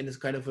living in a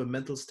kind of a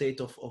mental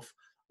state of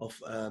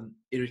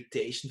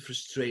irritation,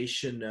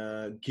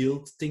 frustration,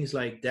 guilt, things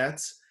like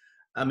that.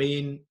 I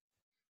mean,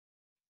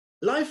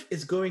 life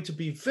is going to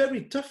be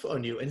very tough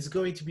on you, and it's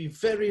going to be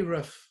very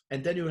rough,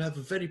 and then you'll have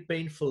a very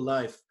painful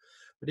life.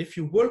 But if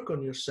you work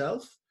on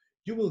yourself,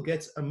 you will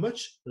get a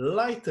much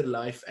lighter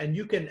life, and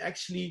you can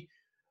actually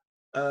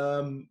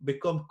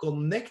become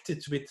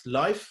connected with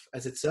life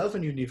as itself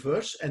and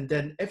universe, and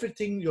then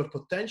everything, your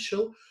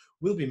potential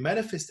will be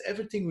manifest,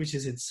 everything which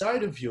is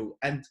inside of you.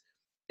 And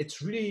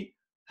it's really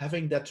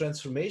having that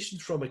transformation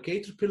from a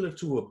caterpillar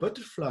to a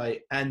butterfly.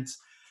 And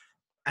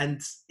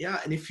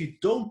if you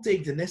don't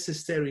take the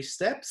necessary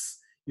steps,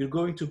 you're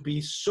going to be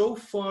so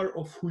far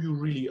off who you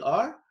really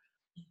are.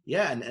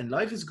 And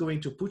life is going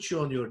to put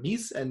you on your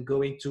knees and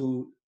going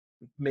to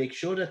make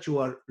sure that you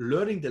are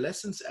learning the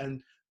lessons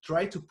and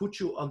try to put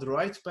you on the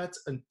right path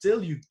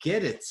until you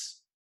get it.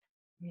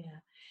 Yeah.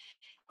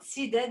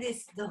 See, that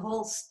is the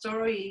whole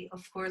story,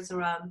 of course,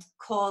 around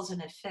cause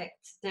and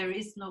effect. There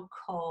is no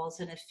cause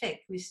and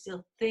effect. We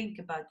still think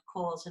about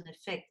cause and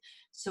effect.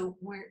 So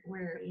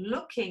we're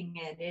looking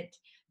at it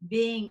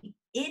being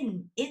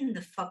in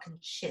the fucking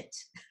shit.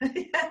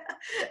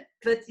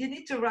 But you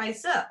need to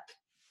rise up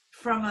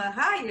from a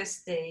higher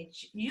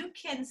stage. You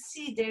can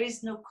see there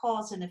is no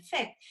cause and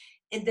effect,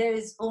 and there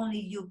is only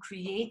you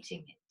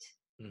creating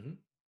it. Mm-hmm.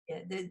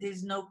 Yeah,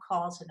 there's no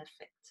cause and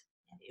effect.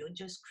 You're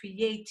just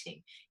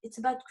creating. It's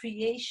about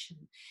creation,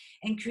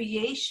 and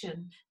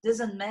creation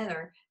doesn't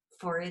matter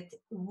for it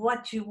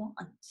what you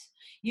want.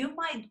 You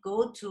might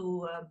go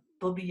to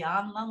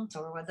Bobbejaanland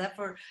or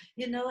whatever,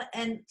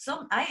 and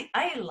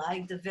I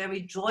like the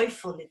very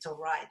joyful little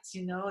rides,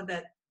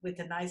 that with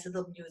a nice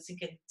little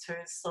music and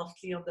turn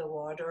softly on the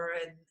water,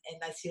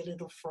 and I see a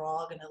little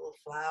frog and a little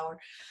flower.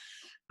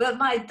 But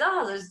my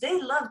daughters,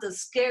 they love the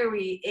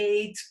scary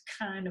 8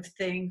 kind of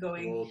thing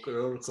going.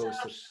 Roller coasters.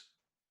 So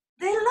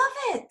they love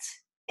it.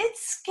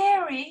 It's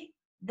scary.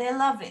 They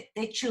love it.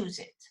 They choose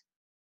it.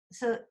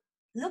 So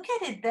look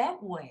at it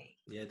that way.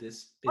 Yeah,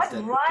 what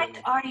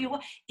ride are you?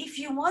 If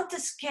you want a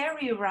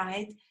scary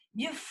ride,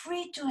 you're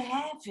free to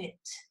have it.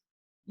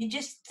 You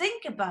just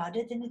think about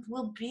it and it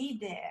will be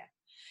there.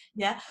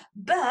 Yeah.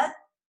 But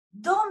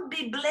don't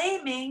be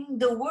blaming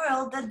the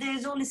world that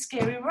there's only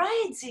scary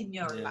rides in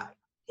your life.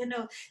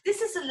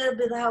 This is a little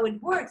bit how it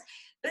works.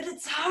 But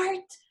it's hard,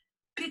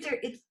 Peter.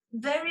 It's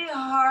very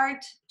hard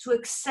to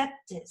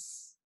accept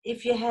this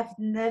if you have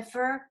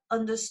never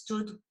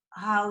understood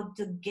how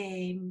the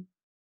game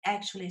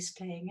actually is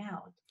playing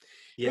out.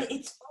 Yeah.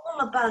 It's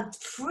all about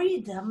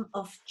freedom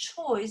of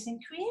choice and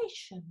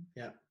creation.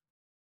 Yeah.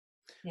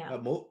 Yeah.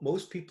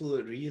 Most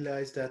people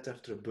realize that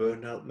after a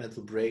burnout,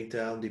 mental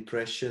breakdown,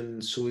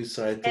 depression,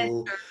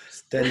 suicidal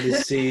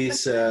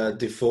tendencies,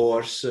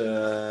 divorce,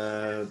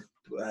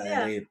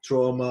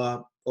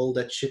 trauma, all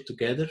that shit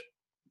together.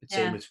 It's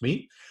same with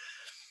me.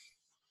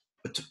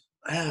 But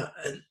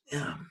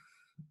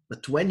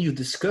but when you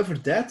discover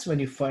that, when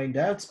you find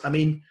out, I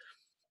mean,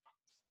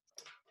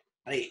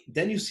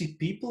 then you see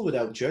people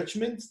without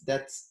judgment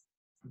that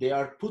they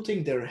are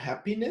putting their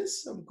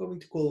happiness, I'm going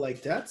to call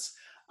like that,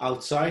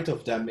 outside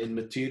of them in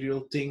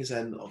material things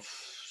and of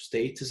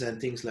status and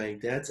things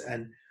like that.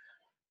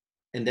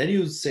 And then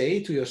you say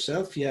to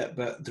yourself,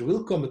 but there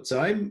will come a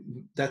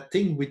time that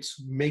thing which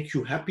make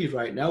you happy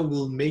right now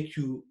will make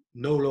you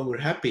no longer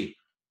happy.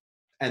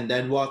 And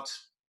then what?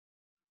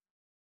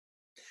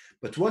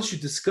 But once you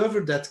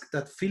discover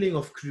that feeling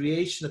of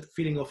creation, that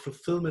feeling of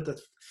fulfillment,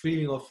 that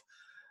feeling of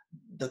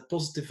that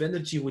positive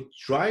energy which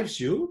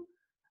drives you,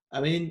 I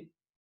mean,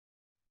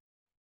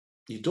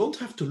 you don't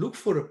have to look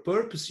for a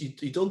purpose.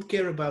 You don't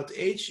care about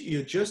age.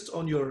 You're just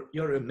on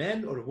you're a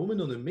man or a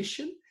woman on a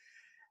mission.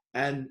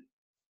 And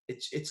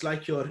it's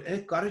like your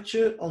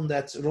karretje on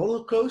that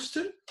roller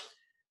coaster.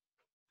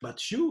 But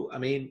I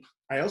mean,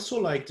 I also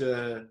like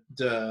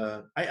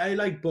I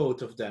like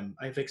both of them.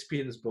 I've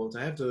experienced both.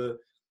 I have the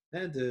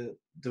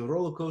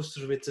roller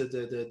coaster with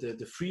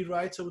the free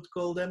rides, I would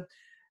call them,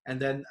 and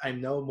then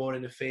I'm now more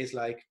in a phase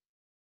like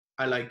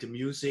I like the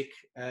music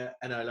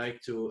and I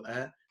like to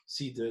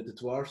see the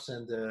dwarfs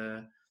and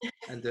the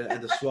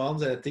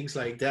swans and things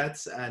like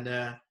that,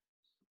 and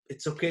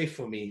it's okay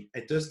for me.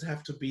 It doesn't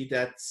have to be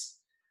that,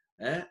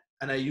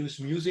 and I use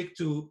music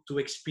to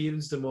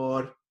experience the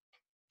more,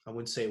 I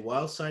wouldn't say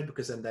wild side,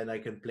 because then I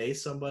can play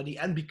somebody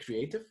and be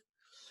creative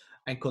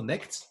and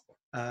connect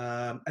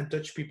and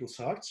touch people's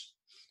hearts.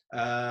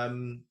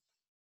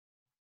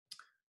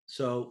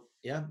 So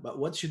yeah, but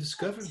once you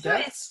discover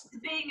that, it's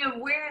being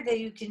aware that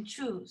you can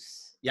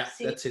choose. Yeah,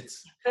 see? That's it.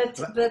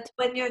 But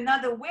when you're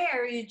not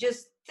aware, you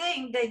just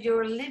think that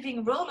you're a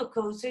living roller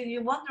coaster.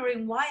 You're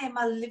wondering, why am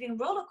I a living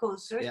roller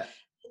coaster? Yeah.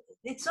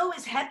 It's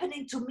always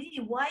happening to me.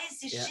 Why is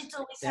this shit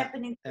always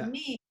happening to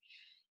me?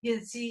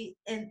 You see,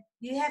 and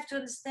you have to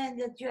understand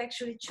that you're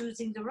actually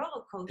choosing the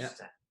roller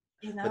coaster.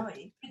 You know.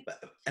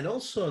 And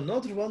also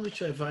another one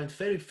which I find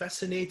very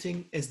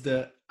fascinating is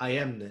the I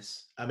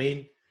amness. I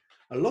mean,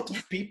 a lot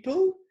of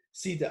people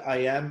see that I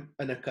am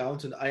an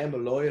accountant, I am a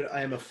lawyer,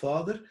 I am a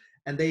father,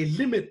 and they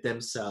limit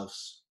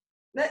themselves.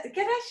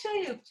 Can I show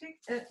you a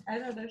picture? I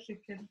don't know if you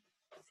can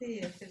see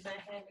it because I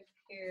have it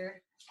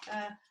here.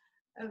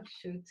 Oh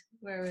shoot,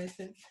 where is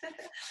it?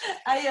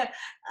 I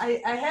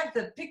have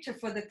the picture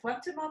for the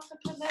quantum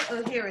entrepreneur.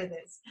 Oh, here it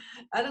is.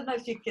 I don't know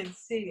if you can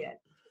see it.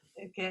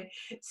 Okay,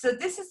 so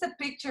this is the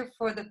picture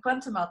for the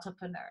quantum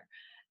entrepreneur.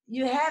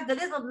 You have the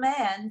little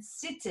man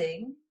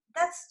sitting.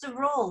 That's the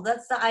role.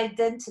 That's the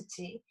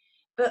identity.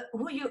 But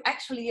who you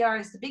actually are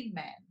is the big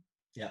man.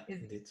 Yeah,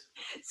 indeed.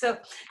 So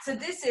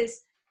this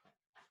is.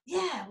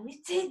 Yeah,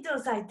 we take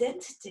those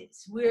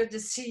identities. We're the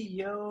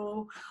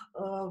CEO,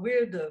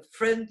 we're the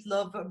friend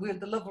lover, we're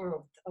the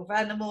lover of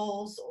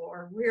animals,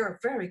 or we're a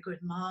very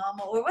good mom,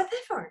 or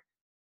whatever.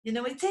 You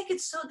know, we take it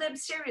so damn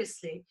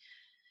seriously.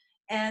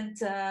 And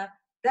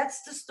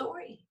that's the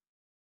story.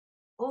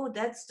 Oh,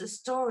 that's the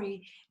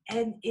story.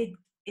 And it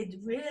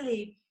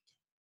really,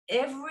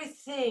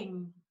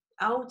 everything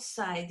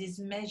outside is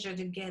measured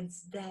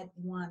against that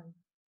one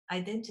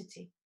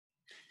identity.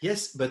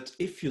 Yes, but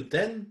if you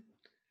then,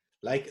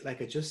 like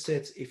I just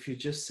said, if you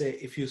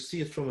see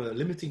it from a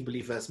limiting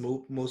belief, as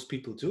most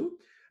people do,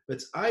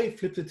 but I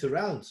flipped it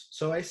around.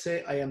 So I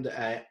say I am the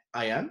I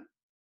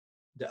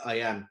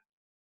am.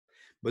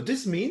 But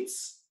this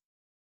means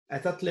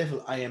at that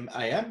level I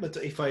am, but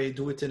if I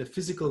do it in a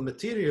physical,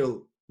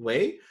 material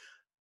way,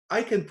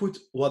 I can put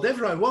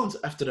whatever I want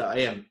after the I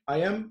am. I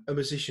am a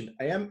musician.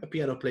 I am a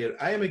piano player.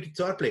 I am a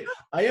guitar player.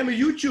 I am a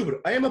YouTuber.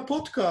 I am a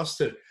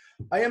podcaster.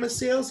 I am a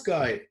sales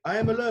guy. I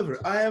am a lover.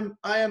 I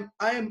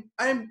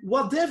am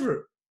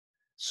whatever.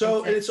 So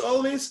Exactly. it's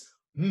always,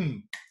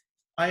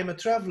 I am a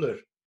traveler.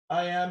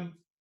 I am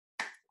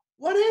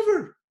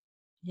whatever.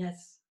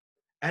 Yes.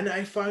 And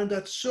I find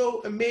that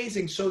so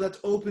amazing. So that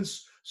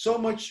opens so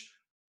much,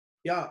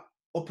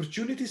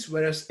 opportunities.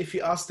 Whereas if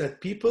you ask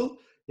that people,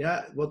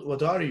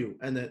 what are you?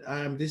 And then I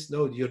am this.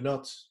 No, you're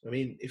not. I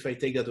mean, if I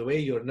take that away,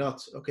 you're not.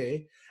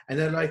 Okay. And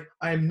then like,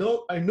 I'm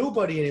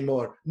nobody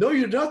anymore. No,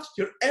 you're not.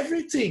 You're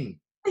everything.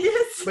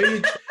 Yes. But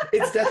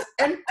it's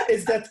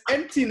that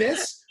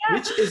emptiness,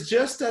 which is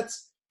just that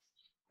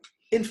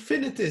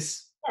infinity.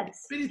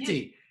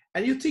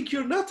 And you think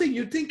you're nothing.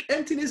 You think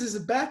emptiness is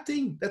a bad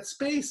thing, that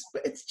space.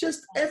 But it's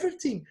just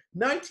everything.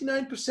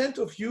 99%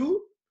 of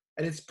you,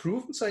 and it's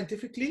proven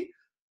scientifically,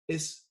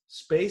 is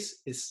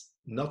space is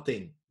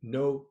nothing.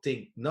 No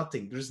thing.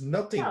 Nothing. There's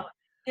nothing. No.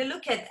 You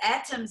look at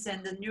atoms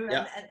and the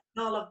neuron and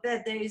all of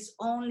that, there is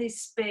only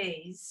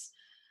space.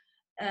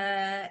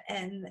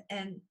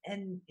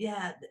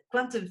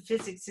 Quantum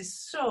physics is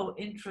so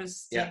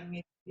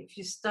interesting. If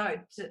you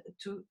start to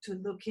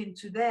look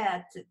into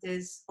that,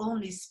 there's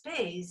only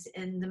space,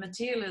 and the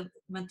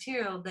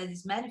material that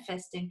is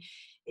manifesting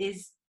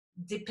is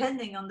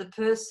depending on the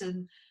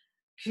person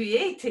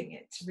creating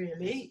it,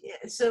 really.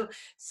 So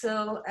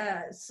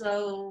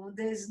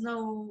there's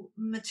no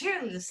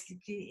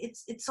materialistically,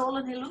 it's all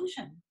an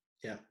illusion.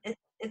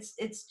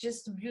 It's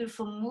just a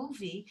beautiful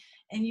movie,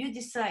 and you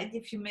decide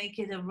if you make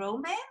it a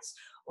romance,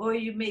 or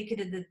you make it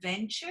an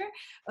adventure,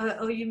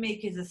 or you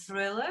make it a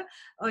thriller,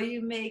 or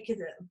you make it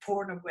a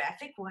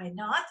pornographic. Why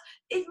not?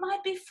 It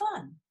might be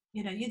fun.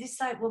 You know, you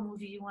decide what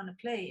movie you want to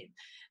play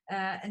in,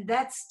 and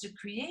that's the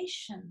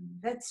creation.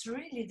 That's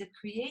really the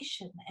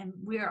creation, and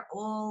we are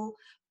all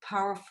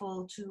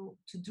powerful to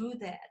do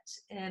that.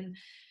 And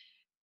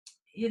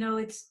you know,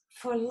 it's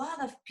for a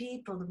lot of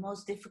people, the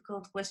most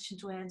difficult question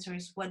to answer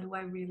is, what do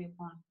I really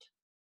want?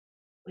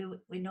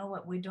 We know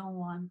what we don't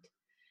want,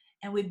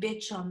 and we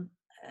bitch on,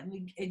 and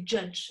we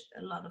judge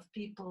a lot of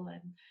people.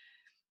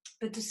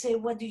 But to say,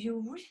 what do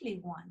you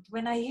really want?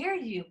 When I hear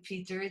you,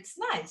 Peter, it's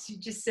nice. You're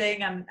just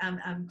saying, I'm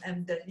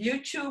the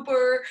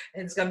YouTuber,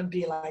 and it's gonna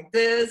be like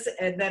this,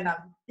 and then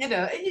I'm,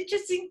 and you're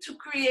just into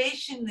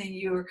creation, and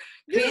you're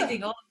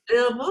creating all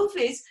little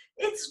movies.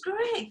 It's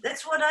great.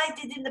 That's what I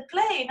did in the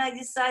plane. I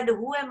decided,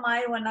 who am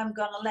I when I'm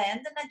gonna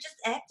land, and I just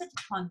acted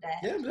upon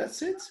that. Yeah,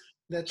 that's it.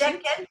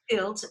 Jack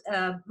Canfield,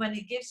 when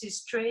he gives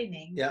his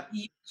training,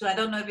 so I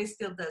don't know if he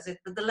still does it,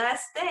 but the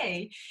last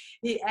day,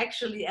 he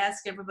actually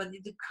asked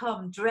everybody to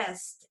come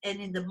dressed and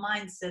in the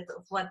mindset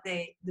of what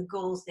the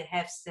goals they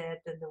have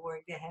set and the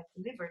work they have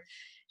delivered.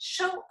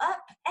 Show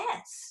up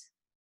as.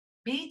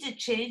 Be the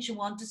change you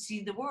want to see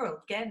in the world,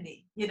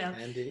 Gandhi.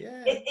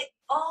 It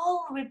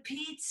all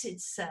repeats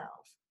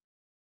itself.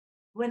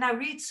 When I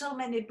read so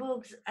many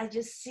books, I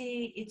just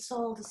see it's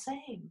all the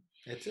same.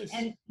 It is.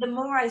 And the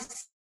more I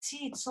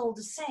see it's all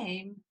the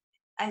same,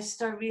 I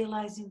start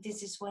realizing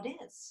this is what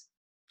is.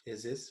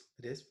 It is.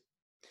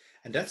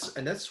 And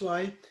that's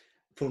why,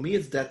 for me,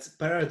 it's that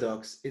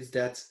paradox, is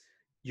that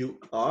you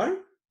are,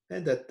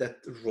 and that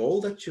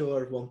role that you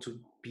want to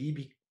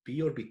be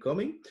or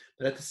becoming,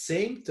 but at the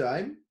same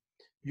time,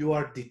 you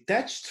are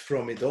detached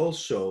from it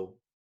also,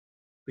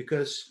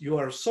 because you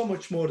are so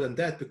much more than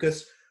that,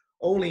 because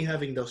only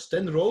having those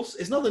 10 roles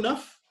is not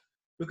enough,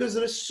 because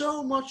there is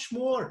so much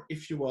more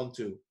if you want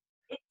to.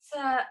 It's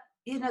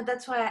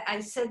that's why I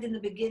said in the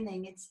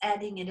beginning, it's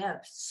adding it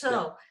up.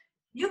 So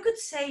you could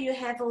say you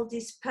have all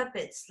these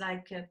puppets,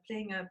 like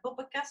playing a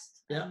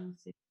poppenkast.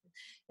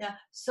 Yeah.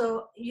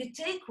 So you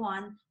take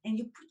one and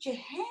you put your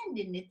hand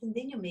in it, and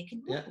then you make it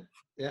move.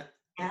 Yeah.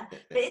 Yeah. But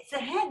it's the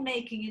hand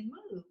making it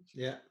move.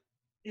 Yeah.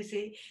 You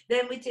see.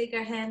 Then we take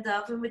our hand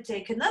off and we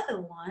take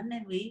another one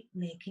and we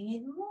making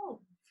it move.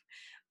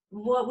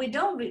 What we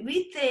don't,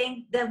 we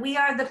think that we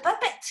are the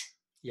puppet.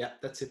 Yeah,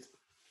 that's it.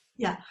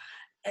 Yeah.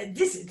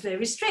 This is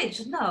very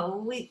strange.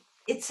 No,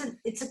 it's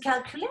a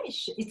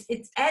calculation.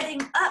 It's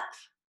adding up.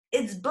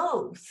 It's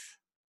both,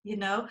 you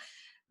know.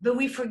 But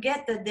we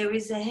forget that there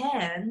is a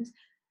hand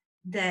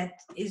that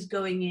is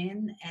going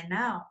in and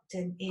out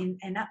and in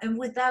and out, and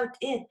without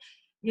it,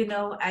 you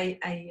know, I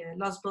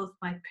lost both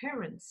my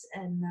parents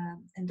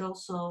and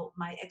also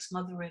my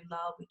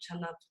ex-mother-in-law, which I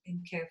loved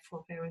and cared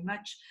for very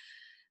much.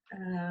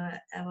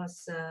 I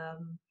was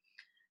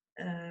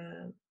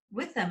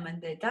with them when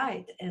they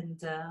died,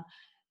 and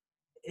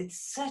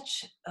it's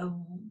such a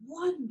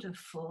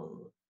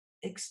wonderful,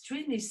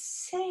 extremely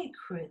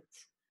sacred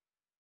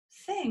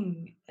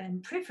thing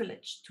and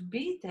privilege to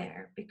be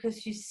there,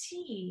 because you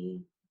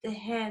see the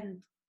hand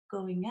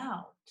going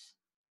out,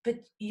 but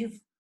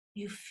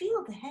you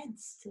feel the hand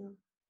still.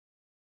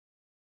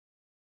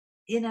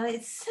 You know,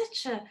 it's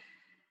such a,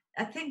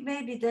 I think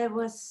maybe that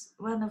was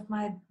one of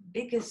my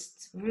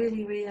biggest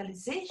really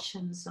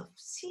realizations of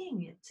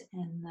seeing it.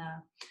 And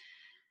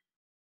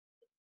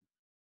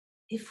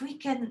if we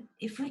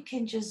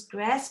can just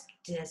grasp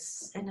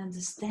this and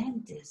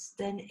understand this,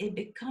 then it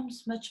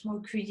becomes much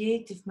more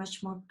creative,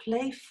 much more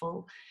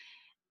playful,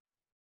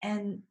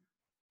 and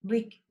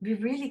we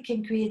really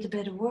can create a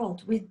better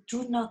world. We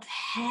do not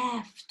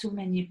have to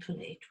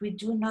manipulate. We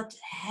do not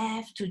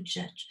have to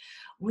judge.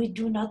 We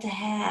do not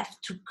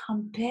have to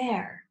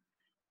compare.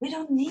 We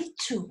don't need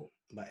to.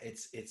 But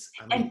it's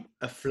I mean, And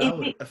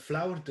a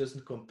flower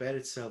doesn't compare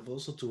itself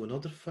also to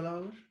another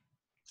flower.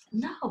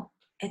 no,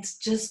 it's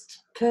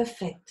just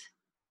perfect.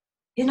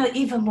 You know,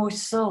 even more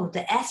so,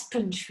 the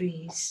aspen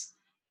trees,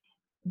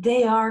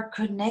 they are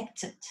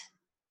connected.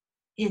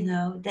 You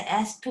know, the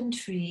aspen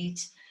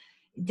trees,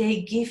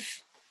 they give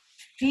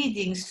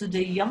feedings to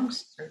the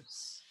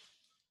youngsters,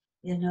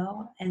 you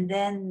know, and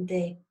then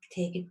they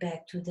take it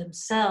back to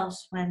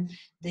themselves when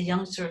the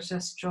youngsters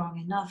are strong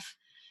enough.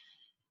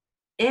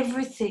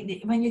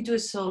 Everything, when you do a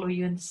solo,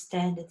 you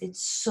understand it.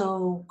 It's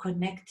so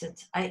connected.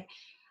 I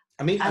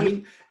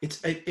mean,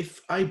 it's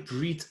if I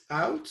breathe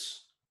out,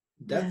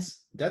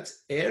 that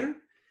air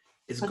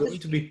is going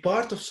to be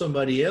part of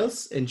somebody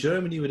else in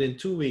Germany within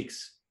 2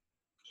 weeks.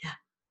 Yeah,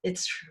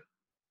 it's true.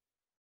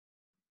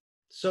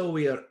 So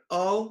we are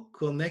all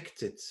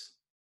connected.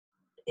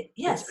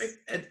 Yes.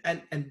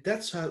 And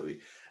that's how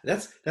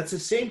that's the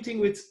same thing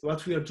with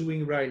what we are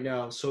doing right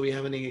now. So we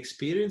have an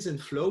experience in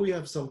flow. We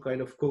have some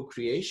kind of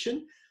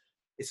co-creation.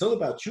 It's not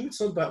about you. It's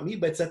not about me.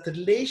 But it's that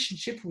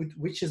relationship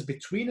which is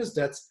between us.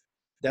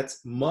 That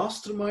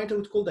mastermind, I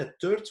would call that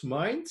third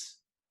mind.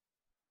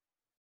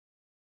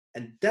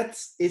 And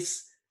that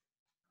is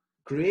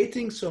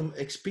creating some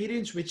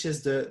experience which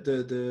is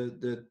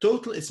the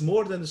total is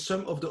more than the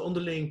sum of the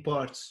underlying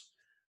parts.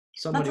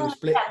 Somebody was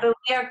playing. Yeah, but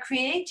we are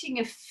creating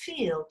a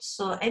field,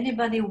 so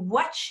anybody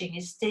watching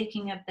is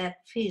taking up that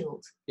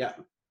field. Yeah.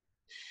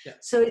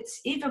 So it's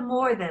even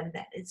more than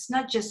that. It's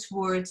not just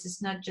words. It's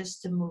not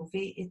just a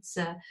movie. It's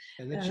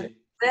energy.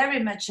 Very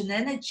much an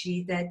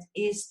energy that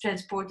is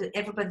transported.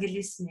 Everybody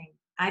listening.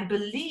 I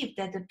believe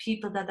that the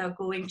people that are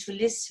going to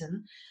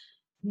listen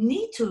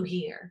need to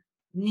hear,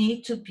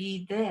 need to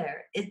be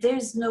there.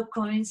 There's no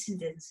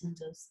coincidence in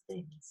those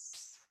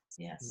things.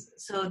 Yes.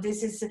 So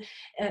this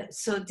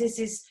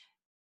is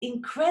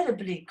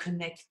incredibly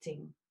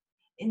connecting.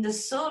 In the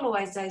solo,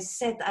 as I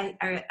said,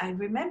 I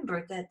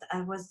remember that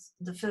I was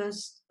the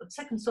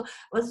second solo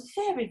was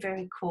very,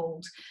 very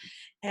cold.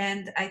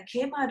 And I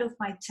came out of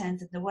my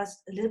tent and there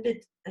was a little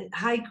bit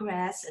high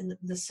grass and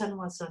the sun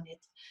was on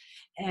it.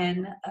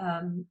 And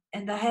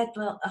I had,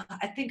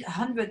 I think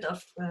 100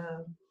 of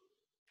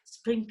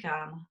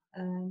springkanen.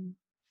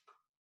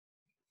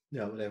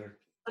 Yeah, whatever.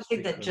 I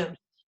think that jump.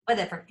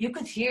 Whatever, you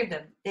could hear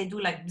them. They do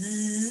like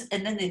bzzz,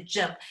 and then they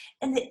jump,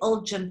 and they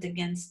all jumped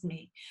against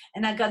me.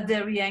 And I got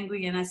very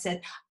angry, and I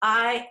said,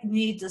 "I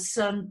need the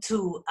sun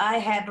too. I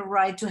have a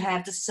right to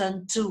have the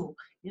sun too."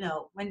 You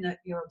know, when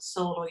you're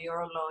solo, you're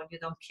alone, you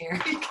don't care.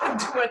 You can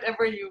do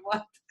whatever you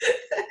want.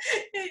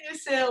 And you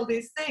say all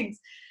these things.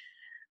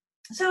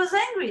 So I was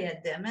angry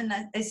at them, and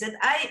I said,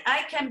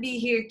 "I can be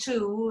here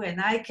too, and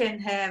I can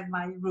have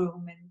my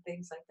room and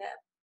things like that."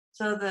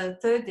 So the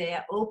third day,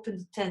 I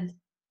opened the tent.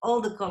 All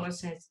the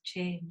colors had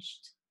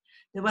changed.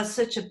 There was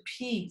such a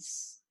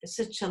peace,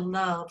 such a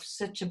love,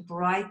 such a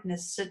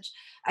brightness,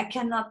 I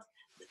cannot,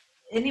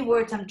 any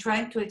word I'm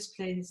trying to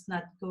explain is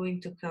not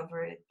going to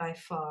cover it by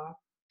far.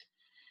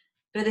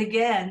 But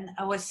again,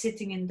 I was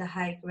sitting in the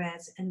high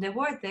grass and they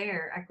were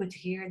there. I could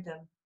hear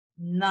them.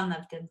 None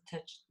of them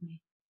touched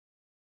me.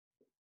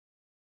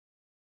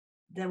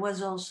 There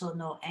was also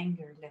no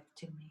anger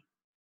left in me.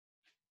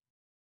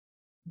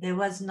 There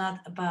was not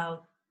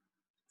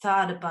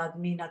thought about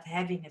me not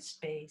having a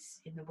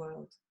space in the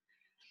world.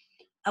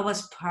 I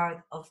was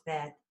part of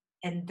that,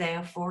 and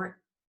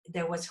therefore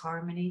there was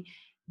harmony.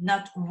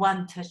 Not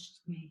one touched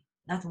me,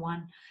 not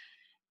one.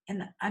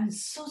 And I'm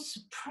so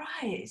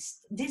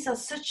surprised. These are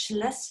such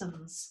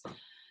lessons.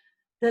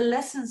 The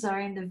lessons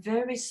are in the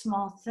very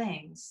small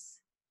things.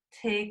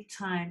 Take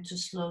time to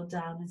slow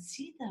down and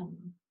see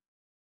them.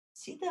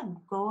 See them.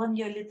 Go on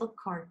your little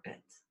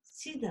carpet.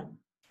 See them.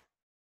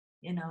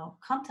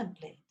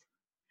 Contemplate.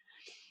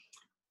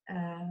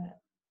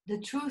 The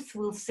truth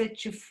will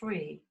set you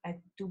free. I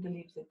do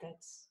believe that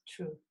that's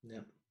true.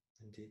 Yeah,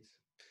 indeed.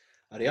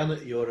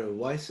 Arianne, you're a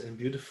wise and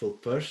beautiful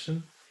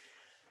person.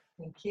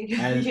 Thank you.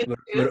 And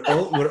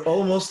we're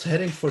almost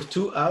heading for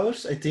 2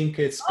 hours. I think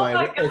it's by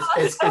record.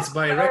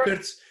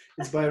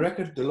 It's by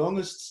record the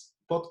longest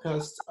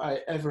podcast I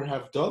ever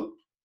have done.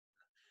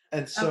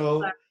 And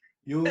so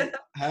you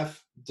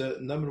have the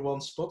number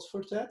one spot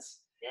for that.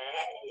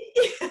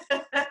 Yay!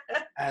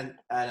 And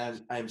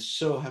I'm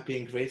so happy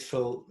and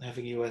grateful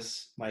having you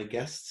as my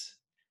guest.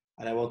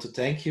 And I want to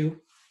thank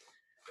you.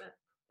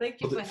 Thank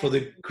you for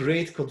the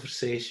great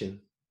conversation.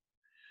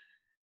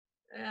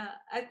 Yeah,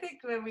 I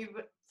think when we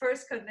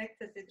first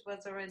connected, it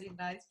was already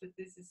nice, but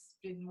this has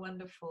been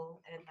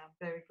wonderful, and I'm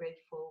very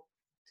grateful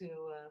to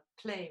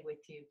play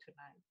with you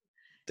tonight.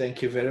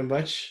 Thank you very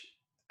much.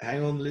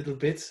 Hang on a little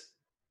bit,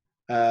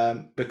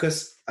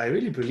 because I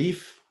really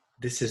believe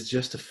this is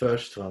just the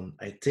first one.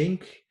 I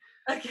think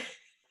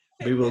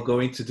we will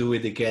going to do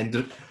it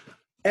again.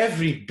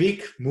 Every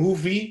big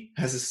movie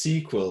has a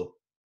sequel.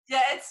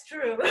 Yeah, it's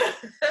true.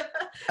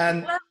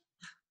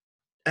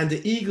 And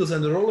the Eagles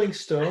and the Rolling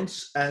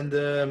Stones and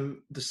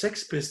the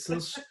Sex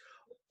Pistols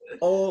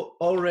all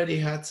already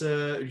had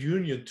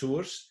reunion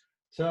tours.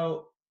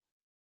 So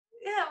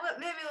yeah, well,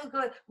 maybe we'll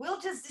go. We'll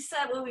just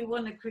decide what we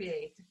want to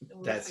create.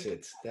 That's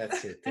it.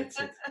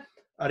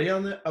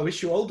 Arianne, I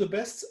wish you all the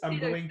best. I'm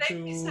going to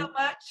thank you so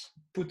much.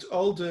 Put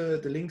all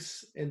the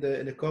links in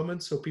the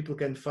comments so people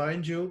can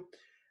find you,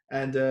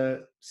 and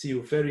see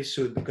you very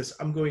soon, because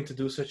I'm going to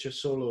do such a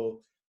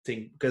solo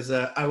thing, because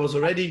I was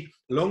already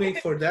longing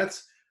for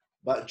that.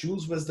 But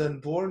Jules was then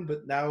born,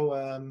 but now,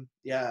 and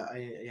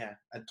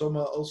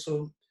Thomas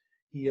also,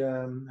 he,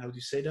 how do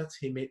you say that?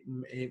 He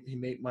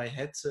made my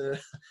head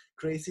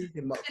crazy.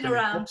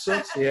 Around.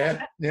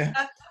 Yeah.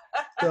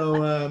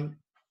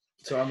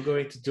 So I'm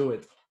going to do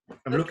it.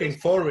 I'm looking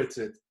forward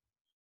to it.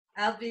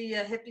 I'll be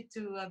happy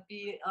to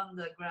be on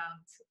the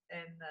ground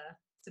and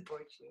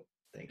support you.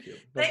 Thank you.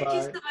 Thank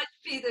you so much,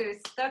 Peter.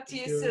 Talk to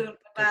you soon.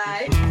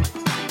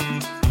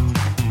 Bye.